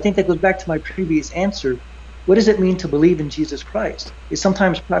 Sure, I think that goes back to my previous answer. What does it mean to believe in Jesus Christ?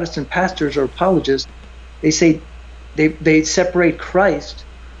 Sometimes Protestant pastors or apologists, they say they separate Christ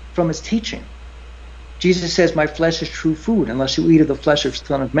from his teaching. Jesus says, my flesh is true food, unless you eat of the flesh of the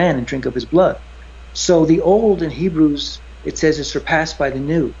Son of Man and drink of his blood. So the old in Hebrews, it says, is surpassed by the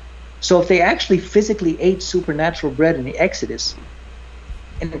new. So if they actually physically ate supernatural bread in the Exodus,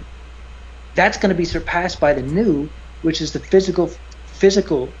 and that's going to be surpassed by the new, which is the physical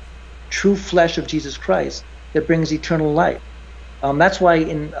true flesh of Jesus Christ that brings eternal life. That's why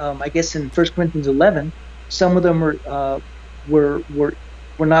in 1 Corinthians 11, some of them were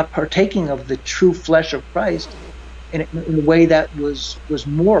not partaking of the true flesh of Christ in a way that was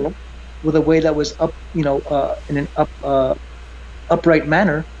moral, with a way that was in an upright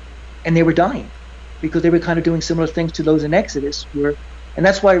manner, and they were dying because they were kind of doing similar things to those in Exodus. And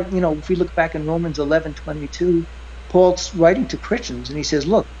that's why if we look back in Romans 11:22, Paul's writing to Christians and he says,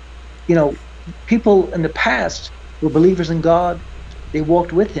 look, people in the past were believers in God, they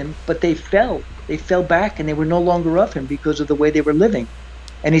walked with him, but they fell back and they were no longer of him because of the way they were living.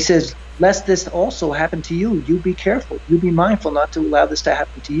 And he says, lest this also happen to you, you be careful, you be mindful not to allow this to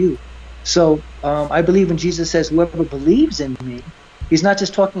happen to you. So I believe when Jesus says, whoever believes in me, he's not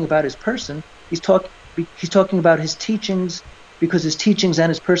just talking about his person, he's talking about his teachings, because his teachings and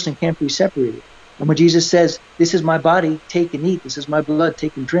his person can't be separated. And when Jesus says, this is my body, take and eat, this is my blood,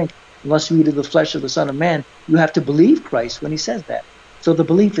 take and drink, unless you eat of the flesh of the Son of Man, you have to believe Christ when he says that. So the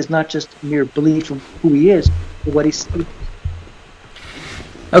belief is not just mere belief in who he is, but what he's.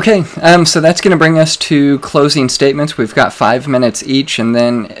 Okay, so that's going to bring us to closing statements. We've got 5 minutes each, and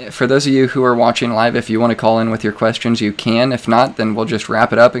then for those of you who are watching live, if you want to call in with your questions, you can. If not, then we'll just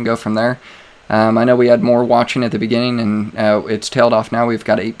wrap it up and go from there. I know we had more watching at the beginning, and it's tailed off now. We've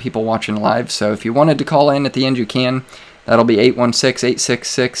got 8 people watching live, so if you wanted to call in at the end, you can. That'll be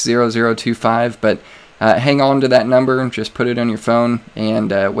 816-866-0025, but hang on to that number, just put it on your phone,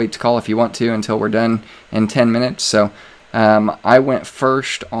 and wait to call if you want to until we're done in 10 minutes. So I went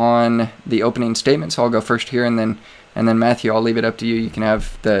first on the opening statement, so I'll go first here, and then Matthew, I'll leave it up to you. You can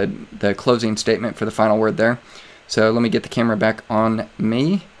have the closing statement for the final word there. So let me get the camera back on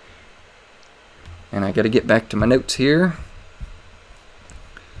me. And I got to get back to my notes here.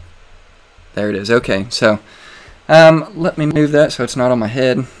 There it is. Okay, so let me move that so it's not on my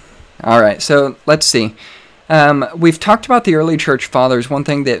head. All right, so let's see. We've talked about the early church fathers. One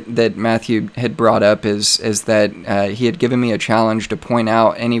thing that Matthew had brought up is that he had given me a challenge to point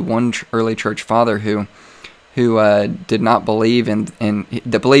out any one early church father who did not believe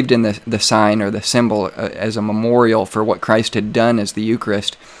that believed in the sign or the symbol as a memorial for what Christ had done as the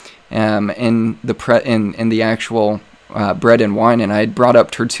Eucharist, in the actual bread and wine. And I had brought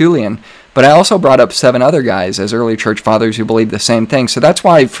up Tertullian, but I also brought up 7 other guys as early church fathers who believed the same thing. So that's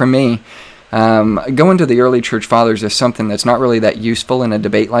why, for me, going to the early church fathers is something that's not really that useful in a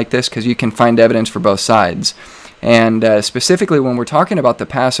debate like this, because you can find evidence for both sides. And specifically when we're talking about the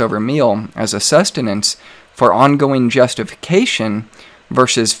Passover meal as a sustenance for ongoing justification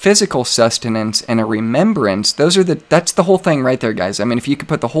versus physical sustenance and a remembrance, that's the whole thing right there, guys. I mean, if you could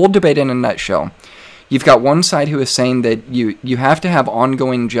put the whole debate in a nutshell, you've got one side who is saying that you have to have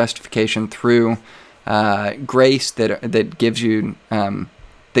ongoing justification through grace that gives you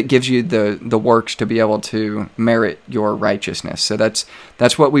the works to be able to merit your righteousness. So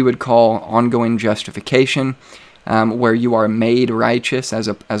that's what we would call ongoing justification, where you are made righteous as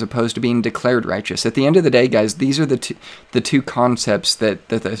opposed to being declared righteous. At the end of the day, guys, these are the two concepts that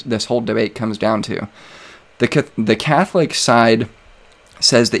this whole debate comes down to. The Catholic side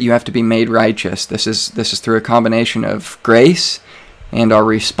says that you have to be made righteous. This is through a combination of grace and our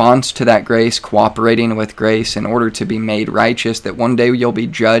response to that grace, cooperating with grace in order to be made righteous, that one day you'll be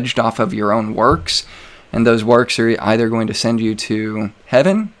judged off of your own works, and those works are either going to send you to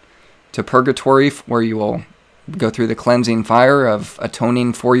heaven, to purgatory, where you will go through the cleansing fire of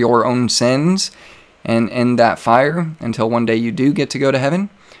atoning for your own sins, and in that fire until one day you do get to go to heaven,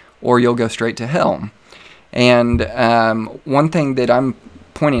 or you'll go straight to hell. And one thing that I'm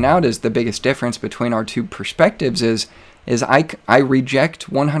pointing out is the biggest difference between our two perspectives is I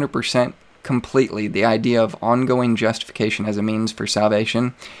reject 100% completely the idea of ongoing justification as a means for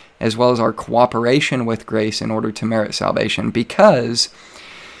salvation, as well as our cooperation with grace in order to merit salvation, because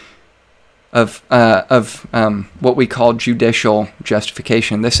of what we call judicial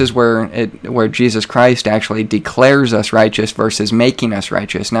justification. This is where Jesus Christ actually declares us righteous versus making us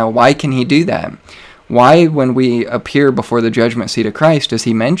righteous. Now, why can he do that? Why, when we appear before the judgment seat of Christ, as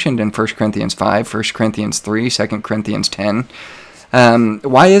he mentioned in 1 Corinthians 5, 1 Corinthians 3, 2 Corinthians 10,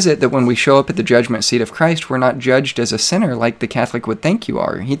 why is it that when we show up at the judgment seat of Christ, we're not judged as a sinner like the Catholic would think you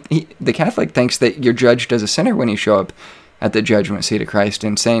are? The Catholic thinks that you're judged as a sinner when you show up at the judgment seat of Christ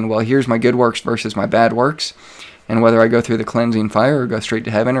and saying, well, here's my good works versus my bad works, and whether I go through the cleansing fire or go straight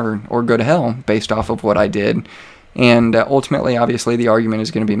to heaven or go to hell based off of what I did. And ultimately, obviously, the argument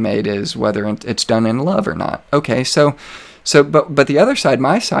is going to be made is whether it's done in love or not. Okay, but the other side,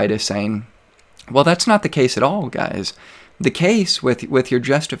 my side, is saying, well, that's not the case at all, guys. The case with your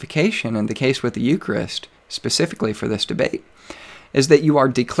justification and the case with the Eucharist, specifically for this debate, is that you are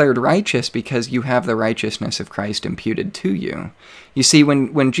declared righteous because you have the righteousness of Christ imputed to you. You see,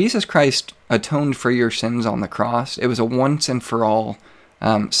 when Jesus Christ atoned for your sins on the cross, it was a once and for all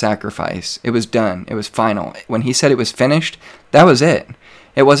sacrifice. It was done. It was final. When he said it was finished, that was it.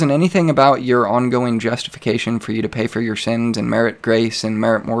 It wasn't anything about your ongoing justification for you to pay for your sins and merit grace and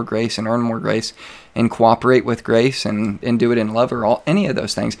merit more grace and earn more grace and cooperate with grace and do it in love or any of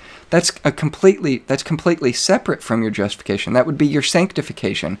those things. That's completely separate from your justification. That would be your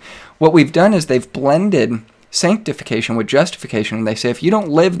sanctification. What we've done is they've blended sanctification with justification, and they say if you don't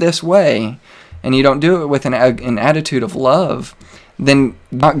live this way and you don't do it with an attitude of love, then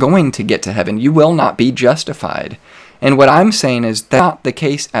you're not going to get to heaven. You will not be justified. And what I'm saying is that's not the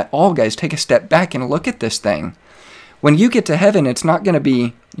case at all, guys. Take a step back and look at this thing. When you get to heaven, it's not going to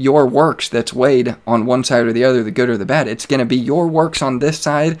be your works that's weighed on one side or the other, the good or the bad. It's going to be your works on this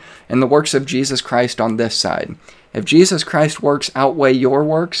side and the works of Jesus Christ on this side. If Jesus Christ's works outweigh your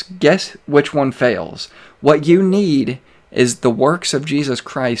works, guess which one fails? What you need is the works of Jesus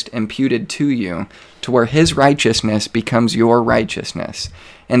Christ imputed to you, to where his righteousness becomes your righteousness.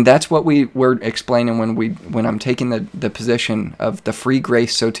 And that's what we were explaining when I'm taking the position of the free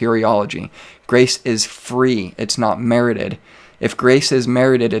grace soteriology. Grace is free. It's not merited. If grace is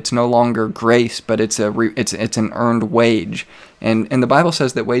merited, it's no longer grace, but it's an earned wage. And the Bible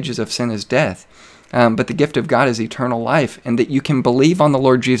says that wages of sin is death. But the gift of God is eternal life, and that you can believe on the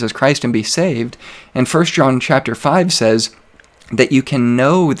Lord Jesus Christ and be saved. And 1 John chapter 5 says that you can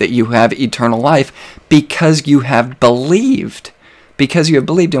know that you have eternal life because you have believed. Because you have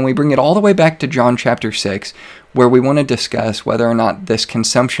believed. And we bring it all the way back to John chapter 6, where we want to discuss whether or not this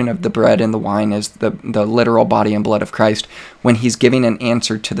consumption of the bread and the wine is the literal body and blood of Christ, when he's giving an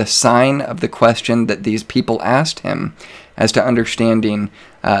answer to the sign of the question that these people asked him as to understanding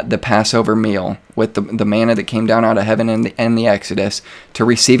the Passover meal with the manna that came down out of heaven in the Exodus, to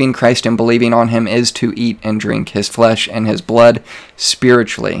receiving Christ and believing on him is to eat and drink his flesh and his blood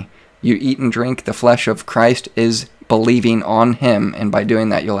spiritually. You eat and drink the flesh of Christ is believing on him, and by doing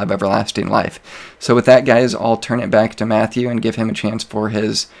that, you'll have everlasting life. So with that, guys, I'll turn it back to Matthew and give him a chance for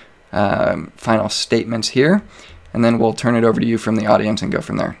his final statements here, and then we'll turn it over to you from the audience and go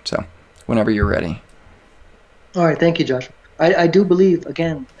from there. So whenever you're ready. All right, thank you, Josh. I do believe,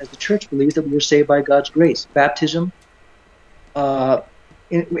 again, as the church believes, that we are saved by God's grace. Baptism,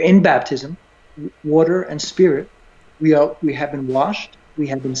 in baptism, water and spirit, we have been washed, we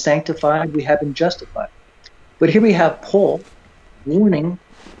have been sanctified, we have been justified. But here we have Paul warning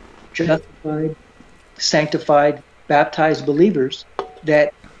justified, sanctified, baptized believers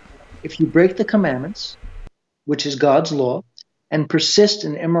that if you break the commandments, which is God's law, and persist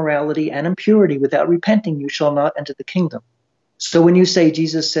in immorality and impurity without repenting, you shall not enter the kingdom. So when you say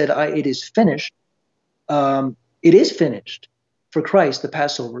Jesus said, it is finished, it is finished for Christ, the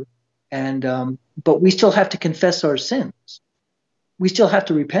Passover, and but we still have to confess our sins. We still have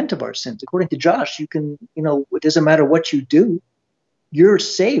to repent of our sins. According to Josh, you can, it doesn't matter what you do. You're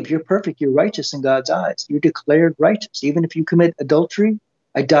saved. You're perfect. You're righteous in God's eyes. You're declared righteous. Even if you commit adultery,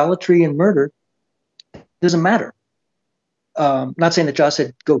 idolatry, and murder, it doesn't matter. Not saying that Josh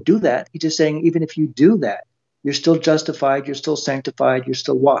said, go do that. He's just saying, even if you do that, you're still justified, you're still sanctified, you're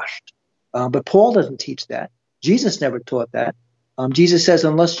still washed. But Paul doesn't teach that. Jesus never taught that. Jesus says,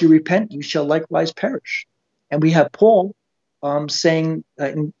 unless you repent, you shall likewise perish. And we have Paul saying,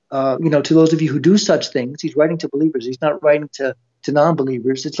 to those of you who do such things, he's writing to believers. He's not writing to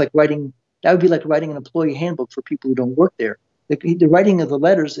non-believers. It's like that would be like writing an employee handbook for people who don't work there. The writing of the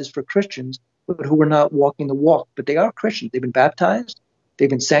letters is for Christians, but who are not walking the walk. But they are Christians. They've been baptized, they've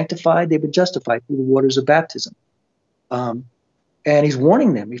been sanctified, they've been justified through the waters of baptism. And he's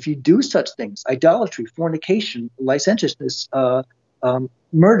warning them, if you do such things, idolatry, fornication, licentiousness,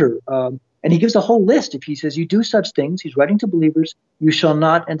 murder, and he gives a whole list. If he says you do such things, he's writing to believers, you shall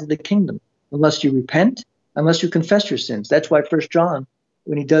not enter the kingdom unless you repent, unless you confess your sins. That's why 1 John,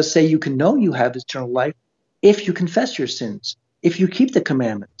 when he does say you can know you have eternal life, if you confess your sins, if you keep the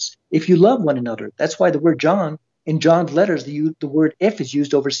commandments, if you love one another. That's why the word John, in John's letters, the word if is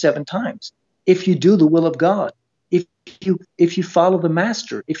used over 7 times. If you do the will of God, if you follow the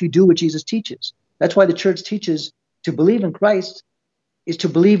master, if you do what Jesus teaches. That's why the church teaches to believe in Christ is to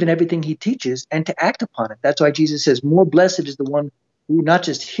believe in everything he teaches and to act upon it. That's why Jesus says, more blessed is the one who not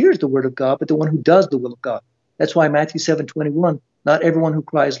just hears the word of God, but the one who does the will of God. That's why Matthew 7:21, not everyone who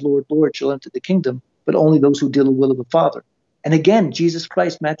cries, Lord, Lord, shall enter the kingdom, but only those who do the will of the Father. And again, Jesus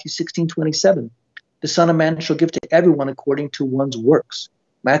Christ, Matthew 16:27, the Son of Man shall give to everyone according to one's works.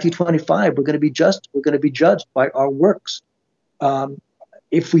 Matthew 25, we're going to be judged by our works.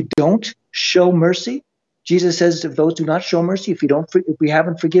 If we don't show mercy, Jesus says, if those do not show mercy, if we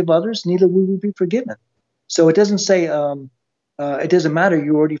haven't forgive others, neither will we be forgiven. So it doesn't say it doesn't matter.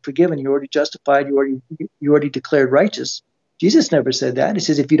 You're already forgiven. You're already justified. You already declared righteous. Jesus never said that. He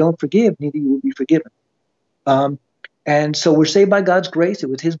says, if you don't forgive, neither you will be forgiven. And so we're saved by God's grace. It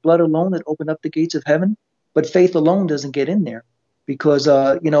was his blood alone that opened up the gates of heaven. But faith alone doesn't get in there because,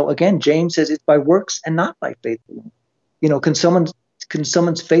 again, James says it's by works and not by faith alone. Can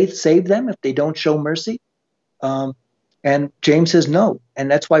someone's faith save them if they don't show mercy? And James says no.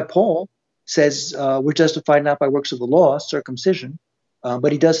 And that's why Paul says we're justified not by works of the law, circumcision.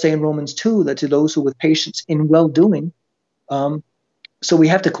 But he does say in Romans 2 that to those who with patience in well-doing, so we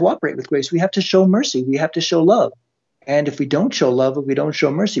have to cooperate with grace. We have to show mercy. We have to show love. And if we don't show love, if we don't show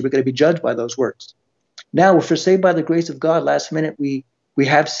mercy, we're going to be judged by those works. Now, if we're saved by the grace of God, last minute we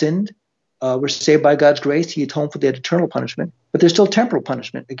have sinned. We're saved by God's grace. He atoned for that eternal punishment. But there's still temporal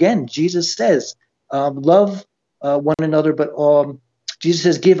punishment. Again, Jesus says, love one another, but Jesus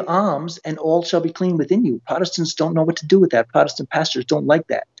says, give alms and all shall be clean within you. Protestants don't know what to do with that. Protestant pastors don't like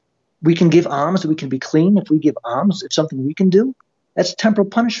that. We can give alms, we can be clean if we give alms. It's something we can do. That's temporal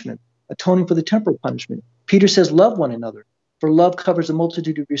punishment, atoning for the temporal punishment. Peter says, love one another, for love covers a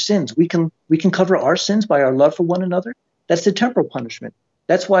multitude of your sins. We can cover our sins by our love for one another. That's the temporal punishment.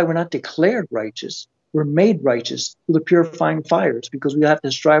 That's why we're not declared righteous. We're made righteous through the purifying fires, because we have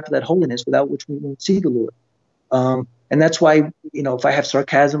to strive for that holiness without which we won't see the Lord. And that's why, if I have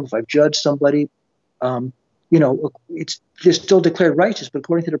sarcasm, if I've judged somebody, they're still declared righteous. But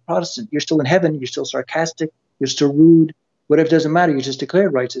according to the Protestant, you're still in heaven, you're still sarcastic, you're still rude, whatever, doesn't matter, you're just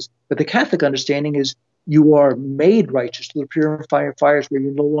declared righteous. But the Catholic understanding is you are made righteous through the purifying fires, where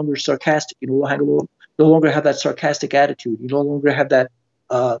you're no longer sarcastic, you no longer have that sarcastic attitude, you no longer have that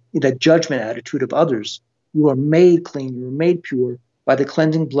judgment attitude of others. You are made clean. You are made pure by the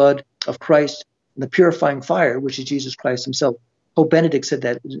cleansing blood of Christ and the purifying fire, which is Jesus Christ himself. Pope Benedict said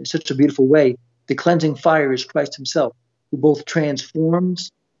that in such a beautiful way. The cleansing fire is Christ himself, who both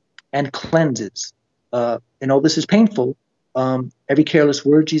transforms and cleanses. And all this is painful. Every careless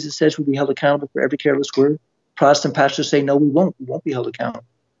word, Jesus says, will be held accountable for every careless word. Protestant pastors say, no, we won't. We won't be held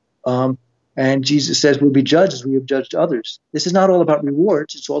accountable. And Jesus says we'll be judged as we have judged others. This is not all about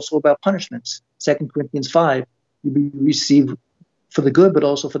rewards. It's also about punishments. 2 Corinthians 5, you be received for the good, but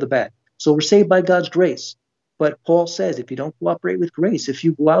also for the bad. So we're saved by God's grace. But Paul says if you don't cooperate with grace, if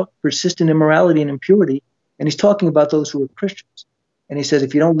you go out, persist in immorality and impurity, and he's talking about those who are Christians. And he says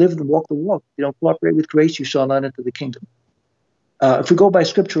if you don't live and walk the walk, if you don't cooperate with grace, you shall not enter the kingdom. If we go by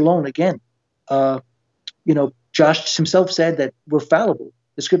Scripture alone, again, Josh himself said that we're fallible.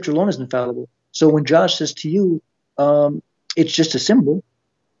 The Scripture alone is infallible. So when Josh says to you, it's just a symbol,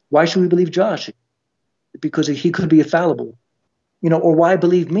 why should we believe Josh? Because he could be fallible. Or why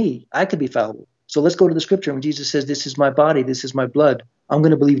believe me? I could be fallible. So let's go to the Scripture. When Jesus says, this is my body, this is my blood, I'm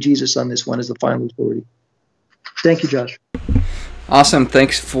going to believe Jesus on this one as the final authority. Thank you, Josh. Awesome.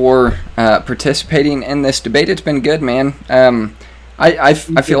 Thanks for participating in this debate. It's been good, man. I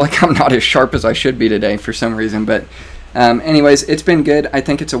feel like I'm not as sharp as I should be today for some reason, but anyways, it's been good. I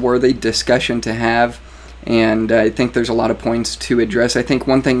think it's a worthy discussion to have, and I think there's a lot of points to address. I think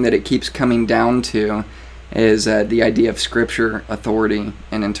one thing that it keeps coming down to is the idea of Scripture, authority,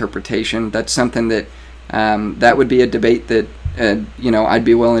 and interpretation. That's something that that would be a debate that I'd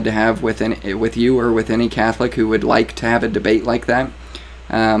be willing to have with you or with any Catholic who would like to have a debate like that.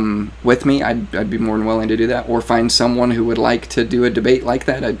 With me, I'd be more than willing to do that, or find someone who would like to do a debate like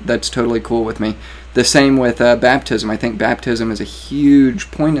that. That's totally cool with me. The same with baptism. I think baptism is a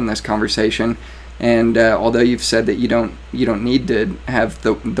huge point in this conversation, and although you've said that you don't need to have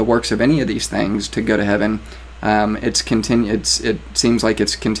the works of any of these things to go to heaven, it seems like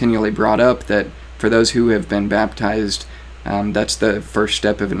it's continually brought up that for those who have been baptized, that's the first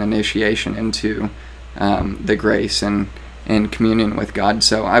step of an initiation into the grace and communion with God.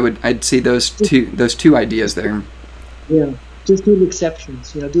 So I'd see those two ideas there. Yeah, just do the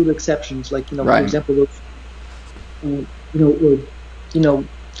exceptions. Do the exceptions. Like right. For example,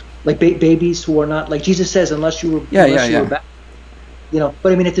 like babies who are not, like Jesus says, unless you were baptized.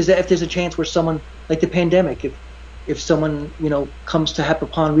 But I mean, if there's a chance where someone, like the pandemic, if someone comes to happen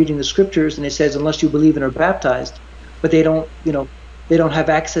upon reading the Scriptures and it says unless you believe and are baptized, but they don't have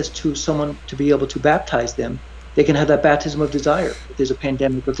access to someone to be able to baptize them. They can have that baptism of desire if there's a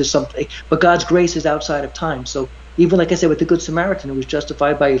pandemic, if there's something. But God's grace is outside of time. So even like I said with the Good Samaritan, who was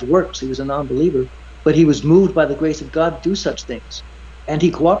justified by his works, he was a non-believer, but he was moved by the grace of God to do such things. And he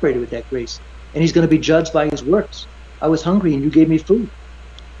cooperated with that grace. And he's going to be judged by his works. I was hungry and you gave me food.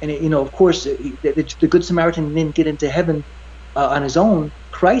 And of course, the Good Samaritan didn't get into heaven on his own.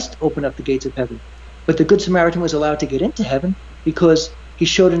 Christ opened up the gates of heaven. But the Good Samaritan was allowed to get into heaven because he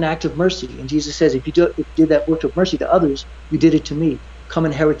showed an act of mercy. And Jesus says, if you did that work of mercy to others, you did it to me. Come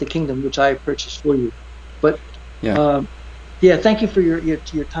inherit the kingdom which I have purchased for you. But thank you for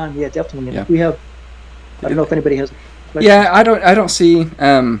your time. Yeah, definitely. Yeah. We have, I don't know if anybody has questions. Yeah, I don't see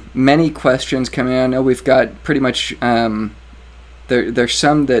many questions coming in. I know we've got pretty much there's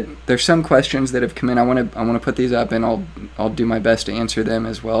some questions that have come in. I want to put these up, and I'll do my best to answer them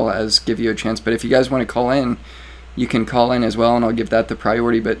as well as give you a chance. But if you guys want to call in, you can call in as well, and I'll give that the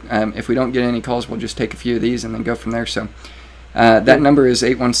priority. But if we don't get any calls, we'll just take a few of these and then go from there. So that number is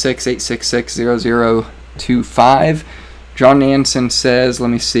 816-866-0025. John Nansen says, let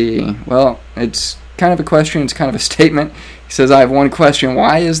me see. Well, it's kind of a question. It's kind of a statement. He says, I have one question.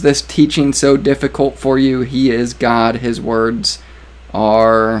 Why is this teaching so difficult for you? He is God. His words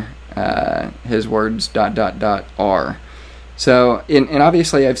are his words ... are. So, and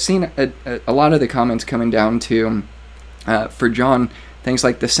obviously I've seen a lot of the comments coming down to, for John, things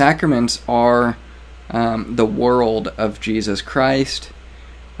like the sacraments are the world of Jesus Christ.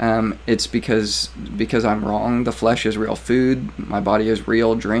 It's because I'm wrong. The flesh is real food. My body is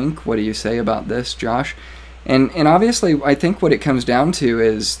real drink. What do you say about this, Josh? And obviously I think what it comes down to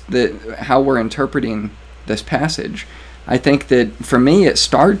is how we're interpreting this passage. I think that for me it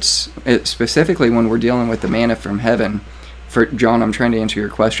starts specifically when we're dealing with the manna from heaven. For John, I'm trying to answer your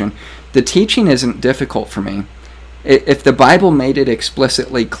question. The teaching isn't difficult for me. If the Bible made it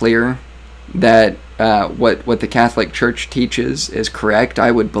explicitly clear that what the Catholic Church teaches is correct,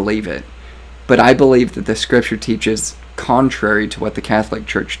 I would believe it. But I believe that the Scripture teaches contrary to what the Catholic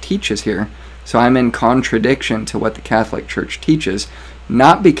Church teaches here. So I'm in contradiction to what the Catholic Church teaches,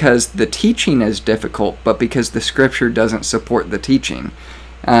 not because the teaching is difficult, but because the Scripture doesn't support the teaching.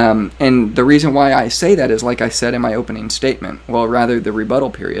 And the reason why I say that is, like I said in my opening statement, well, rather the rebuttal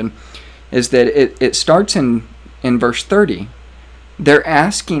period, is that it starts in verse 30. They're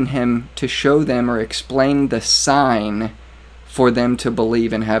asking him to show them or explain the sign for them to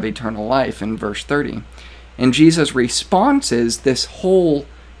believe and have eternal life in verse 30. And Jesus' response is this whole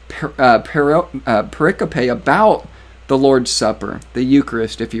pericope about the Lord's Supper, the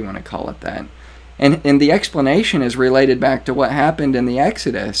Eucharist, if you want to call it that. And the explanation is related back to what happened in the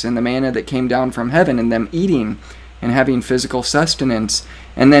Exodus and the manna that came down from heaven and them eating and having physical sustenance.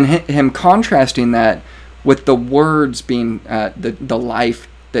 And then him contrasting that with the words being the life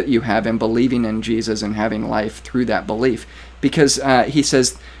that you have in believing in Jesus and having life through that belief. Because he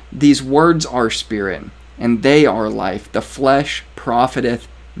says, these words are spirit, and they are life. The flesh profiteth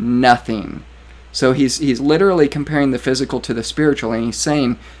nothing. So he's literally comparing the physical to the spiritual, and he's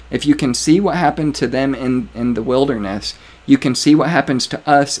saying, if you can see what happened to them in the wilderness, you can see what happens to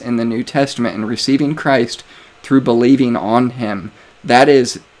us in the New Testament in receiving Christ through believing on him. That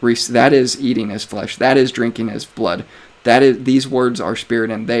is eating his flesh. That is drinking his blood. These words are spirit,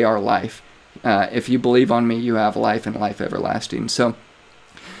 and they are life. If you believe on me, you have life and life everlasting. So,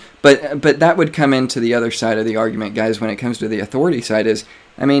 but that would come into the other side of the argument, guys, when it comes to the authority side is,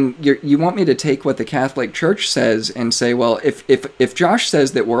 I mean, you want me to take what the Catholic Church says and say, well, if Josh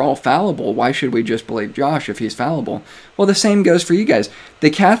says that we're all fallible, why should we just believe Josh if he's fallible? Well, the same goes for you guys.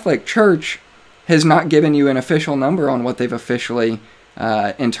 The Catholic Church has not given you an official number on what they've officially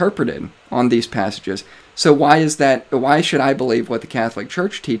interpreted on these passages. So why is that? Why should I believe what the Catholic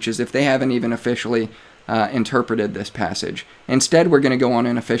Church teaches if they haven't even officially interpreted this passage? Instead, we're going to go on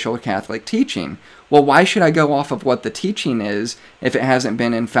an official Catholic teaching. Well, why should I go off of what the teaching is if it hasn't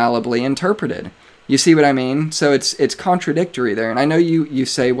been infallibly interpreted? You see what I mean? So it's contradictory there. And I know you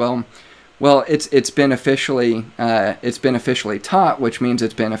say, well, it's been officially taught, which means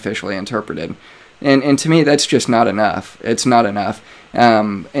it's been officially interpreted. And to me, that's just not enough. It's not enough.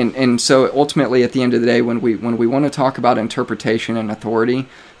 And so ultimately, at the end of the day, when we want to talk about interpretation and authority,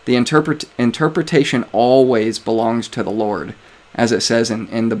 the interpretation always belongs to the Lord, as it says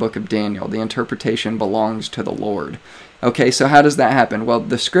in the book of Daniel. The interpretation belongs to the Lord. Okay, so how does that happen? Well,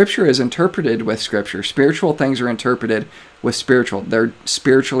 the Scripture is interpreted with Scripture. Spiritual things are interpreted with spiritual. They're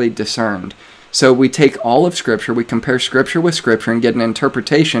spiritually discerned. So we take all of Scripture, we compare Scripture with Scripture and get an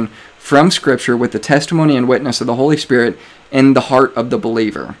interpretation from Scripture with the testimony and witness of the Holy Spirit in the heart of the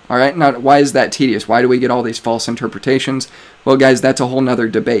believer. All right, now why is that tedious? Why do we get all these false interpretations? Well, guys, that's a whole nother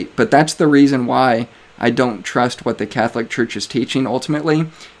debate. But that's the reason why I don't trust what the Catholic Church is teaching ultimately,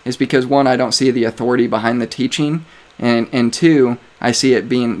 is because one, I don't see the authority behind the teaching, and two, I see it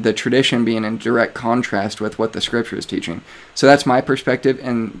being the tradition being in direct contrast with what the Scripture is teaching. So that's my perspective.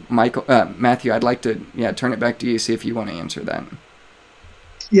 And Matthew, I'd like to turn it back to you, see if you want to answer that.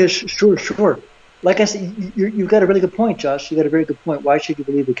 Yes, sure. Like I said, you've got a really good point, Josh. You got a very good point. Why should you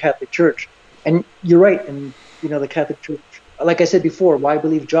believe the Catholic Church? And you're right. And the Catholic Church, like I said before, why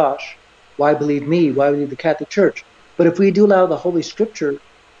believe Josh? Why believe me? Why believe the Catholic Church? But if we do allow the Holy Scripture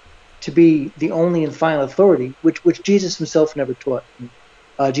to be the only and final authority, which Jesus himself never taught.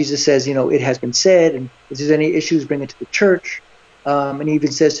 Jesus says, it has been said, and if there's any issues, bring it to the church. And he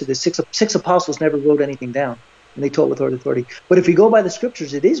even says to the six apostles never wrote anything down, and they taught with authority. But if we go by the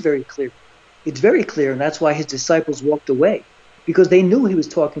Scriptures, it is very clear. It's very clear, and that's why his disciples walked away, because they knew he was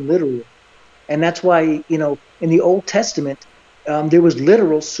talking literally. And that's why, in the Old Testament, there was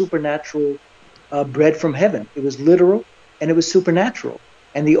literal supernatural bread from heaven. It was literal, and it was supernatural.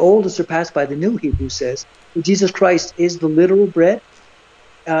 And the old is surpassed by the new, Hebrews says. Jesus Christ is the literal bread.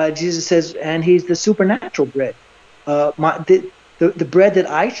 Jesus says, and he's the supernatural bread. The bread that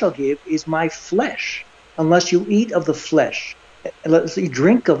I shall give is my flesh. Unless you eat of the flesh, unless you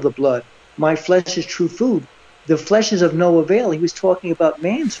drink of the blood, my flesh is true food. The flesh is of no avail. He was talking about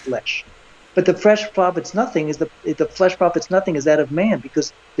man's flesh. But the flesh profits nothing. The flesh profits nothing is that of man,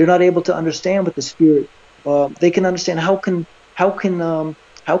 because they're not able to understand what the Spirit. They can understand how can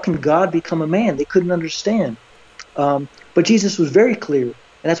God become a man? They couldn't understand. But Jesus was very clear, and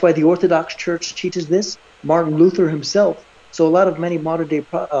that's why the Orthodox Church teaches this. Martin Luther himself. So many modern day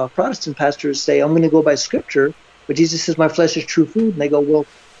Protestant pastors say, I'm going to go by Scripture, but Jesus says my flesh is true food, and they go, well,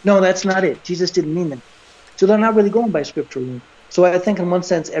 no, that's not it. Jesus didn't mean that. So they're not really going by Scripture. So I think in one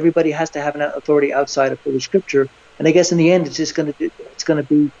sense everybody has to have an authority outside of Holy Scripture, and I guess in the end it's going to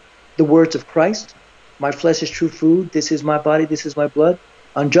be the words of Christ. My flesh is true food. This is my body. This is my blood.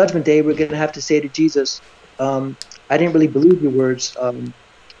 On Judgment Day, we're going to have to say to Jesus, I didn't really believe your words. I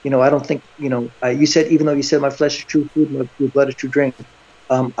don't think, you said, even though you said my flesh is true food and my blood is true drink,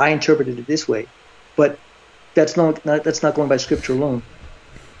 I interpreted it this way. But that's not going by Scripture alone.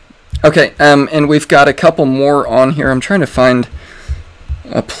 Okay, and we've got a couple more on here. I'm trying to find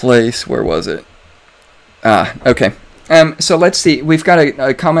a place. Where was it? Okay. So let's see. We've got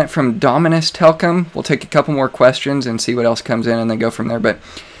a comment from Dominus Telcom. We'll take a couple more questions and see what else comes in, and then go from there. But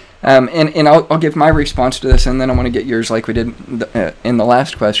and I'll give my response to this, and then I want to get yours, like we did in the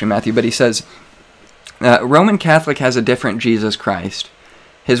last question, Matthew. But he says, Roman Catholic has a different Jesus Christ.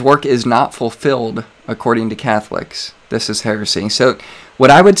 His work is not fulfilled according to Catholics. This is heresy. So what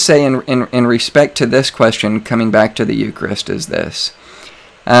I would say in respect to this question, coming back to the Eucharist, is this.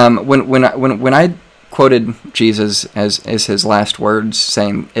 When I quoted Jesus as his last words,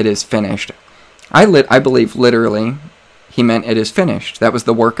 saying, "It is finished," I believe literally he meant it is finished. That was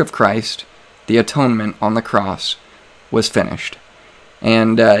the work of Christ. The atonement on the cross was finished.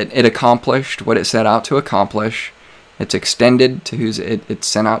 And it accomplished what it set out to accomplish. It's extended to who's it's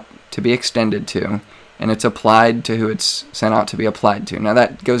sent out to be extended to, and it's applied to who it's sent out to be applied to. Now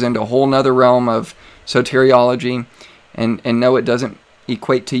that goes into a whole nother realm of soteriology, and no, it doesn't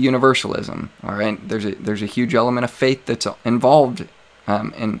equate to universalism. All right, there's a huge element of faith that's involved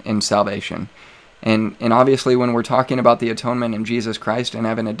in salvation, and obviously when we're talking about the atonement in Jesus Christ and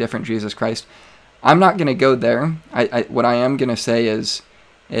having a different Jesus Christ, I'm not going to go there. What I am going to say is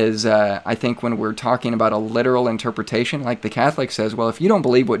I think when we're talking about a literal interpretation, like the Catholic says, well, if you don't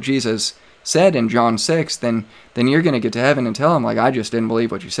believe what Jesus said in John 6, then you're going to get to heaven and tell him, like, I just didn't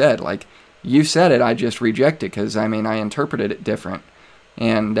believe what you said. Like, you said it, I just reject it because, I interpreted it different.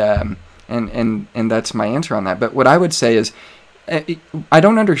 And that's my answer on that. But what I would say is, I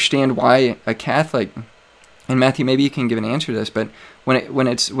don't understand why a Catholic, and Matthew, maybe you can give an answer to this, but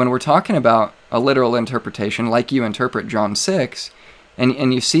when we're talking about a literal interpretation, like you interpret John 6,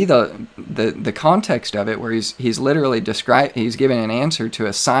 and you see the context of it, where he's literally he's giving an answer to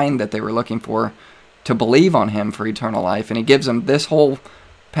a sign that they were looking for to believe on him for eternal life, and he gives them this whole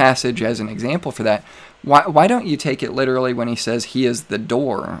passage as an example for that. Why don't you take it literally when he says he is the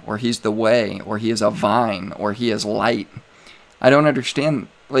door, or he's the way, or he is a vine, or he is light? I don't understand.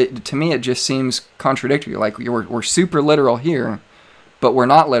 To me, it just seems contradictory. Like, we're super literal here, but we're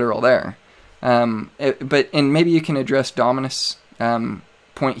not literal there. And maybe you can address Dominus'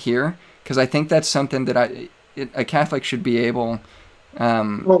 point here, because I think that's something that a Catholic should be able.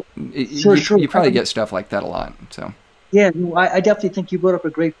 Sure. You probably get stuff like that a lot. So. Yeah, no, I definitely think you brought up a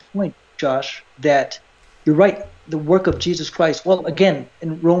great point, Josh, that you're right. The work of Jesus Christ. Well, again,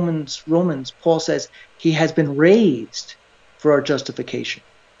 in Romans, Paul says he has been raised for our justification.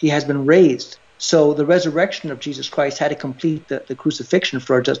 He has been raised. So the resurrection of Jesus Christ had to complete the crucifixion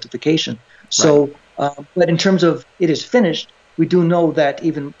for our justification. So, right. But in terms of it is finished, we do know that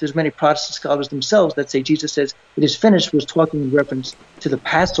even there's many Protestant scholars themselves that say Jesus says it is finished was talking in reference to the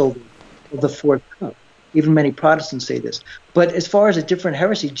Passover of the fourth cup. Even many Protestants say this. But as far as a different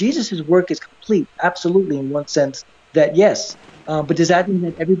heresy, Jesus' work is complete, absolutely, in one sense, that yes. But does that mean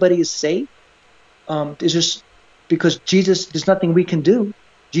that everybody is saved? Is just because Jesus, there's nothing we can do.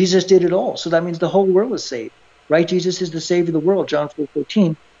 Jesus did it all. So that means the whole world is saved, right? Jesus is the Savior of the world, John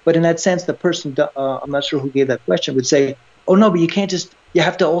 4:14. But in that sense, the person, I'm not sure who gave that question, would say, oh, no, but you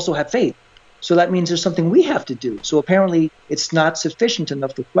have to also have faith. So that means there's something we have to do. So apparently it's not sufficient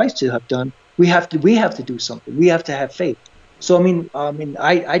enough for Christ to have done. We have to do something. We have to have faith. So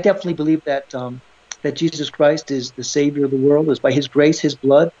I definitely believe that that Jesus Christ is the Savior of the world. Is by His grace, His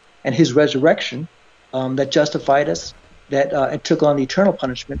blood, and His resurrection that justified us, that it took on the eternal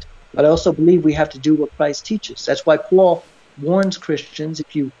punishment. But I also believe we have to do what Christ teaches. That's why Paul warns Christians: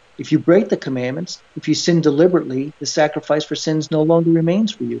 if you break the commandments, if you sin deliberately, the sacrifice for sins no longer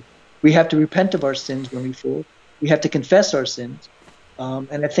remains for you. We have to repent of our sins when we fall. We have to confess our sins.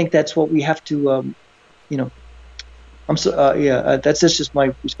 And I think that's what we have to, that's just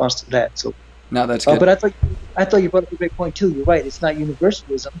my response to that. So, no, that's good. But I thought you brought up a great point too. You're right. It's not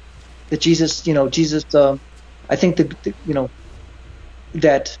universalism that Jesus. I think that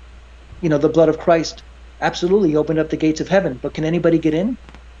the blood of Christ absolutely opened up the gates of heaven. But can anybody get in?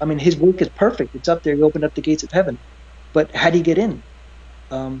 I mean, His work is perfect. It's up there. He opened up the gates of heaven. But how do you get in?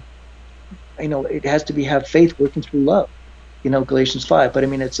 It has to have faith working through love. Galatians 5. But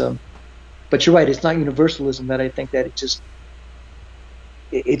but you're right. It's not universalism that I think that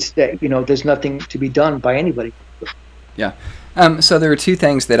it's that, there's nothing to be done by anybody. Yeah. So there are two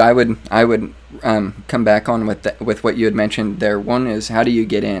things that I would come back on with what you had mentioned there. One is, how do you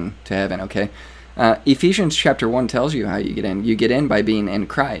get in to heaven? Okay. Ephesians chapter 1 tells you how you get in. You get in by being in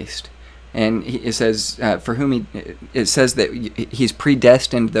Christ. And it says, it says that He's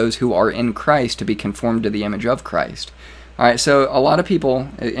predestined those who are in Christ to be conformed to the image of Christ. All right, so a lot of people,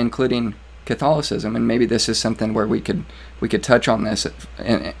 including Catholicism, and maybe this is something where we could touch on this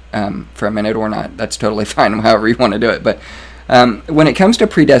for a minute or not. That's totally fine, however you want to do it. But when it comes to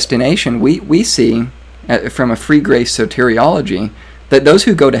predestination, we see from a free grace soteriology that those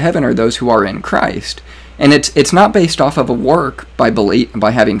who go to heaven are those who are in Christ. And it's not based off of a work by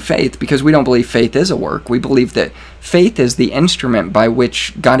having faith, because we don't believe faith is a work. We believe that faith is the instrument by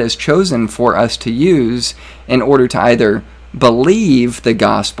which God has chosen for us to use in order to either believe the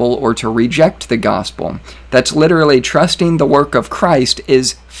gospel or to reject the gospel. That's literally trusting the work of Christ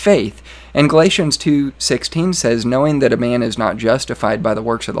is faith. And Galatians 2:16 says, knowing that a man is not justified by the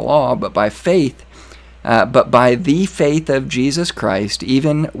works of the law, but by faith, but by the faith of Jesus Christ,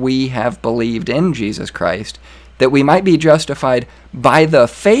 even we have believed in Jesus Christ, that we might be justified by the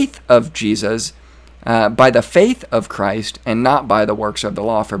faith of Jesus, by the faith of Christ, and not by the works of the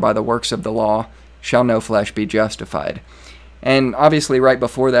law. For by the works of the law shall no flesh be justified. And obviously, right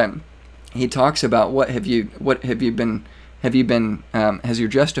before that, he talks about has your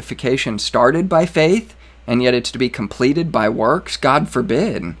justification started by faith, and yet it's to be completed by works? God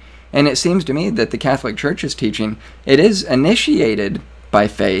forbid. And it seems to me that the Catholic Church is teaching it is initiated by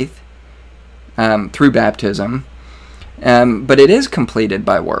faith through baptism, but it is completed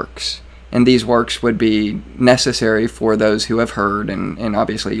by works. And these works would be necessary for those who have heard, and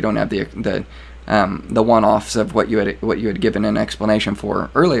obviously you don't have the one-offs of what you had given an explanation for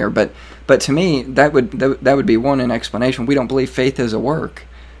earlier. But to me, that would be an explanation. We don't believe faith is a work.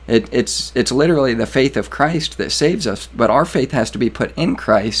 It's literally the faith of Christ that saves us, but our faith has to be put in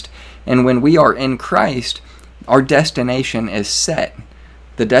Christ, and when we are in Christ, our destination is set.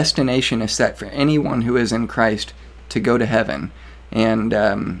 The destination is set for anyone who is in Christ to go to heaven, and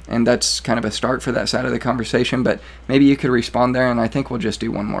that's kind of a start for that side of the conversation, but maybe you could respond there, and I think we'll just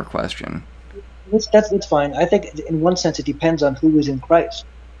do one more question. That's fine. I think in one sense it depends on who is in Christ.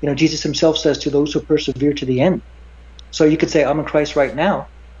 Jesus himself says to those who persevere to the end. So you could say, I'm in Christ right now,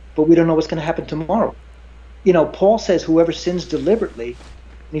 but we don't know what's going to happen tomorrow. Paul says whoever sins deliberately,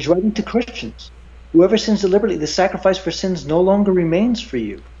 and he's writing to Christians, whoever sins deliberately, the sacrifice for sins no longer remains for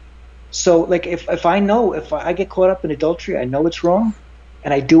you. So like if I get caught up in adultery, I know it's wrong,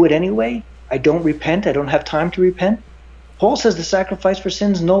 and I do it anyway, I don't repent, I don't have time to repent, Paul says the sacrifice for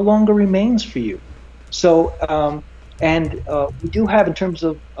sins no longer remains for you. So, we do have, in terms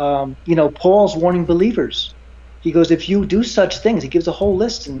of, Paul's warning believers. He goes, if you do such things, he gives a whole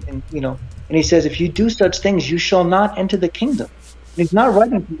list, and he says, if you do such things, you shall not enter the kingdom. And he's not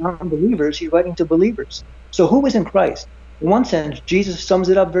writing to non-believers, he's writing to believers. So who is in Christ? In one sense, Jesus sums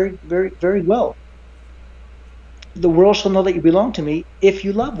it up very, very, very well. The world shall know that you belong to me if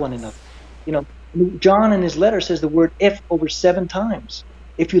you love one another. John in his letter says the word if over 7 times.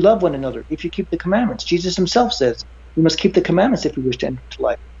 If you love one another, if you keep the commandments. Jesus himself says we must keep the commandments if we wish to enter into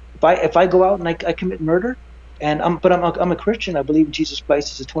life. If I go out and I commit murder, and I'm a Christian, I believe in Jesus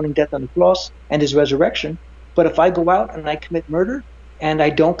Christ, his atoning death on the cross and his resurrection. But if I go out and I commit murder and I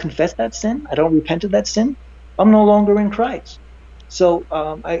don't confess that sin, I don't repent of that sin, I'm no longer in Christ. So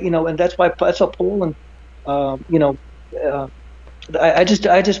and that's why Paul and I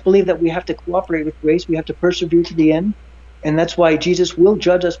just believe that we have to cooperate with grace. We have to persevere to the end, and that's why Jesus will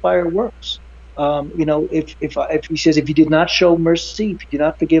judge us by our works. If he says, if you did not show mercy, if you did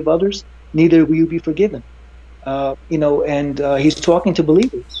not forgive others, neither will you be forgiven. He's talking to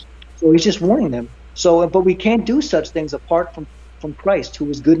believers, so he's just warning them. So, but we can't do such things apart from Christ, who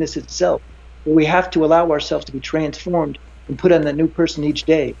is goodness itself. But we have to allow ourselves to be transformed and put on the new person each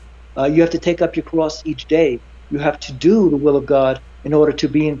day. You have to take up your cross each day. You have to do the will of God in order to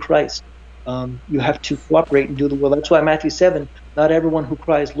be in Christ. You have to cooperate and do the will. That's why Matthew 7, not everyone who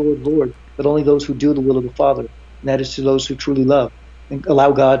cries, Lord, Lord, but only those who do the will of the Father. And that is to those who truly love and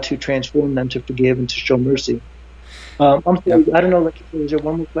allow God to transform them, to forgive, and to show mercy. I'm sorry, I don't know, is there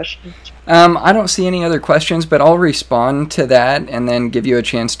one more question? I don't see any other questions, but I'll respond to that and then give you a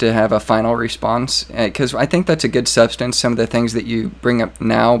chance to have a final response, because I think that's a good substance, some of the things that you bring up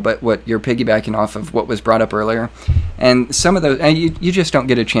now, but what you're piggybacking off of what was brought up earlier. And some of those, you just don't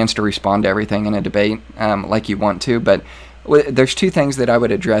get a chance to respond to everything in a debate like you want to, but there's 2 things that I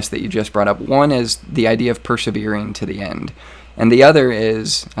would address that you just brought up. One is the idea of persevering to the end, and the other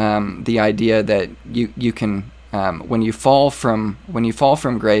is the idea that you can... when you fall from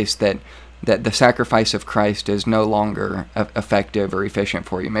grace, that the sacrifice of Christ is no longer effective or efficient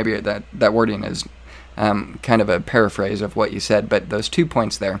for you. Maybe that wording is kind of a paraphrase of what you said, but those 2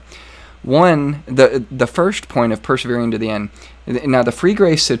 points there. One, the first point of persevering to the end. Now, the free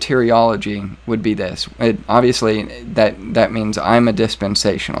grace soteriology would be this. Obviously, that means I'm a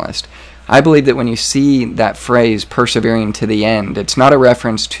dispensationalist. I believe that when you see that phrase, persevering to the end, it's not a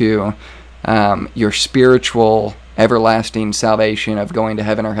reference to your spiritual, everlasting salvation of going to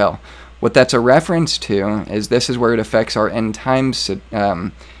heaven or hell. What that's a reference to is this is where it affects our end times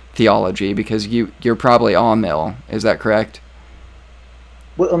theology, because you're probably all-mill. Is that correct?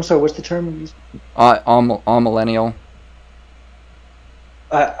 Well, I'm sorry, what's the term? All-millennial.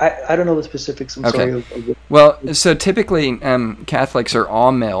 I don't know the specifics. I'm sorry. Well, so typically Catholics are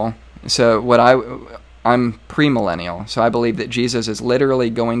all-mill. So I'm premillennial. So I believe that Jesus is literally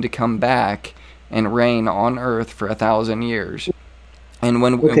going to come back and reign on earth for 1,000 years. And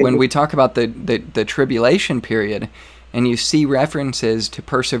when we talk about the tribulation period, and you see references to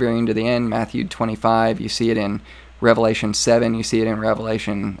persevering to the end, Matthew 25, you see it in Revelation 7, you see it in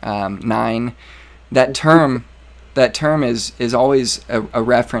Revelation 9. That term is always a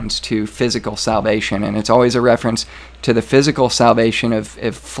reference to physical salvation, and it's always a reference to the physical salvation of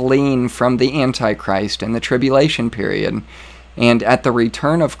fleeing from the Antichrist in the tribulation period. And at the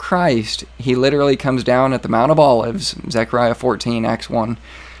return of Christ, he literally comes down at the Mount of Olives, Zechariah 14, Acts 1,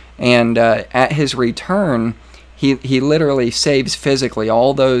 and at his return, he literally saves physically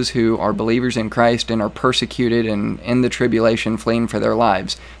all those who are believers in Christ and are persecuted and in the tribulation fleeing for their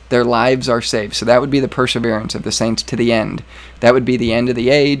lives. Their lives are saved. So that would be the perseverance of the saints to the end. That would be the end of the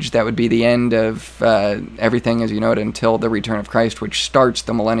age. That would be the end of everything as you know it until the return of Christ, which starts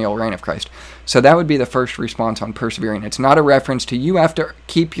the millennial reign of Christ. So that would be the first response on persevering. It's not a reference to you have to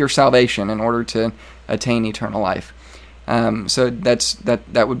keep your salvation in order to attain eternal life. So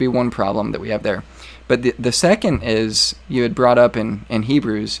that would be one problem that we have there. But the second is, you had brought up in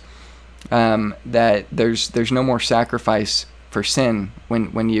Hebrews that there's no more sacrifice for sin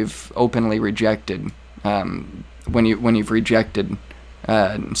when you've openly rejected, when you've rejected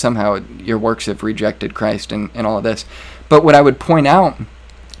somehow your works have rejected Christ and all of this. But what I would point out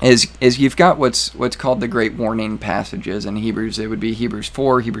is you've got what's called the great warning passages in Hebrews. It would be Hebrews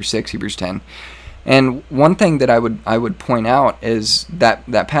 4, Hebrews 6, Hebrews 10. And one thing that I would point out is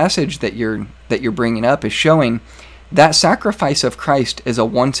that passage that you're bringing up is showing that sacrifice of Christ is a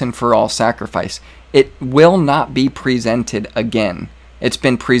once and for all sacrifice. It will not be presented again. It's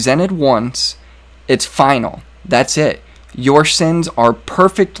been presented once. It's final. That's it. Your sins are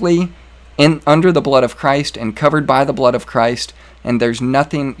perfectly under the blood of Christ and covered by the blood of Christ. And there's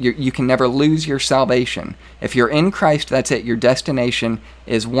nothing, you can never lose your salvation. If you're in Christ, that's it. Your destination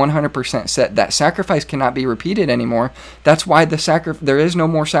is 100% set. That sacrifice cannot be repeated anymore. That's why there is no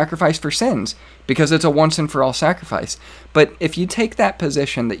more sacrifice for sins, because it's a once and for all sacrifice. But if you take that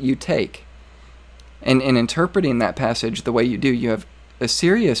position that you take, and in interpreting that passage the way you do, you have a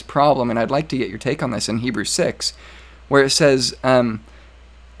serious problem, and I'd like to get your take on this in Hebrews 6, where it says,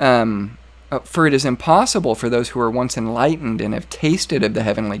 for it is impossible for those who are once enlightened and have tasted of the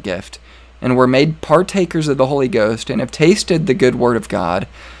heavenly gift, and were made partakers of the Holy Ghost, and have tasted the good word of God,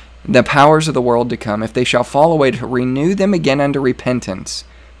 the powers of the world to come, if they shall fall away, to renew them again unto repentance,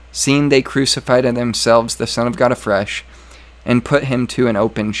 seeing they crucified in themselves the Son of God afresh, and put him to an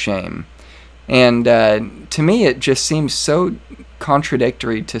open shame. And to me, it just seems so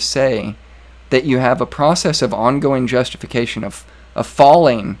contradictory to say that you have a process of ongoing justification, of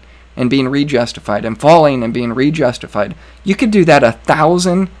falling and being rejustified, and falling and being rejustified. You could do that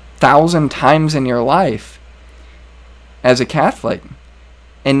 1,000 times in your life as a Catholic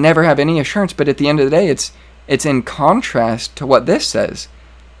and never have any assurance. But at the end of the day, it's in contrast to what this says.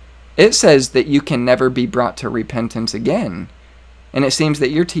 It says that you can never be brought to repentance again. And it seems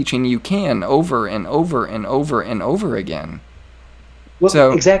that you're teaching you can over and over and over and over again. Well,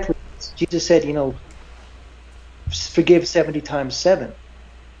 so, exactly. Jesus said, forgive 70 times 7.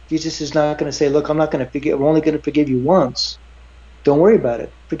 Jesus is not going to say, look, I'm not going to forgive. I'm only going to forgive you once. Don't worry about it.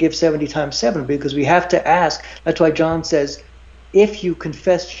 Forgive 70 times 7, because we have to ask. That's why John says, if you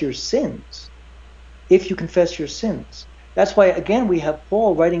confess your sins. If you confess your sins. That's why, again, we have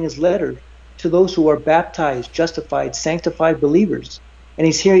Paul writing his letter to those who are baptized, justified, sanctified believers. And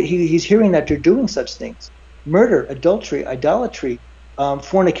he's hearing that you're doing such things. Murder, adultery, idolatry,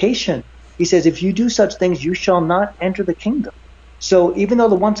 fornication. He says, if you do such things, you shall not enter the kingdom. So even though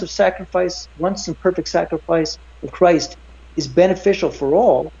the once and perfect sacrifice of Christ is beneficial for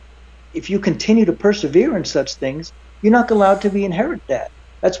all, if you continue to persevere in such things, you're not allowed to inherit that.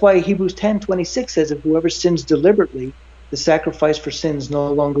 That's why Hebrews 10:26 says, if whoever sins deliberately, the sacrifice for sins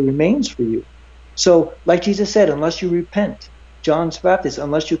no longer remains for you. So, like Jesus said, unless you repent, John's Baptist,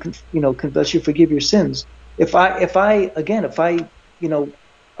 unless you forgive your sins.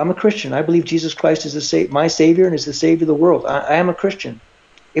 I'm a Christian. I believe Jesus Christ is my Savior and is the Savior of the world. I am a Christian.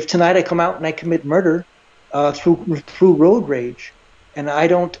 If tonight I come out and I commit murder through road rage, and I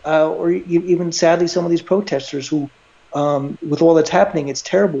don't, or even sadly some of these protesters who with all that's happening, it's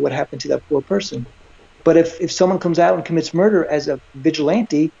terrible what happened to that poor person. But if someone comes out and commits murder as a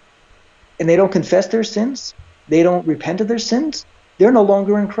vigilante, and they don't confess their sins, they don't repent of their sins, they're no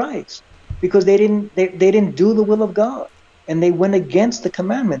longer in Christ, because they didn't do the will of God, and they went against the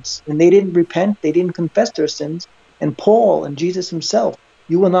commandments, and they didn't repent, they didn't confess their sins. And Paul and Jesus himself,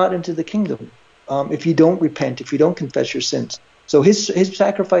 you will not enter the kingdom if you don't repent, if you don't confess your sins. So his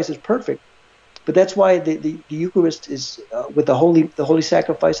sacrifice is perfect, but that's why the Eucharist is with the holy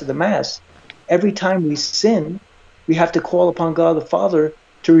sacrifice of the Mass. Every time we sin, we have to call upon God the Father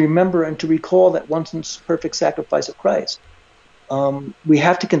to remember and to recall that once and perfect sacrifice of Christ. We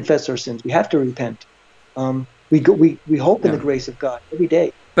have to confess our sins. We have to repent. We hope in the grace of God every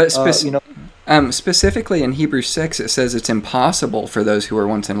day. But specifically in Hebrews 6, it says it's impossible for those who are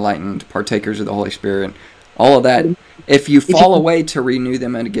once enlightened, partakers of the Holy Spirit, all of that, if you fall away, to renew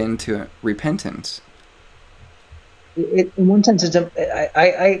them again to repentance. In one sense,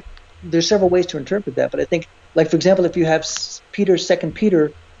 there's several ways to interpret that, but I think, like, for example, if you have Peter, 2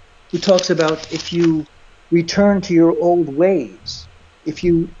 Peter, who talks about if you return to your old ways, if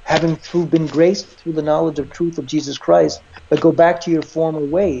you, having been graced through the knowledge of truth of Jesus Christ, but go back to your former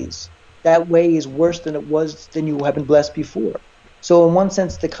ways, that way is worse than you have been blessed before. So in one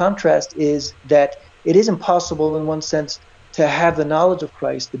sense, the contrast is that it is impossible, in one sense, to have the knowledge of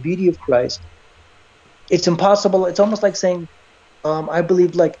Christ, the beauty of Christ. It's impossible. It's almost like saying, I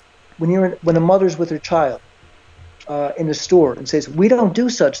believe, like when a mother's with her child in the store and says, "We don't do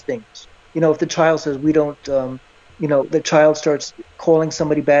such things." If the child says, "We don't," the child starts calling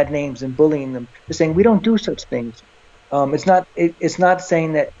somebody bad names and bullying them. They're saying, "We don't do such things." It's not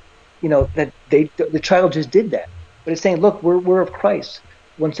saying that, that the child just did that, but it's saying, "Look, we're of Christ."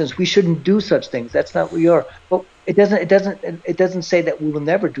 One says we shouldn't do such things. That's not what we are. Well, it doesn't say that we will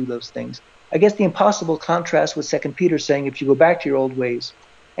never do those things. I guess the impossible contrast with 2 Peter saying, if you go back to your old ways,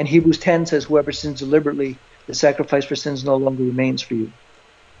 and Hebrews 10 says, whoever sins deliberately, the sacrifice for sins no longer remains for you.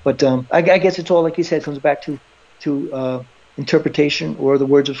 But I guess it's all, like you said, comes back to interpretation or the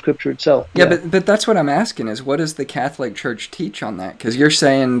words of Scripture itself. Yeah, but that's what I'm asking is, what does the Catholic Church teach on that? Because you're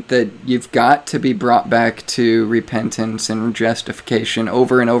saying that you've got to be brought back to repentance and justification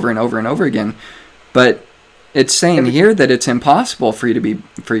over and over and over and over again. But it's saying here that it's impossible for you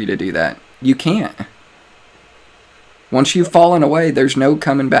to do that. You can't. Once you've fallen away, there's no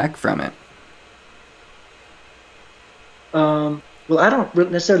coming back from it. Well, I don't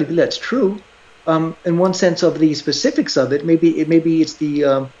necessarily believe that's true. In one sense of the specifics of it, maybe it's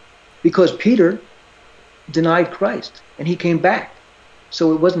the because Peter denied Christ and he came back,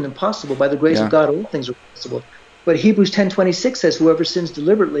 so it wasn't impossible. By the grace of God, all things are possible. But Hebrews 10:26 says, "Whoever sins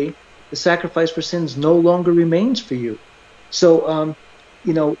deliberately, the sacrifice for sins no longer remains for you." So,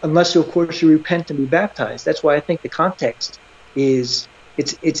 unless of course you repent and be baptized. That's why I think the context is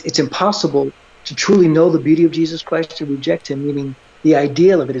it's impossible to truly know the beauty of Jesus Christ to reject him. Meaning, the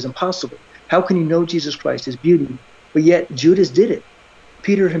ideal of it is impossible. How can you know Jesus Christ, his beauty? But yet Judas did it.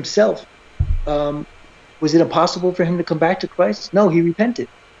 Peter himself, was it impossible for him to come back to Christ? No, he repented.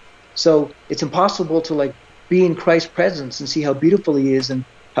 So it's impossible to be in Christ's presence and see how beautiful he is and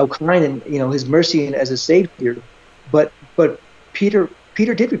how kind and his mercy and as a savior. But Peter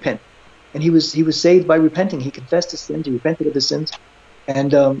did repent, and he was saved by repenting. He confessed his sins, he repented of his sins,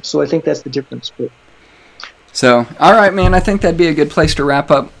 and so I think that's the difference. So, all right, man, I think that'd be a good place to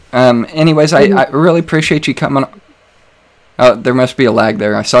wrap up. Anyways, I really appreciate you coming. Oh, there must be a lag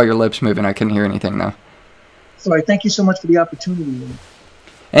there. I saw your lips moving. I couldn't hear anything, though. Sorry, thank you so much for the opportunity.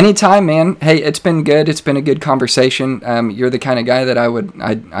 Anytime, man. Hey, it's been good. It's been a good conversation. You're the kind of guy that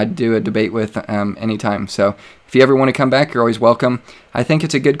I'd do a debate with anytime. So if you ever want to come back, you're always welcome. I think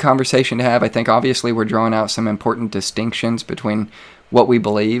it's a good conversation to have. I think obviously we're drawing out some important distinctions between what we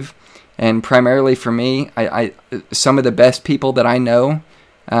believe. And primarily for me, I some of the best people that I know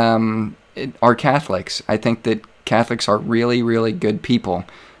are Catholics. I think that Catholics are really, really good people.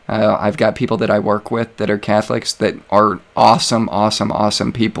 I've got people that I work with that are Catholics that are awesome, awesome,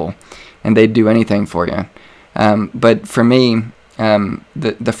 awesome people, and they'd do anything for you. But for me,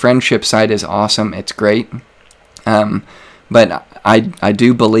 the friendship side is awesome. It's great. But I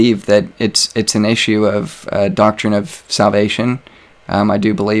do believe that it's an issue of doctrine of salvation. I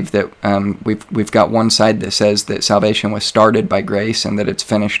do believe that we've got one side that says that salvation was started by grace and that it's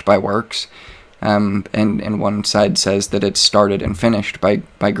finished by works, and one side says that it's started and finished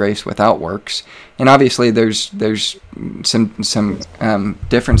by grace without works. And obviously there's some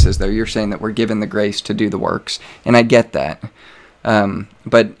differences there. You're saying that we're given the grace to do the works, and I get that.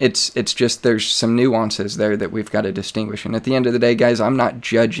 But it's just there's some nuances there that we've got to distinguish. And at the end of the day, guys, I'm not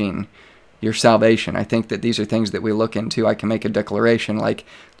judging your salvation. I think that these are things that we look into. I can make a declaration like,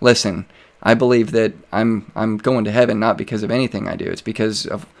 listen, I believe that I'm going to heaven not because of anything I do. It's because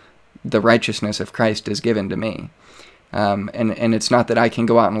of the righteousness of Christ is given to me. And it's not that I can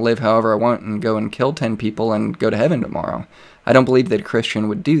go out and live however I want and go and kill 10 people and go to heaven tomorrow. I don't believe that a Christian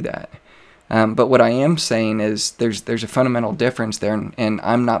would do that. But what I am saying is there's a fundamental difference there, and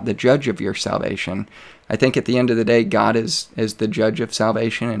I'm not the judge of your salvation. I think at the end of the day, God is the judge of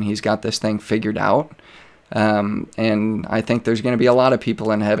salvation, and he's got this thing figured out. And I think there's going to be a lot of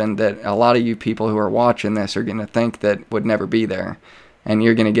people in heaven that a lot of you people who are watching this are going to think that would never be there. And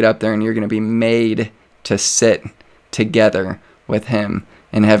you're going to get up there and you're going to be made to sit together with him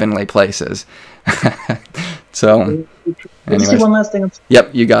in heavenly places. So, anyways. Say one last thing.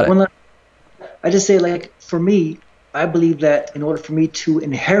 Yep, you got it. I just say, like, for me, I believe that in order for me to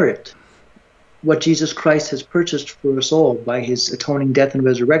inherit what Jesus Christ has purchased for us all by his atoning death and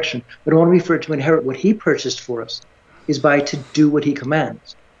resurrection, but in order for it to inherit what he purchased for us is by to do what he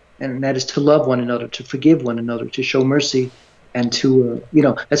commands. And that is to love one another, to forgive one another, to show mercy, and to,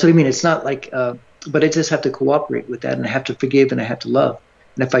 that's what I mean. It's not like, but I just have to cooperate with that, and I have to forgive, and I have to love.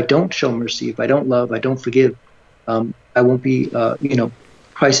 And if I don't show mercy, if I don't love, I don't forgive, I won't be,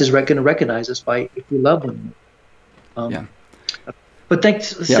 Christ is going to recognize us by if we love one another. But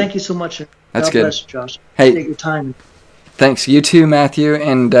thank you so much. That's God good. Bless you, Josh. Hey, take your time. Thanks. You too, Matthew,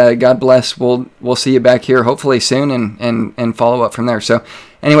 and God bless. We'll see you back here hopefully soon and follow up from there. So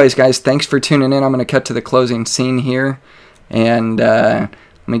anyways, guys, thanks for tuning in. I'm going to cut to the closing scene here, and let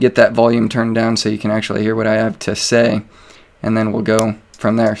me get that volume turned down so you can actually hear what I have to say, and then we'll go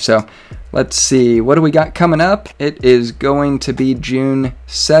from there. So let's see. What do we got coming up? It is going to be June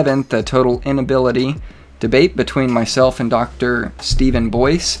 7th, a total inability debate between myself and Dr. Stephen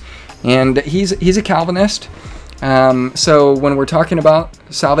Boyce, and he's a Calvinist. So when we're talking about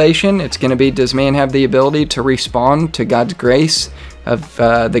salvation, it's going to be, does man have the ability to respond to God's grace of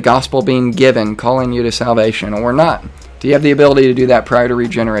the gospel being given, calling you to salvation, or not? Do you have the ability to do that prior to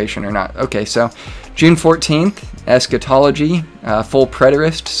regeneration or not? Okay, so June 14th, eschatology, full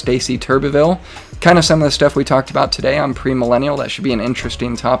preterist, Stacy Turbeville. Kind of some of the stuff we talked about today on premillennial. That should be an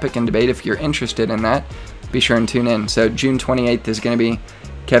interesting topic and debate. If you're interested in that, be sure and tune in. So June 28th is going to be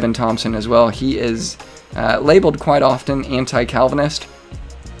Kevin Thompson as well. He is labeled quite often anti-Calvinist.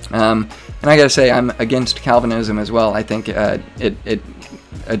 And I got to say, I'm against Calvinism as well. I think it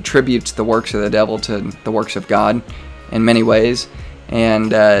attributes the works of the devil to the works of God in many ways.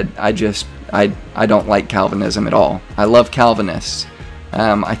 And I don't like Calvinism at all. I love Calvinists.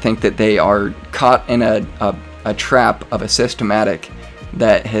 I think that they are caught in a trap of a systematic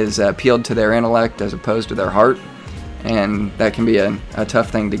that has appealed to their intellect as opposed to their heart, and that can be a tough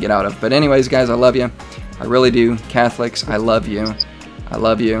thing to get out of. But anyways, guys, I love you. I really do. Catholics, I love you. I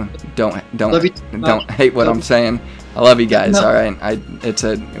love you. Don't hate what I'm saying. I love you guys. No. All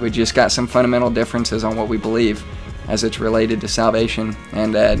right. We just got some fundamental differences on what we believe as it's related to salvation,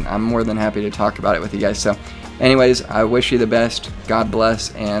 and I'm more than happy to talk about it with you guys. So anyways, I wish you the best. God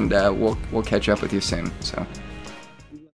bless, and we'll catch up with you soon. So